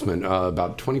announcement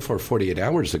about 24, 48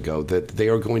 hours ago that they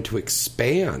are going to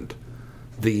expand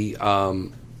the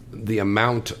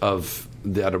amount of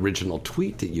that original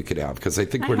tweet that you could have, because I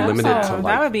think we're limited to like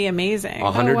that would be amazing.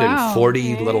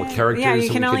 140 little characters. Yeah, you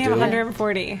can only have do.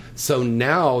 140. So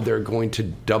now they're going to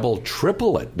double,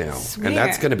 triple it now, and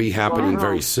that's going to be happening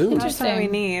very soon. That's what we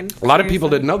need. A lot of people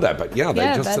didn't know that, but they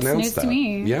just that's announced news that. To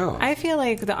me. Yeah, I feel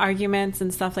like the arguments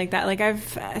and stuff like that. Like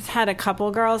I've had a couple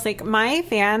girls. Like my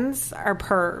fans are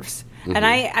pervs. And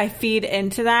I feed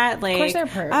into that, like, of course they're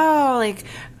pervs.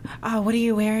 What are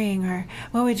you wearing, or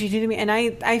what would you do to me? And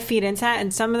I feed into that,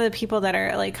 and some of the people that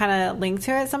are like kind of linked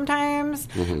to it sometimes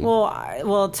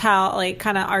will tell, like,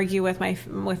 kind of argue with my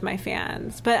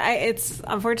fans. But it's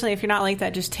unfortunately, if you're not like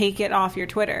that, just take it off your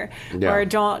Twitter or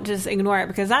don't just ignore it,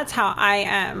 because that's how I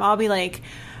am. I'll be like,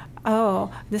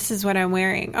 oh, this is what I'm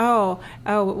wearing.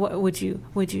 Would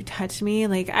you touch me?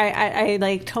 Like I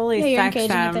like totally you're sex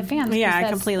engaging them. with the fans. Yeah, I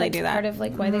completely do that. Part of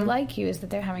like why they like you is that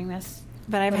they're having this.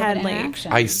 But I've had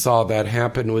I saw that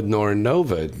happen with Nora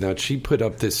Nova. Now she put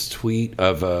up this tweet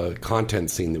of a content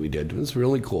scene that we did. It was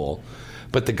really cool.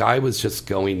 But the guy was just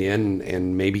going in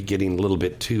and maybe getting a little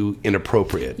bit too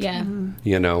inappropriate. Yeah.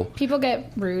 You know? People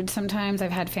get rude sometimes.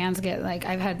 I've had fans get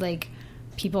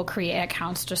people create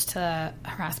accounts just to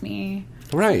harass me.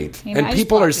 Right. You know, and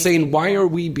people are saying, why are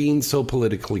we being so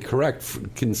politically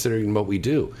correct considering what we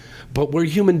do? But we're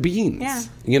human beings. Yeah.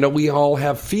 You know, we all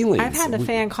have feelings. I've had a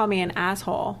fan call me an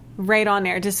asshole right on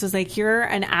there. Just was like, you're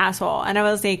an asshole. And I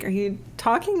was like, are you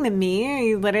talking to me? Are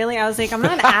you literally? I was like, I'm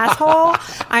not an asshole.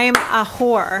 I am a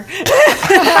whore.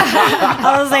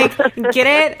 I was like, get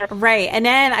it right. And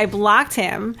then I blocked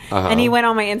him and he went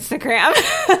on my Instagram.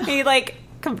 He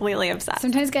completely obsessed.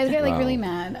 Sometimes guys get really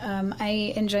mad.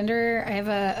 I have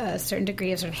a certain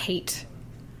degree of sort of hate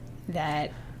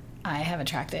that I have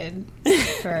attracted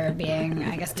for being,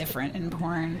 I guess, different in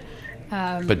porn.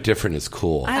 But different is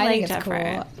cool. I think it's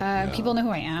different. Cool. People know who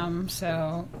I am,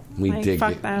 so we dig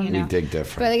them, we dig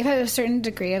different. But I have a certain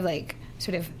degree of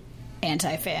sort of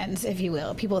anti-fans, if you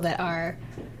will, people that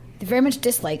they very much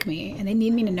dislike me and they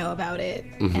need me to know about it,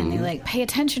 and they pay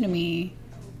attention to me,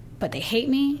 but they hate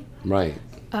me. Right.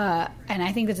 And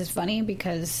I think this is funny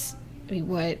because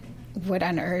what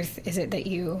on earth is it that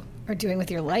you are doing with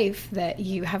your life that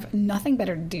you have nothing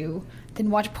better to do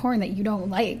than watch porn that you don't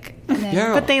like?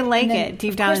 But they like it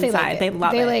deep down inside. They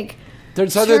love it.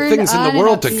 There's other things in the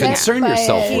world to concern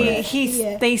yourself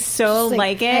with. They so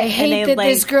like it. I hate that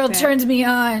this girl turns me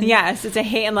on. Yes, it's a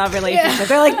hate and love relationship. Yeah.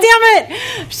 They're like, damn it!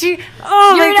 You're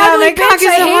my God, my cock is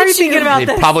so hard thinking about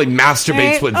this. He probably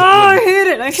masturbates with I hate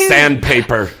it.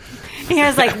 sandpaper. He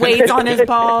has weights on his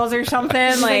balls or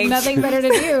something. Nothing better to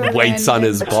do. Weights on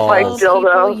his balls. You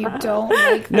don't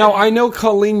like that. No, I know,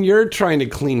 Colleen, you're trying to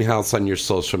clean house on your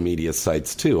social media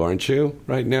sites too, aren't you?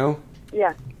 Right now?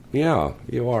 Yeah. Yeah,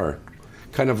 you are.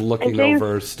 Kind of looking James,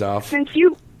 over stuff. Since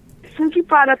you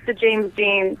brought up the James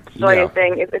Dean story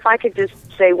thing, if I could just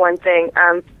say one thing,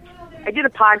 I did a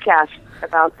podcast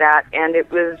about that, and it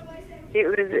was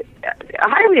a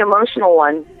highly emotional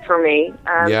one for me.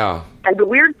 Yeah. And the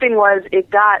weird thing was, it's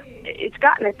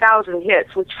gotten 1,000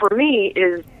 hits, which for me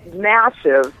is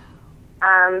massive.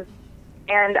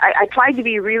 And I tried to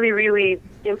be really, really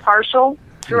impartial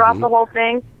throughout the whole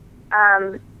thing.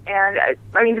 And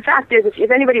I mean, the fact is,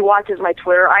 if anybody watches my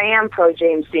Twitter, I am pro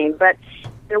James Dean. But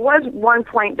there was one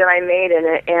point that I made in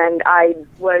it, and I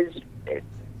was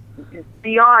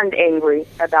beyond angry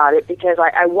about it because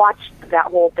I watched that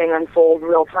whole thing unfold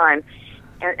real time.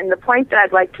 And the point that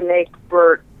I'd like to make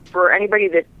for anybody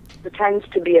that pretends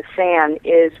to be a fan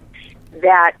is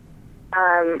that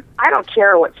I don't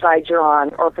care what side you're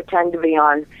on or pretend to be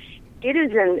on. It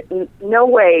is in no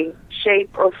way,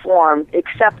 shape, or form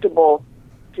acceptable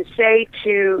to say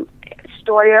to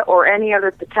Stoya or any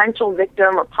other potential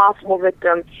victim or possible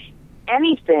victim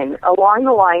anything along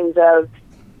the lines of,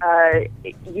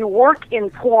 you work in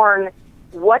porn,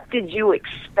 what did you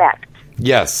expect?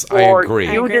 Yes, I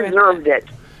agree. You deserved it.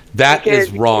 That Because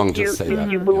is wrong to if say that.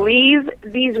 If you believe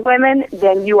these women,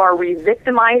 then you are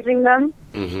re-victimizing them.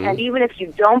 Mhm. And even if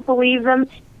you don't believe them,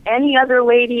 any other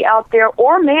lady out there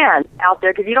or man out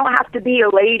there, because you don't have to be a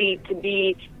lady to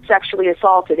be sexually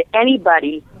assaulted.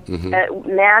 Anybody,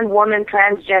 man, woman,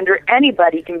 transgender,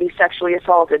 anybody can be sexually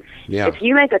assaulted. Yeah. If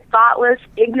you make a thoughtless,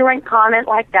 ignorant comment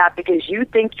like that because you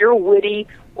think you're witty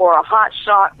or a hot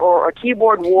shot or a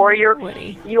keyboard warrior,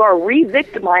 you are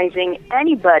re-victimizing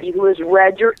anybody who has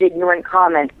read your ignorant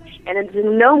comment. And it's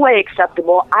in no way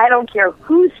acceptable. I don't care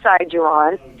whose side you're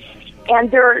on.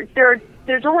 And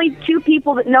there's only two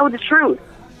people that know the truth.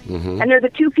 And they're the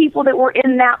two people that were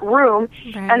in that room.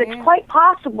 Right. And it's quite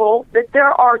possible that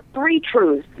there are three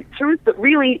truths. The truth that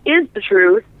really is the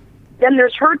truth, then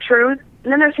there's her truth,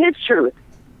 and then there's his truth.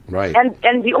 Right.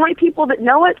 And the only people that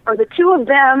know it are the two of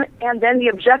them, and then the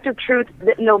objective truth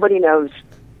that nobody knows.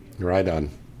 Right on.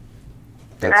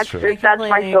 And That's true. that's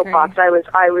my soapbox. I was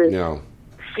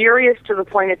furious to the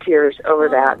point of tears over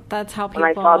that. That's how people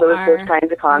when I saw those are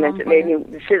kinds of comments, it made me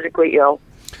physically ill.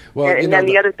 Well, and then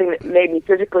the other thing that made me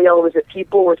physically ill was that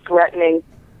people were threatening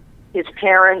his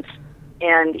parents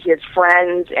and his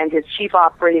friends and his chief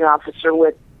operating officer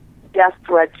with death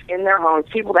threats in their homes,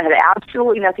 people that had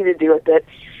absolutely nothing to do with it.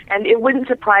 And it wouldn't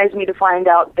surprise me to find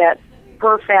out that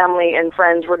her family and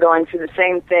friends were going through the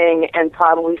same thing, and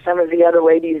probably some of the other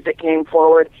ladies that came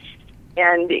forward.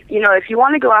 And, you know, if you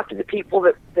want to go after the people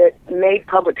that made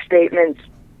public statements,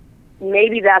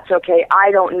 maybe that's okay.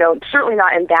 I don't know. Certainly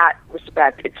not in that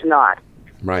respect. It's not.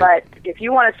 Right. But if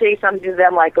you want to say something to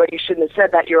them like, oh, you shouldn't have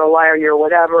said that, you're a liar, you're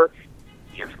whatever,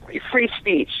 you're free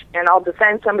speech. And I'll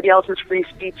defend somebody else's free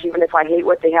speech even if I hate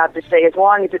what they have to say, as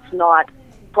long as it's not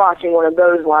crossing one of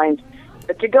those lines.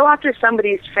 But to go after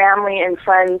somebody's family and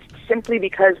friends simply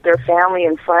because they're family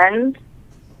and friends,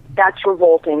 that's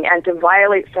revolting. And to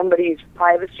violate somebody's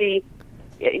privacy,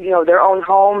 you know, their own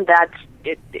home,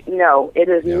 it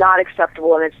is not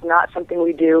acceptable, and it's not something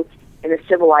we do in a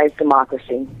civilized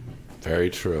democracy. Very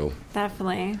true.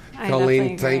 Definitely.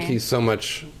 Colleen, thank you so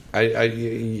much.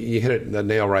 You hit the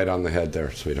nail right on the head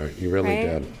there, sweetheart. You really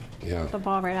did. Yeah. The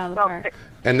ball right out of the park.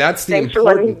 And that's the Thanks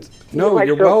important. No,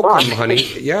 you're welcome, fun. honey.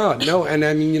 Yeah, no, and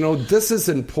I mean, you know, this is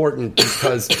important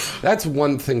because that's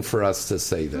one thing for us to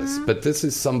say this, but this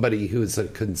is somebody who's a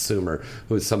consumer,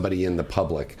 who is somebody in the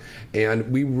public,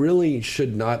 and we really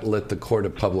should not let the court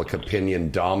of public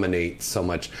opinion dominate so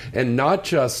much, and not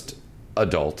just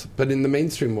adult, but in the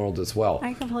mainstream world as well.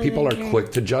 I completely People agree. are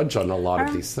quick to judge on a lot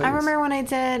of these things. I remember when I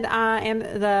did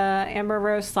the Amber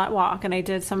Rose Slut Walk, and I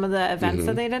did some of the events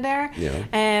that they did there. Yeah.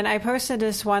 And I posted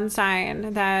this one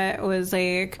sign that was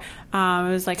like, it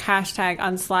was like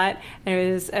 #unslut. And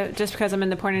it was just because I'm in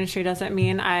the porn industry doesn't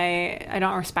mean I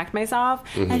don't respect myself.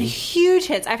 And huge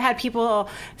hits. I've had people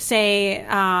say,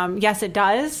 yes, it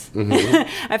does.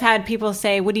 I've had people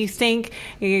say, what do you think?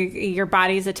 Your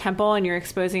body's a temple and you're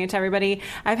exposing it to everybody.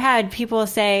 I've had people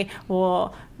say,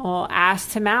 well,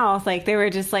 ass to mouth. Like, they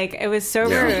were just like, it was so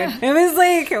rude. It was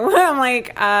like, I'm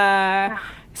like,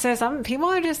 so some people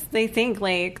are just, they think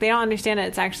like, they don't understand it.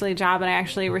 It's actually a job, and I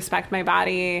actually respect my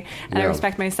body, and I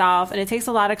respect myself. And it takes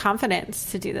a lot of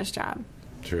confidence to do this job.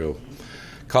 True.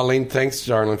 Colleen, thanks,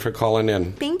 darling, for calling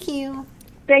in. Thank you.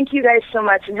 Thank you guys so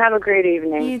much, and have a great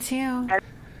evening. You too.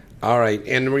 All right.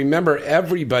 And remember,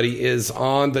 everybody is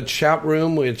on the chat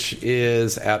room, which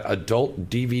is at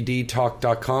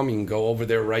adultdvdtalk.com. You can go over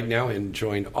there right now and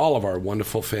join all of our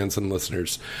wonderful fans and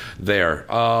listeners there.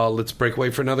 Let's break away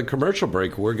for another commercial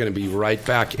break. We're going to be right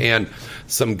back. And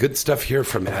some good stuff here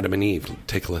from Adam and Eve.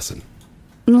 Take a listen.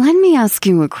 Let me ask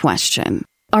you a question.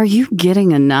 Are you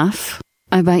getting enough?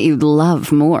 I bet you'd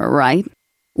love more, right?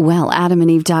 Well,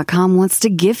 AdamandEve.com wants to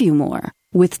give you more.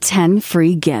 with 10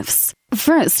 free gifts.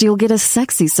 First, you'll get a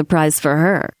sexy surprise for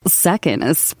her. Second,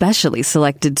 a specially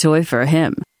selected toy for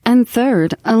him. And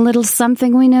third, a little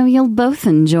something we know you'll both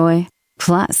enjoy.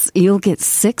 Plus, you'll get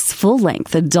 6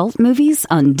 full-length adult movies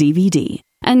on DVD.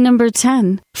 And number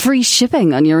 10, free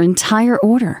shipping on your entire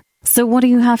order. So what do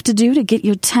you have to do to get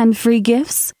your 10 free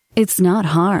gifts? It's not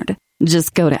hard.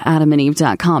 Just go to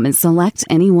adamandeve.com and select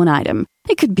any one item.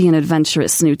 It could be an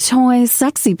adventurous new toy,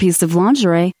 sexy piece of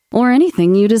lingerie, or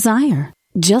anything you desire.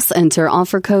 Just enter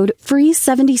offer code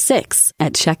FREE76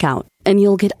 at checkout, and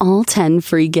you'll get all 10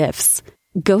 free gifts.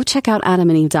 Go check out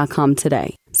adamandeve.com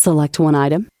today. Select one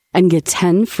item and get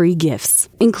 10 free gifts,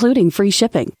 including free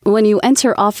shipping, when you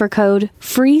enter offer code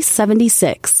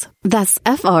FREE76. That's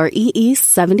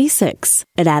FREE76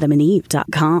 at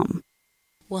adamandeve.com.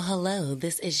 Well, hello,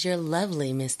 this is your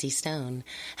lovely Misty Stone.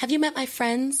 Have you met my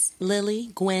friends, Lily,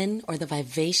 Gwen, or the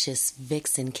vivacious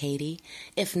Vixen Katie?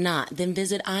 If not, then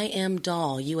visit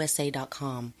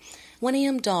IamDollUSA.com.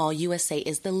 1AM Doll USA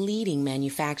is the leading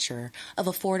manufacturer of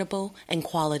affordable and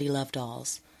quality love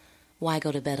dolls. Why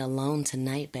go to bed alone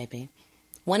tonight, baby?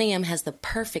 1AM has the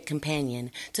perfect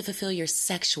companion to fulfill your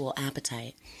sexual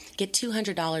appetite. Get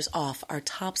 $200 off our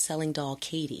top-selling doll,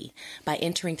 Katie, by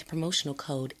entering the promotional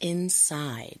code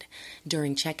INSIDE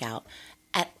during checkout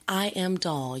at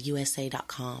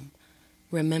IamDollUSA.com.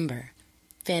 Remember,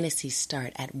 fantasies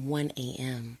start at 1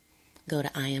 a.m. Go to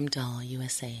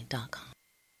IamDollUSA.com.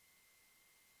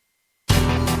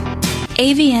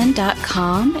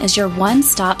 AVN.com is your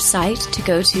one-stop site to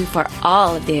go to for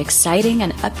all of the exciting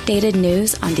and updated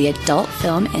news on the adult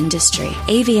film industry.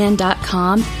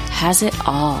 AVN.com has it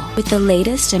all. With the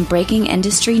latest and breaking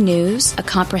industry news, a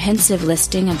comprehensive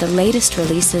listing of the latest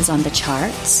releases on the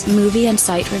charts, movie and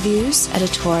site reviews,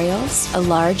 editorials, a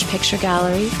large picture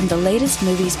gallery from the latest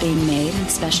movies being made and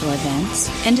special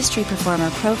events, industry performer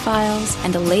profiles,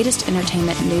 and the latest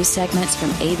entertainment news segments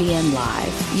from AVN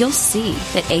Live. You'll see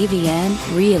that AVN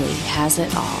really has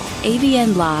it all.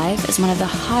 AVN Live is one of the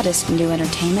hottest new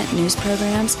entertainment news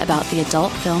programs about the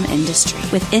adult film industry,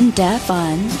 with in-depth,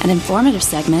 fun, and informative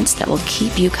segments that will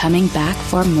keep you coming back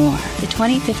for more. The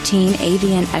 2015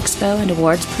 AVN Expo and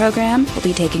Awards program will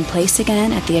be taking place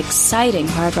again at the exciting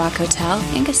Hard Rock Hotel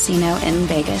and Casino in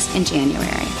Vegas in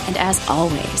January. And as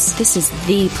always, this is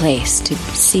the place to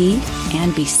see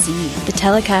and be seen. The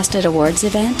telecasted awards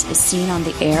event is seen on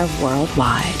the air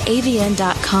worldwide.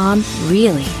 AVN.com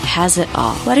really has it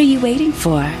all. What are you waiting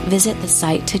for? Visit the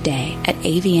site today at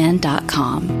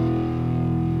avn.com.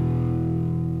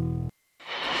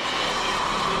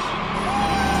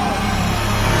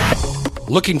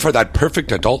 Looking for that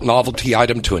perfect adult novelty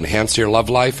item to enhance your love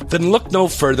life? Then look no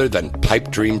further than Pipe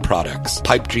Dream Products.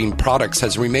 Pipe Dream Products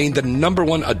has remained the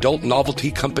 #1 adult novelty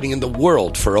company in the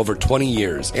world for over 20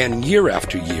 years. And year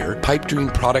after year, Pipe Dream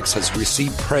Products has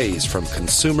received praise from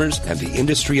consumers and the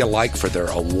industry alike for their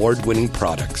award-winning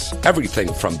products.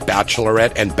 Everything from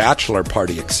bachelorette and bachelor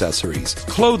party accessories,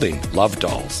 clothing, love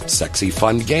dolls, sexy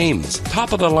fun games,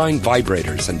 top-of-the-line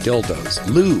vibrators and dildos,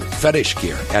 lube, fetish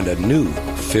gear, and a new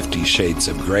 50 Shades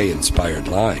of Grey inspired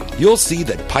line. You'll see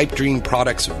that Pipe Dream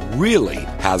Products really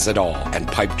has it all, and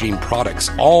Pipe Dream Products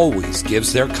always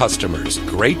gives their customers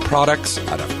great products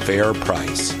at a fair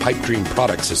price. Pipe Dream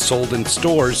Products is sold in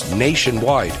stores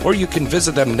nationwide, or you can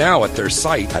visit them now at their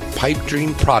site at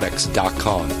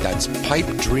pipedreamproducts.com. That's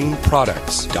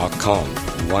pipedreamproducts.com.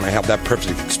 You want to have that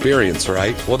perfect experience,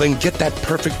 right? Well, then get that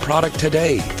perfect product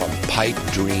today from Pipe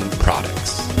Dream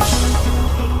Products.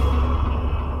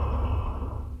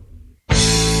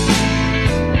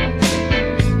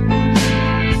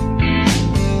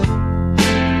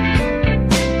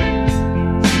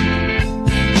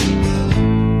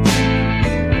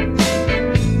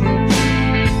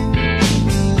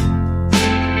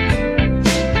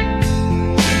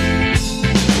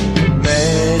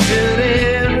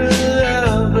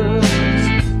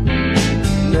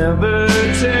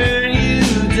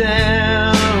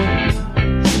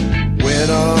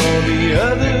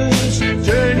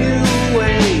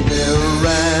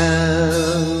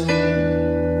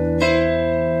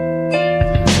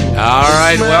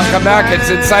 Welcome back. It's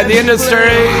Inside the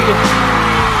Industry.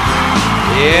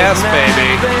 Yes,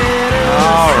 baby.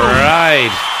 All right.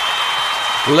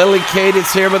 Lily Kate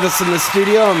is here with us in the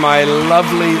studio, and my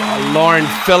lovely Lauren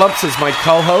Phillips is my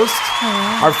co-host.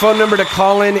 Hello. Our phone number to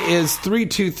call in is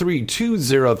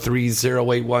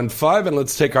 323-203-0815, and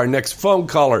let's take our next phone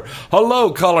caller. Hello,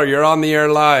 caller. You're on the air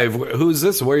live. Who's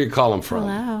this? Where are you calling from?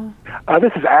 Hello.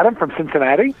 This is Adam from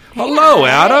Cincinnati. Hello,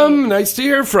 Adam. Nice to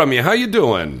hear from you. How you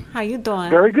doing? How you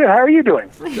doing? Very good. How are you doing?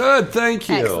 Good, thank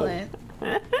you. Excellent.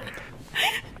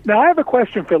 Now, I have a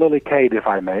question for Lily Kate, if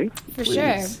I may. For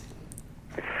sure.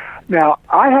 Now,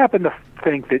 I happen to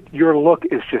think that your look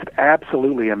is just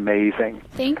absolutely amazing.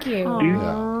 Thank you.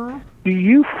 Do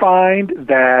you find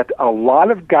that a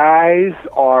lot of guys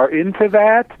are into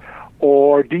that,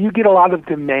 or do you get a lot of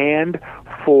demand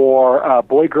for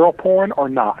boy-girl porn or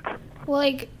not? Well,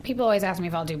 like, people always ask me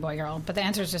if I'll do boy-girl, but the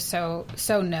answer is just so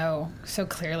no, so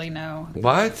clearly no.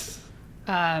 What?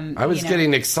 I was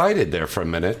getting excited there for a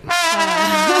minute.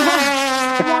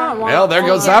 Well, there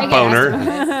goes that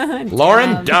boner.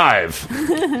 Lauren, dive.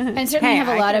 And certainly have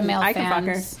a lot of male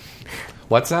fans.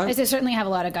 What's that? I certainly have a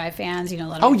lot of guy fans. A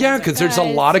lot of yeah, because there's a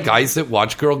lot of guys that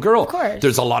watch Girl. Of course.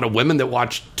 There's a lot of women that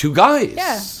watch two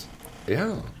guys. Yeah.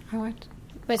 Yeah.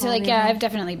 But I've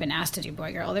definitely been asked to do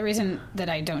boy girl. The reason that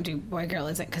I don't do boy girl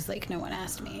isn't because no one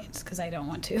asked me. It's because I don't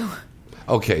want to.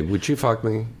 Okay, would you fuck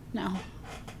me? No.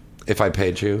 If I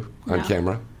paid you on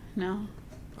camera? No.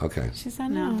 Okay. She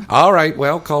said no. All right.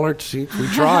 Well, call her. We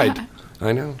tried.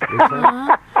 I know.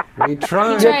 We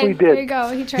tried. Yes, we did. There you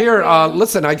go. He tried. Here,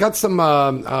 listen. I got some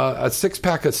a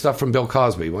 6-pack of stuff from Bill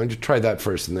Cosby. Why don't you try that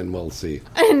first, and then we'll see.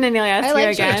 And then he'll ask you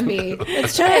again.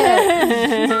 Let's try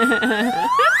it.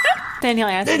 Then he'll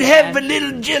ask. Then have a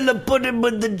little jello pudding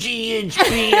with the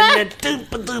GHB and the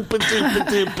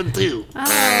doopa.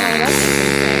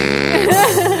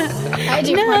 I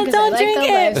do porn 'cause don't I drink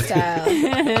like the lifestyle.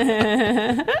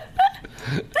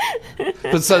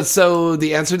 But so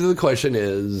the answer to the question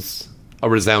is a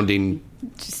resounding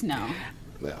just no.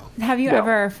 Have you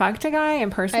ever fucked a guy in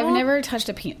person? I've never touched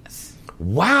a penis.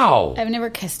 Wow. I've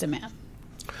never kissed a man.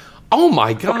 Oh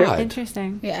my God. Okay.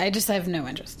 Interesting. Yeah, I have no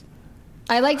interest.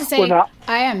 I like to say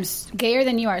I am gayer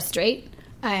than you are straight.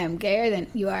 I am gayer than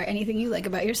you are anything you like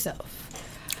about yourself.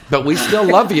 But we still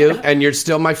love you, and you're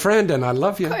still my friend, and I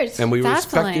love you. Of course. And we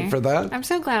Definitely. respect you for that. I'm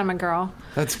so glad I'm a girl.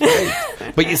 That's great.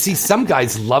 But you see, some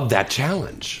guys love that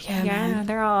challenge. Yeah,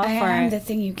 they're all up I for am it. the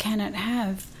thing you cannot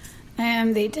have. I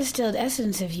am the distilled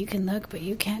essence of you can look, but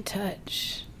you can't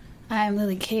touch. I am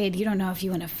Lily Cade. You don't know if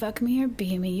you want to fuck me or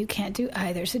be me. You can't do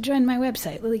either. So join my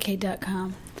website,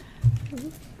 lilycade.com.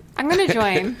 I'm going to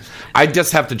join. I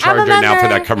just have to charge her now for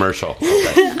that commercial.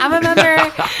 Okay. I'm a member.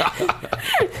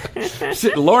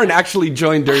 Lauren actually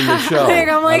joined during the show.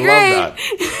 I'm like, I love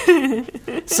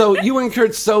that. So you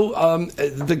encourage,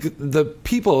 the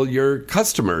people, your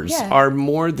customers, are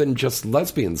more than just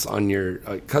lesbians on your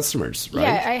customers, right?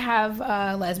 Yeah, I have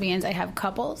lesbians. I have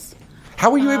couples.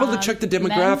 How are you able to check the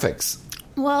demographics?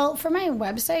 Well, for my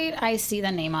website, I see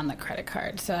the name on the credit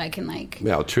card, so I can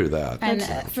Yeah, true that. And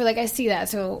I see that,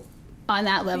 so on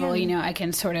that level, I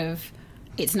can sort of.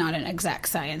 It's not an exact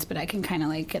science, but I can kind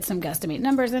of get some guesstimate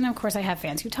numbers. And of course, I have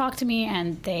fans who talk to me,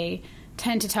 and they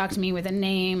tend to talk to me with a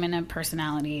name and a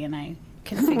personality, and I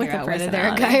can figure out whether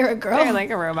they're a guy or a girl. They're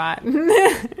like a robot.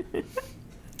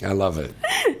 I love it.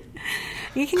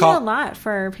 You can do a lot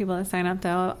for people to sign up,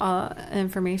 though. All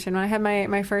information. When I had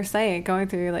my first site going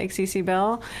through CC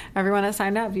Bill, everyone that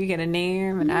signed up, you get a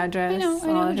name, an address, all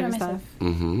that kind of stuff.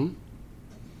 Mm-hmm.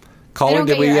 Caller,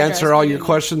 did we answer all your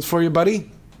questions for you, buddy?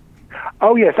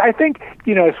 Oh yes, I think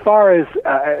as far as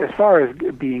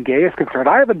being gay is concerned,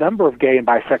 I have a number of gay and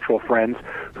bisexual friends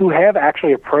who have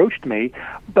actually approached me.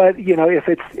 But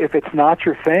if it's not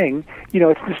your thing,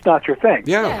 it's just not your thing.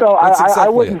 Yeah. So exactly I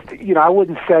wouldn't I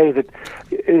wouldn't say that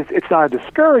it's not a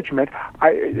discouragement.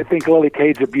 I think Lily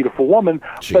Cade's a beautiful woman,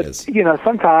 but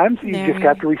sometimes you just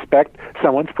got to respect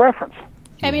someone's preference.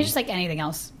 I mean, just like anything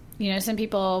else, some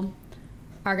people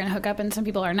are going to hook up and some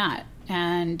people are not.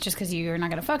 And just because you're not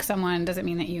going to fuck someone doesn't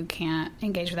mean that you can't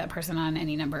engage with that person on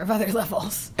any number of other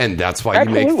levels. And that's why you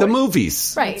make the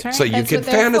movies. Right. So you can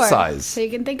fantasize. So you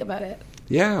can think about it.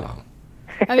 Yeah.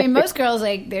 I mean, most girls,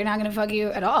 they're not going to fuck you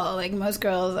at all. Most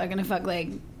girls are going to fuck,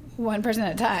 one person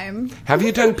at a time. Have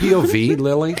you done POV,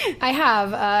 Lily? I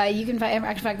have. You can find,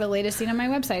 in fact, the latest scene on my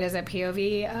website is a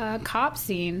POV cop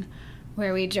scene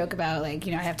where we joke about, I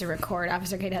have to record,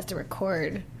 Officer Kate has to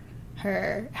record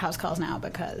her house calls now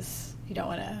because you don't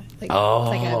want to, it's like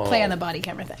a play on the body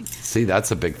camera thing. See,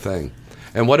 that's a big thing.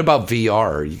 And what about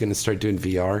VR? Are you going to start doing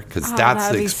VR? Because that's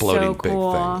the exploding big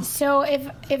thing. So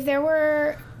if there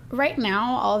were... Right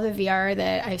now, all the VR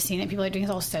that I've seen that people are doing is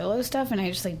all solo stuff, and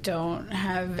I just don't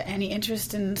have any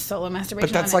interest in solo masturbation.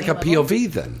 But that's like a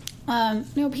POV then.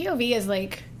 No, POV is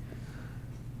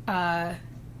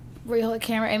real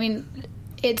camera. I mean,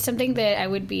 it's something that I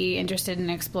would be interested in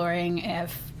exploring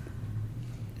if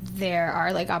there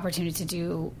are opportunities to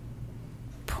do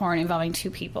porn involving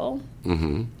two people.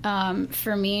 Mm-hmm.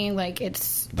 For me,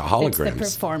 it's the holograms. It's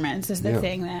the performance is the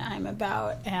thing that I'm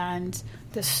about, and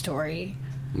the story.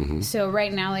 Mhm. So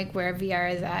right now, like where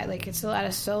VR is at, like it's a lot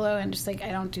of solo and just like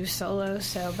I don't do solo.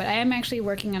 So, but I am actually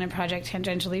working on a project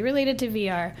tangentially related to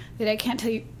VR that I can't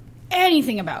tell you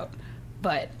anything about,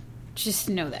 but just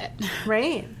know that.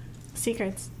 Right.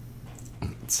 Secrets.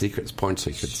 Secrets, porn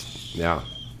secrets. Yeah.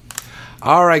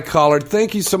 All right, caller.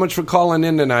 Thank you so much for calling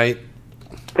in tonight.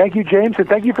 Thank you, James, and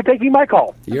thank you for taking my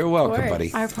call. You're welcome, course.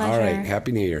 buddy. Our pleasure. All right.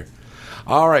 Happy New Year.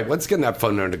 All right. Let's get that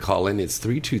phone number to call in. It's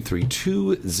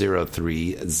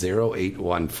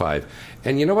 323-203-0815.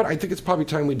 And you know what? I think it's probably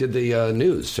time we did the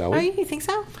news, shall we? Oh, you think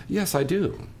so? Yes, I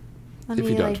do. Let If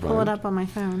me you don't pull mind. it up on my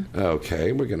phone.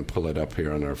 Okay, we're going to pull it up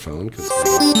here on our phone because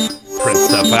print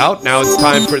stuff out. Now it's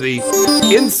time for the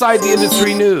Inside the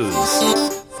Industry News.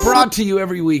 Brought to you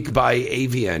every week by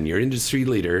AVN, your industry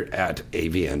leader at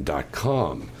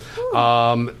avn.com.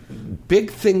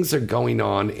 Big things are going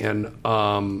on, and,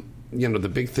 the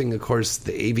big thing, of course,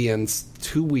 the AVN's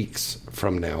 2 weeks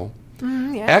from now.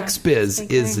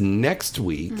 XBiz is next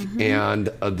week, and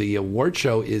the award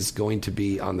show is going to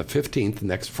be on the 15th,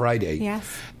 next Friday. Yes.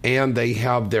 And they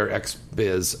have their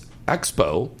XBiz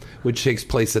Expo, which takes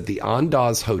place at the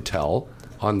Andaz Hotel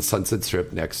on Sunset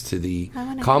Strip next to the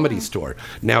Comedy Store.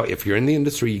 Now, if you're in the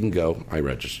industry, you can go. I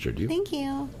registered you. Thank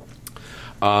you.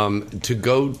 To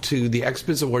go to the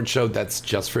XBiz Award Show, that's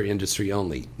just for industry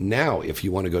only. Now, if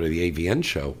you want to go to the AVN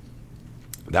show,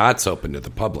 that's open to the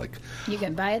public. You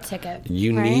can buy a ticket.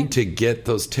 You need to get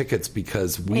those tickets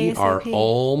because we are ASAP.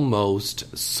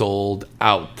 almost sold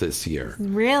out this year.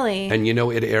 Really? And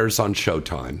it airs on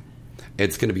Showtime.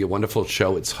 It's going to be a wonderful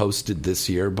show. It's hosted this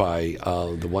year by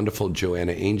the wonderful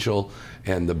Joanna Angel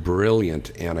and the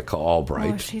brilliant Annika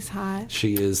Albright. Oh, she's hot.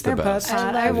 She is They're the best. both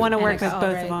hot. I want to work with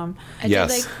both of them. I did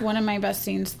like one of my best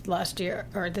scenes last year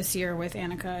or this year with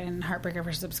Annika in Heartbreaker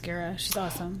vs. Obscura. She's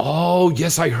awesome. Oh,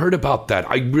 yes, I heard about that.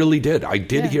 I really did. I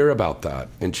did hear about that.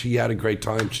 And she had a great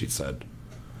time, she said.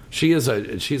 She's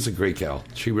a great gal.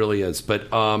 She really is. But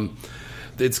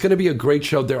it's going to be a great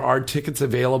show. There are tickets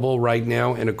available right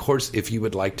now. And, of course, if you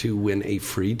would like to win a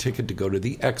free ticket to go to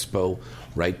the expo,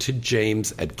 write to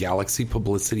James at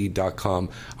galaxypublicity.com.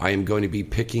 I am going to be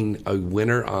picking a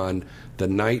winner on the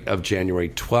night of January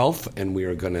 12th, and we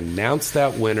are going to announce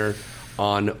that winner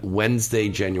on Wednesday,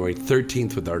 January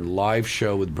 13th, with our live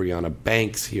show with Brianna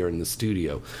Banks here in the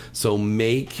studio. So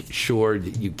make sure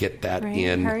that you get that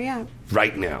in Hurry up.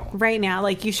 right now. Right now.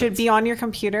 Like, you should be on your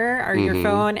computer or your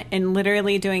phone and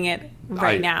literally doing it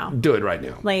now. Do it right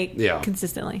now. Like,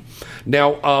 consistently.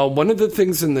 Now, one of the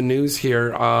things in the news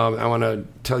here I want to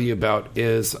tell you about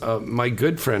is my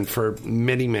good friend for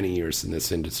many, many years in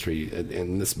this industry,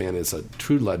 and this man is a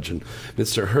true legend,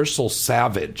 Mr. Herschel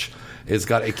Savage, has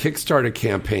got a Kickstarter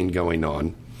campaign going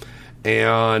on,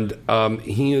 and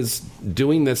he is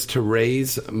doing this to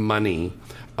raise money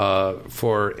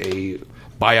for a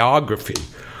biography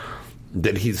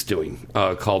that he's doing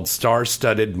called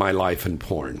Star-Studded My Life in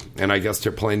Porn. And I guess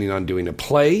they're planning on doing a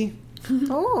play,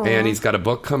 and he's got a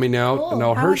book coming out. Cool.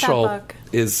 Now, How was that Herschel book?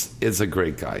 is a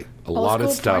great guy. A Old lot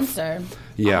of school stuff. porn star.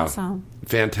 Yeah. Awesome.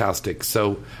 Fantastic.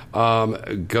 So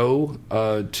go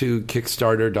to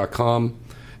Kickstarter.com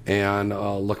and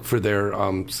look for their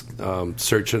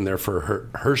search in there for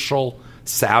Herschel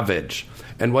Savage.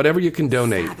 And whatever you can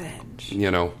donate,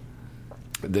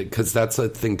 because that's a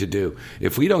thing to do.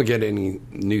 If we don't get any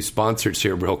new sponsors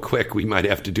here real quick, we might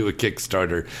have to do a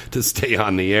Kickstarter to stay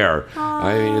on the air.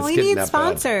 I mean, it's we getting need that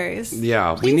sponsors. bad.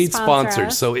 Yeah, we Please need sponsor sponsors.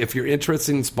 us. So if you're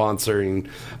interested in sponsoring,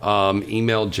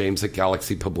 email James at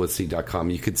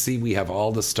galaxypublicity.com. You can see we have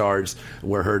all the stars.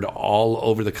 We're heard all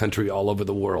over the country, all over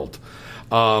the world.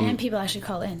 And people actually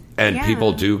call in. And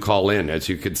people do call in, as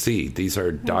you can see. These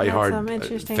are some diehard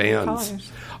interesting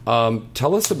fans.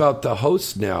 Tell us about the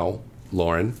host now,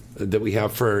 Lauren, that we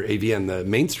have for AVN, the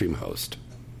mainstream host.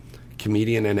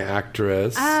 Comedian and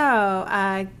actress.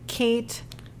 Kate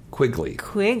Quigley.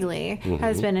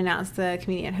 has been announced the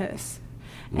comedian host.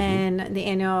 And the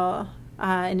annual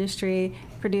industry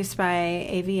produced by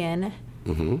AVN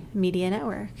Media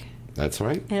Network. That's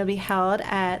right. It'll be held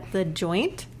at the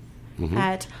Joint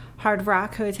at Hard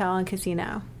Rock Hotel and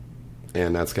Casino.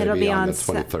 And that's going to be on the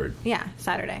 23rd.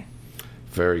 Saturday.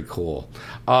 Very cool.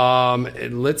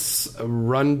 Let's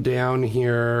run down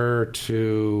here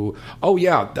to...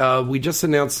 we just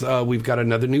announced we've got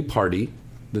another new party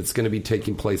that's going to be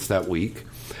taking place that week.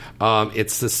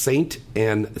 It's the Saint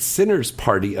and Sinners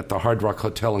Party at the Hard Rock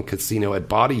Hotel and Casino at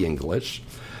Body English.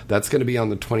 That's going to be on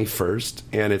the 21st,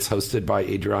 and it's hosted by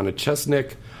Adriana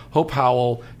Chesnick, Hope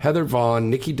Howell, Heather Vaughn,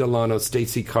 Nikki Delano,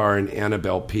 Stacey Carr, and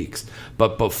Annabelle Peaks.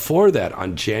 But before that,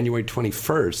 on January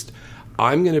 21st,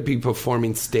 I'm going to be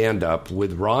performing stand-up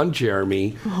with Ron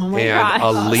Jeremy my and gosh.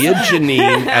 Aaliyah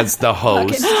Janine as the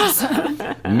host.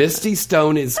 Misty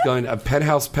Stone is going, a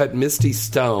Penthouse Pet Misty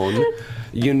Stone.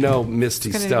 You know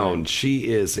Misty Stone.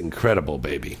 She is incredible,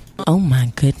 baby. Oh,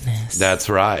 my goodness. That's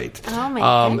right. Oh,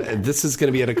 my goodness. This is going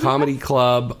to be at a comedy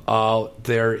club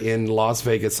there in Las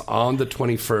Vegas on the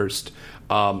 21st.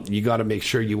 You got to make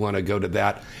sure you want to go to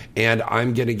that. And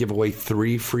I'm going to give away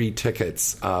 3 free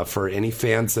tickets for any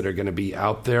fans that are going to be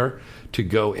out there to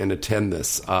go and attend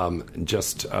this.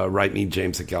 Just write me,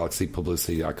 James at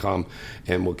galaxypublicity.com,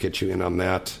 and we'll get you in on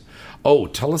that. Oh,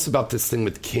 tell us about this thing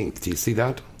with Kink. Do you see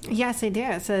that? Yes, I do.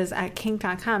 It says at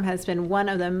kink.com has been one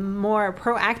of the more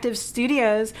proactive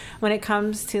studios when it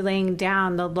comes to laying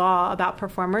down the law about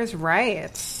performers'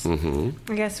 rights.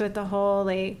 Mm-hmm. I guess with the whole,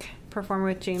 performer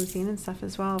with James Dean and stuff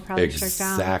as well, probably struck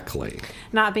down. Exactly.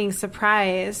 Not being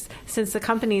surprised, since the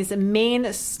company's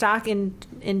main stock in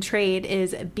trade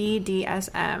is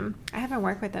BDSM. I haven't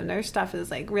worked with them. Their stuff is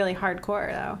really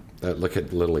hardcore, though. Look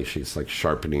at Lily. She's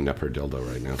sharpening up her dildo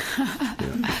right now.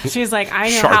 Yeah. She's like, I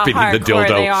know Sharpening how the hardcore dildo.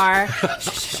 they are.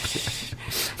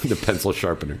 The pencil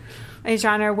sharpener. A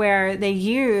genre where they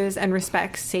use and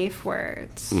respect safe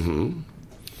words. Mm-hmm.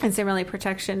 And similarly,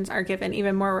 protections are given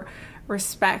even more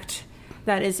respect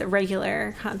that is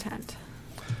regular content.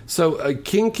 So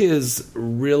Kink is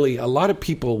really, a lot of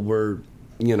people were,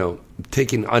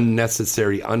 taking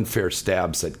unnecessary, unfair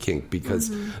stabs at Kink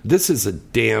because this is a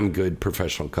damn good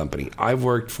professional company. I've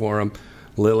worked for them.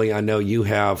 Lily, I know you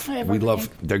have. We love,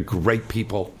 they're great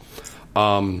people.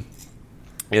 And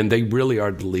they really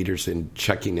are the leaders in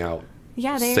checking out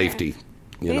safety.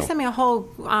 They sent me a whole,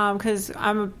 because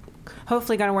I'm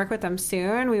hopefully going to work with them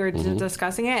soon. We were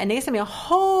discussing it, and they sent me a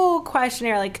whole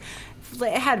questionnaire.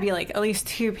 It had to be at least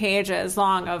 2 pages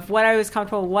long of what I was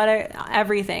comfortable, what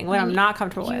I'm not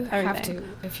comfortable with. You have to,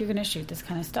 if you're going to shoot this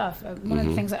kind of stuff. One of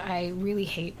the things that I really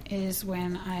hate is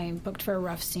when I booked for a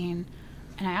rough scene,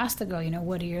 and I asked the girl,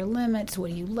 what are your limits?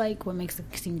 What do you like? What makes the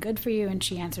scene good for you? And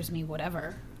she answers me,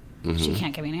 whatever. She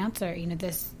can't give me an answer.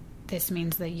 This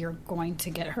means that you're going to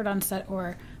get hurt on set,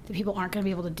 or the people aren't going to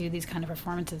be able to do these kind of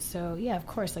performances. So, yeah, of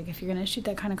course, if you're going to shoot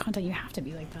that kind of content, you have to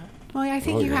be like that. Well, I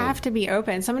think you have to be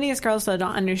open. Some of these girls, though,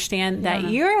 don't understand that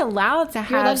you're allowed to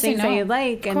have things that you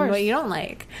like and what you don't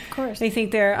like. Of course. They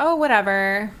think they're,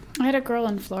 whatever. I had a girl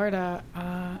in Florida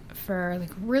for,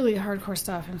 really hardcore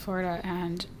stuff in Florida,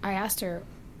 and I asked her,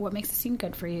 what makes the scene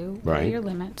good for you? What are your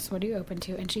limits? What are you open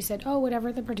to? And she said,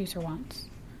 whatever the producer wants.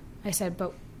 I said,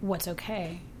 but what's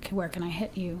okay? Where can I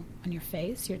hit you? On your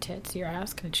face, your tits, your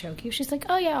ass? Can I choke you? She's like,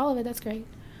 oh, yeah, all of it. That's great.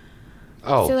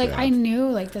 Oh, so, I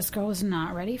knew, this girl was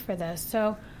not ready for this.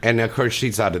 So, and, of course,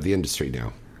 she's out of the industry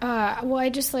now. Well, I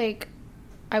just,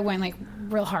 I went,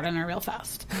 real hard on her real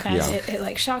fast. And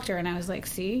it shocked her. And I was like,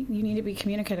 see, you need to be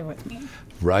communicative with me.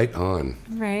 Right on.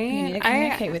 Right. You need to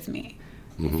communicate with me.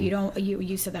 If you don't,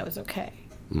 you said that was okay.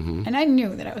 And I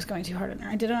knew that I was going too hard on her.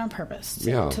 I did it on purpose.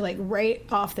 To right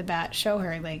off the bat, show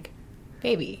her,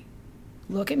 baby,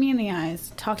 look at me in the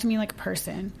eyes. Talk to me like a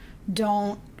person.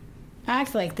 Don't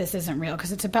act like this isn't real,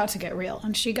 because it's about to get real.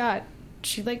 And she got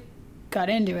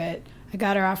into it. I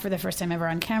got her off for the first time ever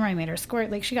on camera. I made her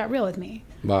squirt. She got real with me.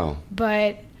 Wow.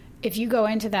 But if you go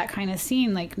into that kind of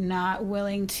scene, not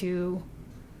willing to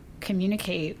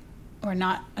communicate or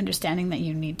not understanding that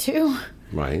you need to...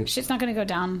 Right. Shit's not going to go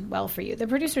down well for you. The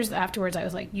producers afterwards, I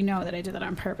was like, that I did that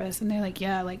on purpose. And they're like,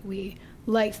 yeah, we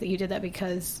liked that you did that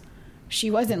because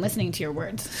she wasn't listening to your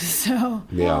words. So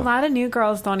a lot of new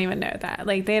girls don't even know that.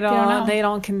 They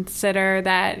don't consider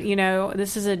that,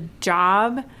 this is a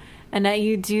job, and that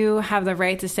you do have the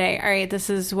right to say, all right, this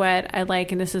is what I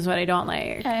like and this is what I don't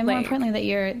like. And more importantly, that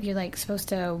you're supposed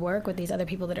to work with these other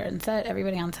people that are on set.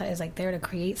 Everybody on set is there to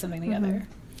create something together.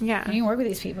 Yeah, and you can work with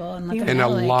these people and let them and know,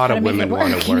 a lot of women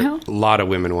want to work. A lot of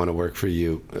women want to work for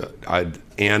you,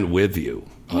 and with you.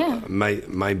 Yeah.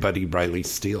 My buddy Briley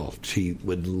Steele, she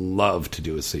would love to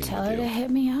do a scene Tell with her you. to hit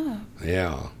me up.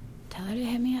 Yeah. Tell her to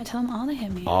hit me up. Tell them all to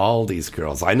hit me up. All these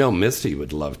girls. I know Misty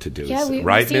would love to do a scene.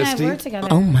 Right, Misty? And Misty? I worked together.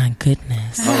 Oh, my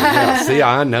goodness. Oh, yeah. See,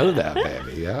 I know that,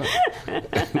 baby.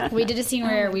 Yeah. We did a scene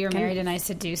where we were married and I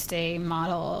seduced a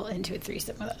model into a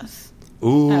threesome with us.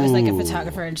 Ooh. I was a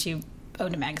photographer and she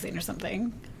owned a magazine or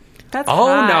something. That's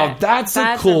now that's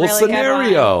a cool really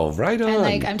scenario. Right on.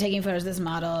 And I'm taking photos of this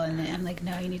model and I'm like,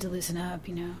 no, you need to loosen up,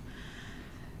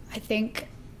 I think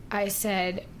I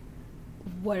said,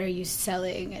 what are you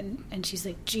selling? And she's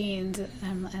like, jeans.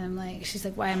 And I'm like, she's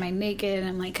like, why am I naked? And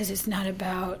I'm like, because it's not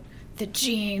about the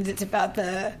jeans, it's about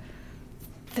the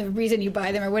the reason you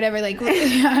buy them or whatever. Like,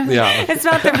 Yeah. It's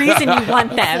about the reason you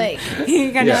want them. Like,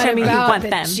 You gotta show me you want the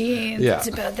them. jeans. Yeah. It's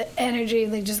about the energy.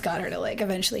 They just got her to like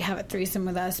eventually have a threesome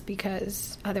with us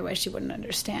because otherwise she wouldn't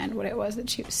understand what it was that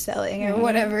she was selling or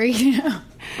whatever. You know.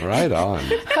 Right on.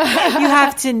 You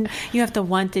have to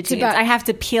want the jeans. I have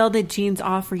to peel the jeans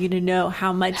off for you to know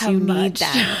how much you need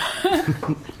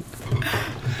them.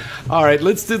 All right,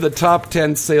 let's do the top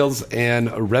 10 sales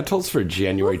and rentals for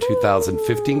January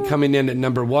 2015. Coming in at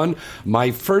number 1,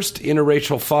 My First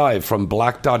Interracial 5 from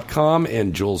Black.com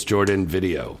and Jules Jordan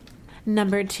Video.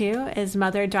 Number 2 is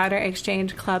Mother-Daughter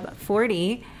Exchange Club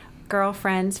 40,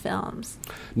 Girlfriends Films.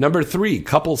 Number 3,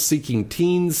 Couple Seeking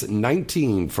Teens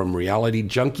 19 from Reality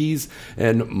Junkies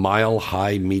and Mile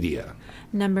High Media.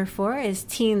 Number 4 is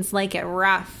Teens Like It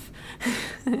Rough.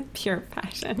 Pure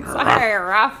passion. Sorry,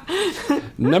 rough.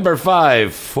 Number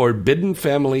 5, Forbidden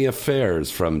Family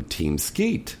Affairs from Team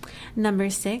Skeet.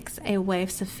 Number 6, A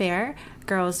Wife's Affair,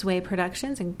 Girls' Way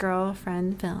Productions and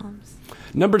Girlfriend Films.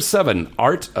 Number 7,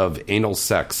 Art of Anal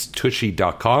Sex,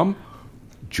 Tushy.com,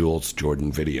 Jules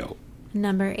Jordan Video.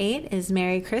 Number 8 is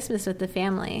Merry Christmas with the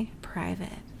Family,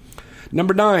 Private.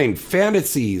 Number 9,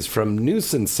 Fantasies from New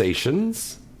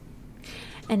Sensations.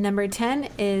 And number 10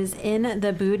 is In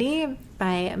the Booty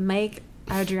by Mike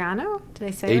Adriano. Did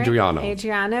I say Adriano. Right?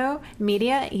 Adriano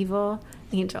Media, Evil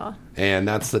Angel. And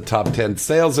that's the top 10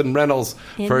 sales and rentals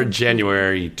In for the-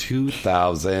 January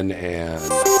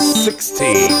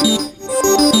 2016.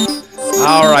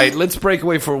 All right, let's break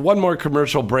away for one more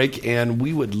commercial break, and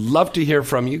we would love to hear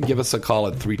from you. Give us a call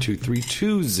at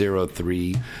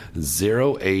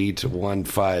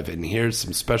 323-203-0815. And here's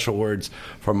some special words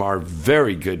from our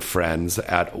very good friends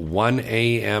at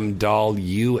 1AM Doll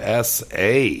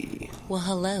USA. Well,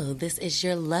 hello, this is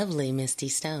your lovely Misty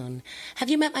Stone. Have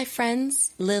you met my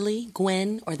friends, Lily,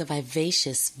 Gwen, or the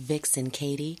vivacious Vixen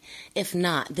Katie? If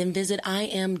not, then visit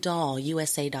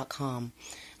IamDollUSA.com.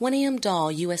 1AM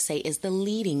Doll USA is the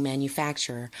leading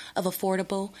manufacturer of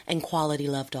affordable and quality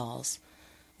love dolls.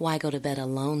 Why go to bed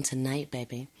alone tonight,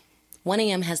 baby?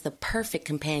 1AM has the perfect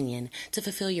companion to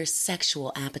fulfill your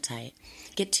sexual appetite.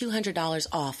 Get $200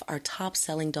 off our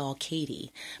top-selling doll,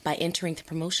 Katie, by entering the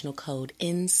promotional code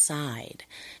INSIDE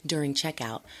during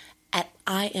checkout at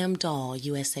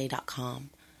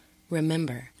IamDollUSA.com.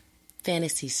 Remember,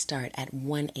 fantasies start at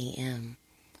 1 a.m.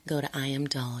 Go to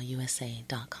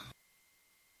IamDollUSA.com.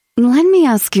 Let me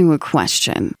ask you a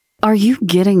question. Are you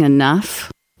getting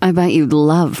enough? I bet you'd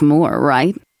love more,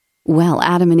 right? Well,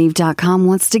 AdamandEve.com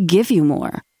wants to give you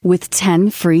more with 10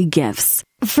 free gifts.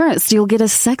 First, you'll get a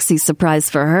sexy surprise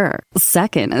for her.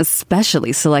 Second, a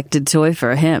specially selected toy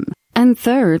for him. And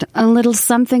third, a little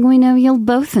something we know you'll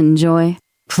both enjoy.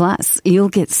 Plus, you'll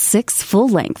get 6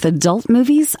 full-length adult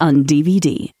movies on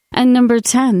DVD. And number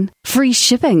 10, free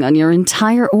shipping on your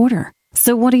entire order.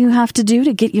 So what do you have to do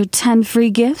to get your 10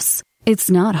 free gifts? It's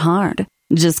not hard.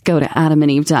 Just go to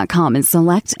AdamandEve.com and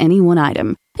select any one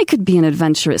item. It could be an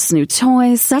adventurous new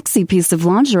toy, sexy piece of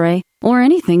lingerie, or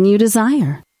anything you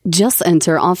desire. Just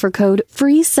enter offer code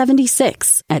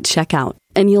FREE76 at checkout,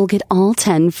 and you'll get all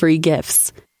 10 free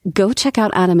gifts. Go check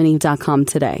out AdamandEve.com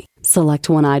today. Select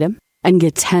one item and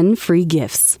get 10 free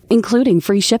gifts, including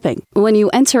free shipping, when you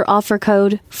enter offer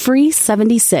code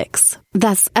FREE76.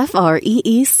 That's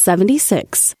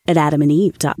FREE76 at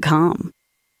AdamandEve.com.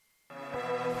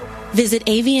 Visit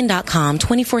avian.com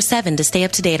 24/7 to stay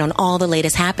up to date on all the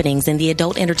latest happenings in the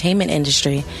adult entertainment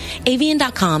industry.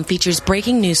 Avian.com features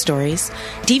breaking news stories,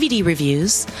 DVD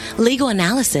reviews, legal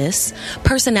analysis,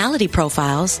 personality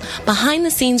profiles,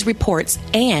 behind-the-scenes reports,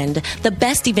 and the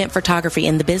best event photography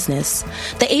in the business.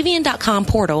 The Avian.com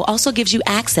portal also gives you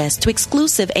access to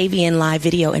exclusive Avian live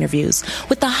video interviews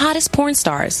with the hottest porn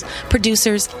stars,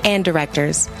 producers, and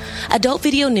directors. Adult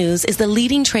Video News is the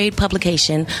leading trade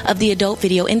publication of the adult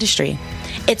video industry.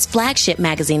 Its flagship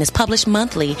magazine is published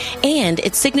monthly, and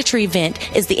its signature event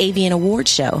is the Avian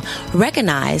Awards Show,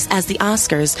 recognized as the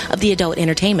Oscars of the adult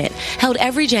entertainment, held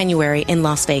every January in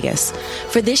Las Vegas.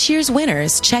 For this year's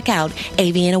winners, check out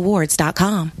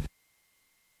avianawards.com.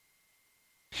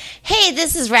 Hey,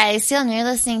 this is Riley Steele, and you're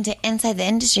listening to Inside the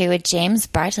Industry with James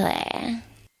Bartolet.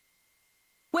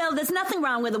 Well, there's nothing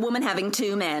wrong with a woman having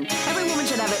 2 men. Every woman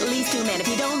should have at least 2 men. If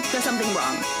you don't, there's something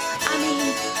wrong. I mean,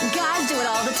 guys do it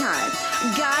all the time.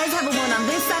 Guys have a woman on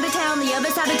this side of town, the other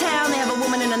side of town. They have a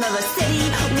woman in another city.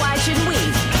 Why shouldn't we?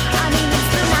 I mean, it's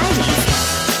the 90s.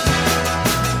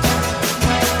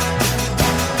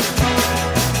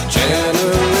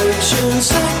 Generation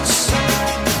 6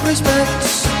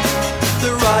 respects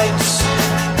the rights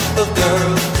of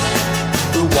girls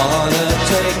who wanna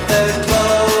take their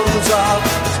clothes off,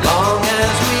 as long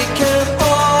as we can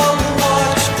all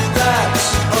watch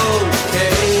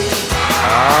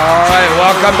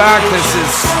Welcome back. This is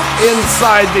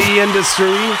Inside the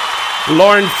Industry.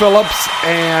 Lauren Phillips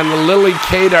and Lily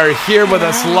Kate are here with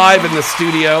us live in the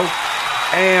studio.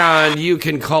 And you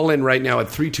can call in right now at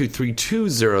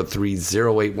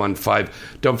 323-203-0815.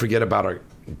 Don't forget about our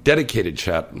dedicated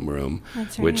chat room,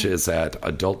 which is at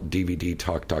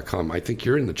adultdvdtalk.com. I think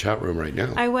you're in the chat room right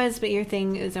now. I was, but your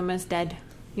thing is almost dead.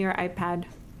 Your iPad.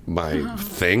 My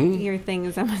thing? Your thing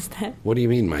is almost dead. What do you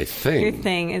mean, my thing? Your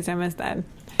thing is almost dead.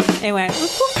 It went.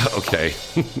 Okay.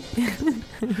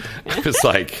 I was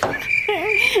like,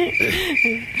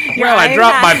 well, I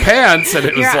dropped my pants, and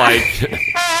it was like.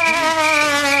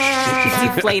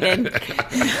 Deflated.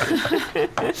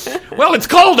 Well, it's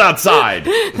cold outside.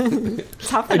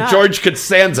 Toughen up. George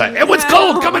Costanza. It was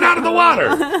cold coming out of the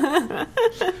water.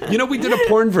 You know, we did a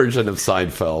porn version of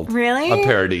Seinfeld. Really? A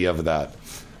parody of that.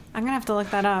 I'm going to have to look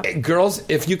that up. Hey, girls,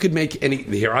 if you could make any...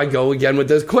 Here I go again with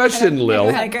this question, Lil.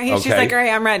 She's like, all right,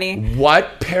 I'm ready.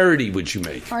 What parody would you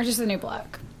make? Orange is the New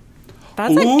Black.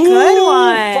 That's a good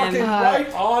one. Fucking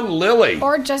right on, Lily.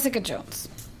 Or Jessica Jones.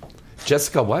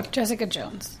 Jessica what? Jessica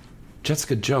Jones.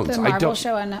 Jessica Jones. The Marvel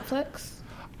show on Netflix.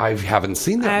 I haven't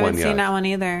seen that one yet. I haven't seen that one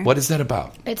either. What is that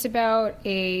about? It's about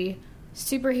a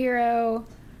superhero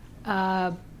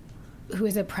who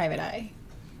is a private eye.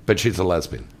 But she's a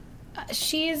lesbian.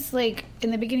 She's like,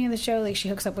 in the beginning of the show, like she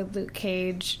hooks up with Luke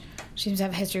Cage. She seems to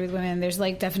have a history with women. There's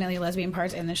like definitely lesbian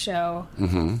parts in the show.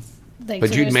 Mm-hmm. Like, but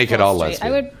so you'd make it all straight.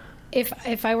 lesbian. I would,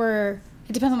 if I were.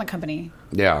 It depends on the company.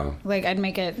 Yeah. Like, I'd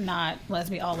make it not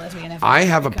all lesbian. I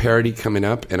have a parody coming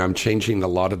up, and I'm changing a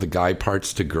lot of the guy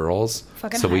parts to girls.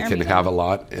 Fucking so we hire can me have then. a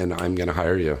lot, and I'm going to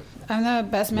hire you. I'm the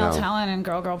best male No. talent in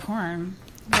girl porn.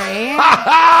 Right?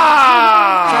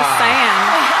 Just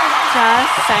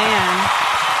saying.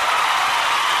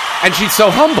 And she's so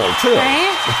humble, too.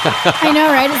 Right? I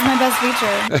know, right? It's my best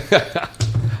feature.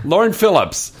 Lauren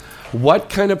Phillips, what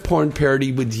kind of porn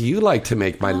parody would you like to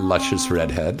make, my luscious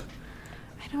redhead?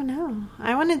 I don't know.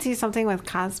 I want to do something with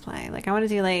cosplay. Like, I want to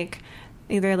do, like,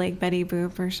 either, like, Betty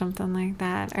Boop or something like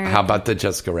that. Or, How about the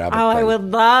Jessica Rabbit Oh, thing? I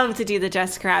would love to do the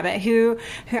Jessica Rabbit. Who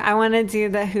I want to do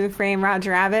the Who Framed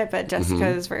Roger Rabbit, but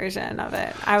Jessica's version of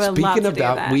it. I would love Speaking to of do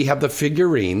that, that. we have the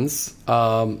figurines.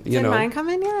 Did mine come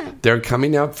in yet? They're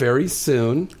coming out very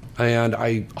soon, and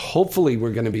hopefully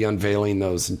we're going to be unveiling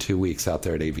those in 2 weeks out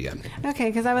there at AVN. Okay,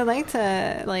 because I would like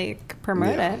to, like,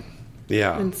 promote it.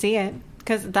 Yeah. And see it.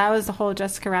 Because that was the whole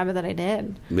Jessica Rabbit that I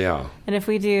did. Yeah. And if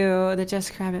we do the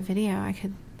Jessica Rabbit video, I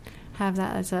could have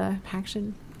that as a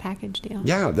package deal.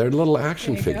 Yeah, they're little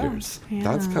action There you go. figures. Yeah.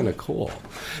 That's kind of cool.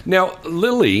 Now,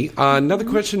 Lily, another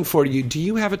question for you. Do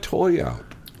you have a toy out?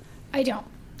 I don't.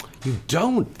 You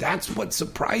don't? That's what's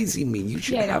surprising me. You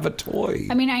should Yeah, I have a don't. toy.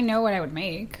 I mean, I know what I would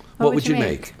make. What would you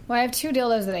make? Well, I have 2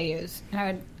 dildos that I use, and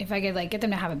I would, if I could, like, get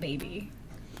them to have a baby.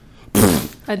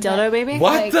 A dildo baby?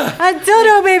 What the? A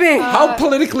dildo baby! How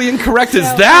politically incorrect is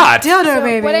that? Dildo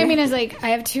baby. What I mean is, like, I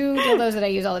have 2 dildos that I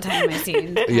use all the time in my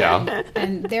scenes. Yeah.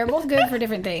 And they're both good for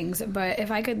different things, but if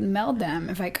I could meld them,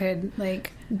 if I could,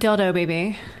 like... Dildo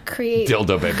baby. Create a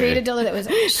dildo that was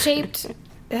shaped,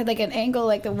 had, like, an angle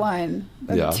like the one,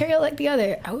 but Yeah. material like the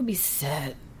other, I would be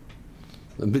set.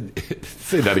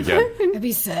 Say that again. I'd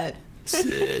be set.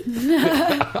 Oh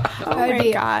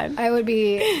my God. I would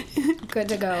be good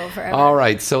to go forever. All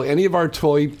right. So, any of our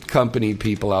toy company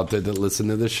people out there that listen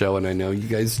to the show, and I know you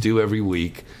guys do every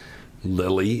week,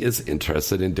 Lily is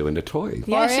interested in doing a toy.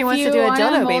 Yeah, Or she if wants to you do a wanna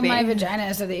dildo mold baby. my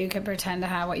vagina so that you can pretend to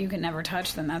have what you can never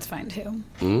touch, then that's fine too.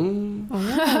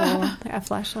 Oh, a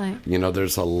flashlight. You know,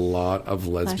 there's a lot of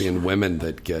lesbian women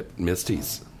that get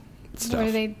Misties stuff. What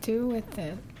do they do with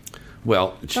it?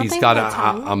 Well, Don't she's they got have a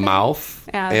tongue? a mouth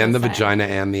Yeah, I was and the gonna say. vagina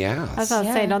and the I was ass. about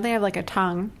to say, don't they have like a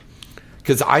tongue?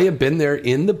 Because I have been there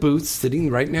in the booth,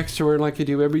 sitting right next to her like I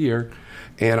do every year,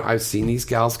 and I've seen these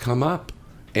gals come up,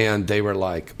 and they were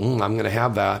like, I'm going to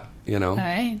have that, you know. All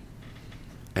right.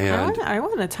 And I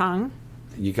want a tongue.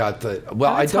 you got the...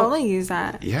 Well, I I would don't... totally use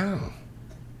that. Yeah.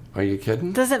 Are you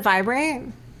kidding? Does it vibrate?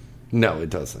 No, it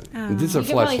doesn't. Oh. These are You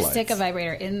can probably fleshlights. stick a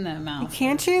vibrator in the mouth.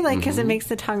 Can't you? Like, because it Mhm. makes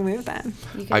the tongue move then.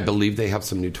 I believe they have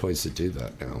some new toys that do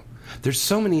that now. There's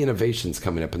so many innovations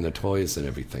coming up in the toys and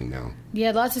everything now.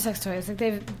 Yeah, lots of sex toys. Like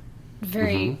they've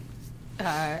very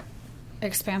Mm-hmm.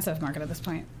 expansive market at this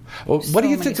point. Well, So what do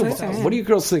you many think? toys. What do you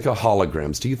girls think of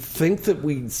holograms? Do you think that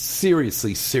we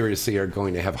seriously are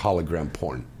going to have hologram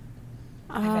porn?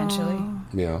 Eventually.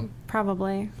 Yeah.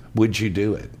 Probably. Would you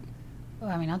do it? Well,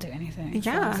 I mean, I'll do anything.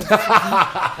 Yeah.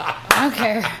 I don't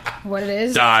care what it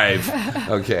is. Dive.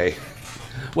 Okay.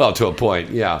 Well, to a point,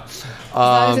 yeah. As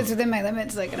long as it's within my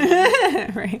limits, like,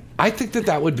 right. I think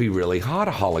that would be really hot,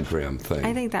 a hologram thing.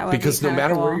 I think that would because be no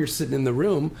matter cool. where you're sitting in the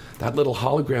room, that little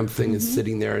hologram thing is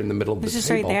sitting there in the middle of It's the just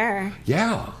table. right there.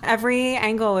 Yeah, Every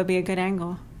angle would be a good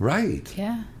angle. right.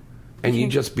 yeah. And you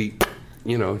just be,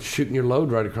 shooting your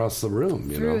load right across the room.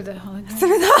 Through the hologram.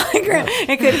 Through the hologram.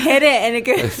 It could hit it and it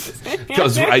could...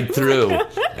 Goes right through.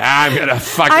 I'm gonna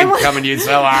fucking come at you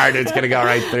so hard, it's gonna go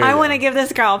right through. I want to give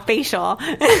this girl a facial.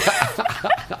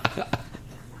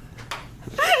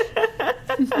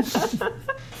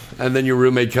 And then your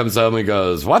roommate comes home and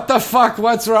goes, "What the fuck?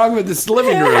 What's wrong with this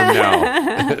living room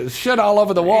now? Shit all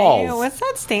over the walls." Ew, what's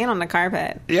that stain on the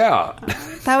carpet? Yeah.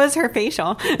 That was her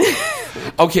facial.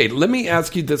 Okay, let me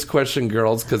ask you this question,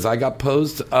 girls, because I got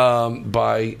posed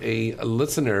by a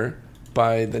listener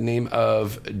by the name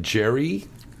of Jerry.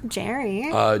 Jerry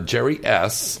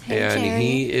S. Hey, and Jerry.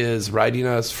 he is writing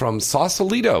us from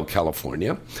Sausalito,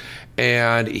 California.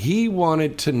 And he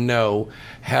wanted to know,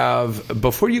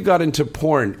 before you got into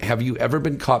porn, have you ever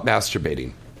been caught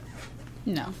masturbating?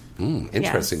 No.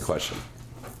 Interesting Yes. question.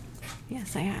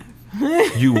 Yes, I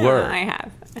have. You were. I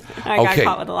have. I got Okay.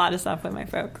 caught with a lot of stuff with my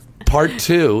folks. Part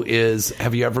 2 is,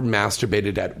 have you ever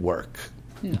masturbated at work?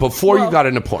 Before you Well- got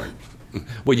into porn.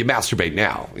 Well, you masturbate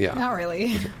now. Yeah. Not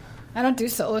really. I don't do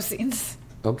solo scenes.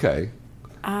 Okay.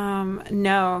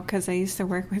 No, because I used to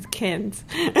work with kids.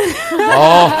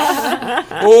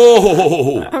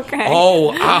 Oh. Okay.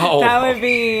 Oh, ow. That would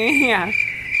be, yeah.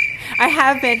 I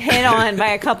have been hit on by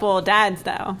a couple of dads,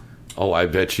 though. Oh, I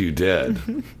bet you did.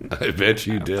 I bet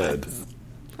you did.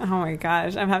 Oh my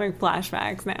gosh, I'm having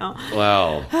flashbacks now.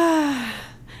 Wow.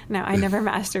 No, I never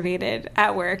masturbated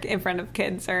at work in front of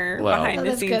kids or Wow. behind Oh, the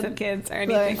that's scenes good. of kids or Lord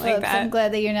anything like Phillips, that. I'm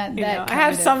glad that you're not You that know, I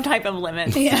have kind some of- type of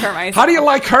limits Yeah. for myself. How do you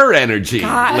like her energy,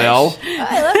 Gosh. Lil?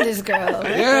 I love this girl.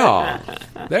 Yeah.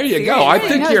 There you go. I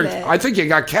think you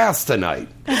got cast tonight.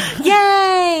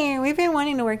 Yay! We've been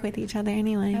wanting to work with each other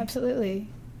anyway. Absolutely.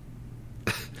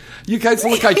 You guys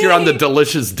look like you're on the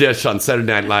Delicious Dish on Saturday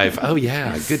Night Live. Oh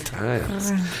yeah, good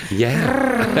times.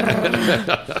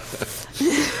 Yeah.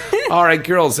 All right,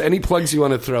 girls. Any plugs you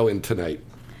want to throw in tonight?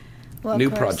 Well, of New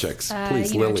course, projects,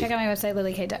 please, you know, Lily. check out my website,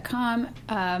 lilykay.com.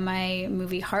 My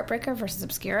movie Heartbreaker vs.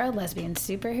 Obscura, Lesbian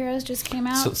Superheroes just came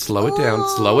out. So slow it down.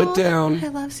 Slow it down. I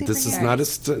love This is superheroes. not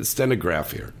a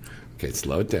stenograph here. Okay,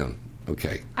 slow it down.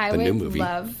 Okay, I the would new movie.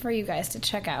 love for you guys to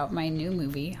check out my new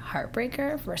movie,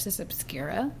 Heartbreaker vs.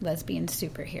 Obscura, Lesbian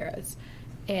Superheroes.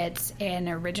 It's an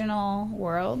original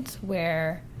world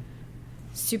where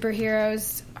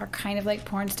superheroes are kind of like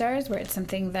porn stars, where it's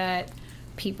something that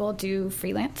people do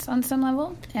freelance on some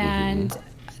level. And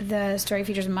the story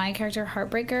features my character,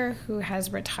 Heartbreaker, who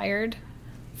has retired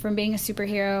from being a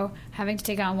superhero, having to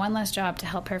take on one last job to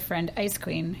help her friend Ice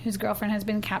Queen, whose girlfriend has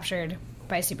been captured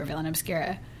by supervillain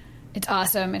Obscura. It's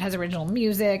awesome. It has original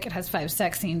music. It has 5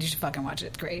 sex scenes. You should fucking watch it.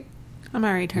 It's great. I'm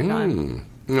already turned on.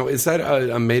 No, is that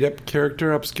a made-up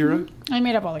character, Obscura? I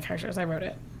made up all the characters. I wrote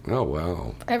it. Oh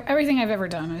wow! Everything I've ever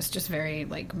done is just very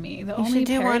like me. The You only should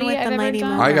do one parody with I've the ever Mighty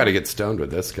done. I got to get stoned with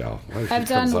this gal. Why she I've comes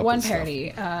done up one with stuff.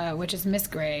 parody, which is Miss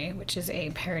Grey, which is a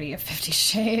parody of 50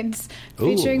 Shades,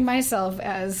 Ooh. featuring myself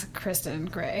as Kristen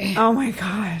Grey. Oh my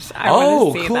gosh. I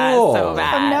want to see that so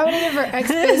bad. I'm nominated for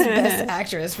XBiz Best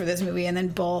Actress for this movie, and then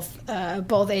both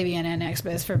AVN and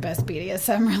XBiz for Best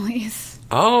BDSM release.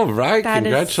 All right, That is-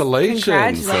 congratulations!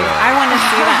 congratulations. I want to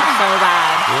see that so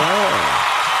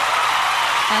bad.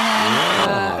 And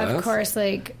then, of that's- course,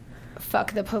 like,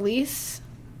 Fuck the Police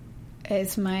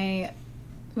is my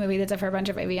movie that's up for a bunch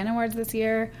of AVN awards this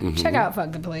year. Check out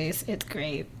Fuck the Police. It's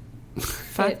great.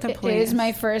 Fuck the It Police. is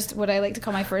my first, what I like to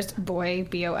call my first boy,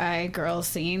 BOI, girl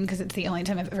scene, because it's the only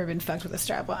time I've ever been fucked with a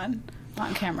strap-on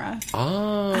camera.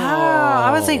 Oh,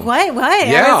 I was like, what?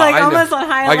 Yeah, I was like I know. almost on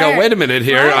high I go, alert. wait a minute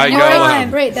here. I No,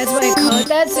 go, right, that's why I call it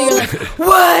that. So you're like,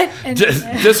 what? And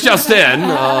just in.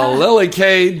 Lily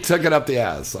Kay took it up the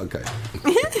ass. Okay,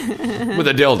 with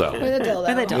a dildo. with a dildo.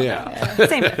 With a dildo. Yeah,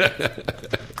 Same.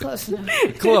 Close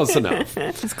enough. close enough.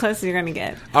 As close as you're going to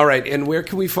get. All right, and where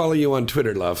can we follow you on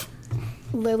Twitter, love?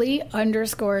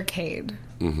 Lily_Cade.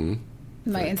 Mm-hmm.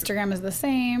 My Instagram is the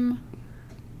same.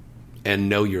 And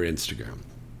know your Instagram.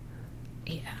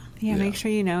 Yeah, make sure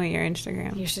you know your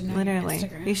Instagram. You should know Literally. your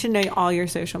Instagram. You should know all your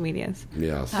social medias.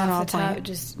 Yes. At all Off the top, points.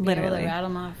 just be Literally. able to rattle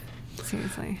them off.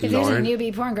 Seriously. If there's a Lauren?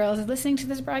 newbie porn girl who's listening to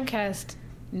this broadcast,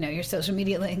 know your social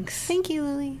media links. Thank you,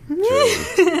 Lily.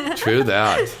 True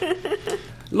that.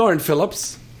 Lauren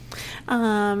Phillips.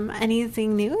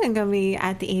 Anything new? I'm going to be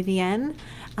at the AVN.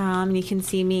 You can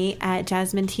see me at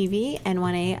Jasmine TV and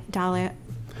 1 AM Doll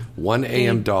 1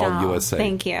 AM Doll USA.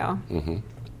 Thank you. Mm-hmm.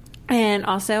 And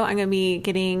also, I'm going to be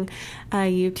getting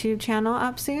a YouTube channel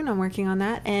up soon. I'm working on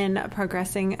that and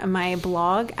progressing my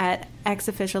blog at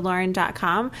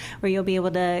xofficiallauren.com, where you'll be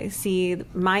able to see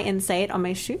my insight on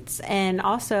my shoots. And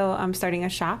also, I'm starting a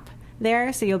shop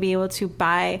there, so you'll be able to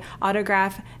buy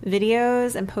autograph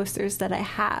videos and posters that I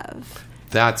have.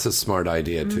 That's a smart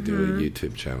idea to do a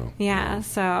YouTube channel. Yeah,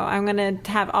 so I'm going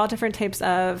to have all different types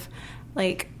of,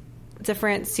 like,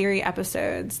 different Siri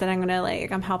episodes that I'm going to,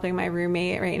 like, I'm helping my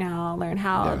roommate right now learn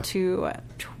how to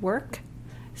twerk.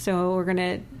 So we're going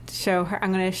to show her,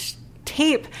 I'm going to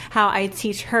tape how I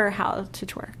teach her how to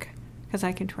twerk, because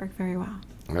I can twerk very well.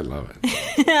 I love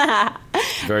it.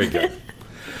 Very good.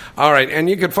 All right, and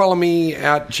you can follow me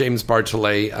at James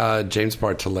Bartolet,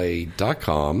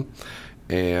 jamesbartolet.com,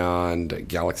 and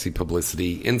Galaxy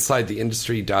Publicity,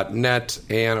 InsideTheIndustry.net,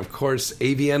 and, of course,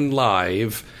 AVN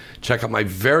Live. Check out my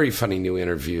very funny new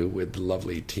interview with the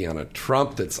lovely Tiana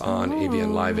Trump that's on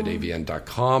AVN Live at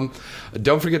avn.com.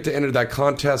 Don't forget to enter that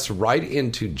contest right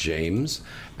into James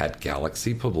at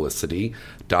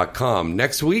galaxypublicity.com.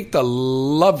 Next week, the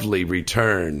lovely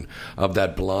return of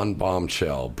that blonde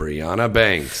bombshell, Brianna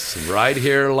Banks, right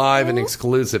here live and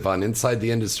exclusive on Inside the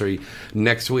Industry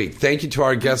next week. Thank you to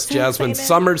our guest, Jasmine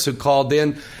Summers, who called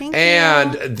in,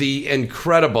 and the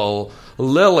incredible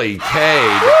Lily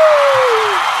Cade.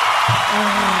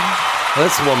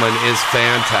 This woman is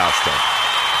fantastic.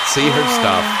 See her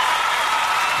stuff.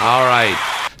 All right.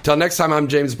 Till next time, I'm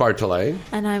James Bartolet.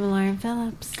 And I'm Lauren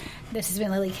Phillips. This has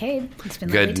been Lily Cade. It's been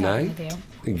good lovely night. talking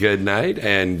with you. Good night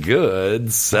and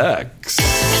good sex.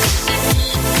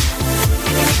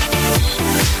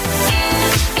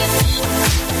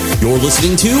 You're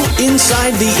listening to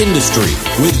Inside the Industry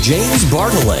with James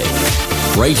Bartolet,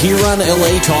 right here on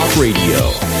LA Talk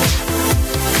Radio.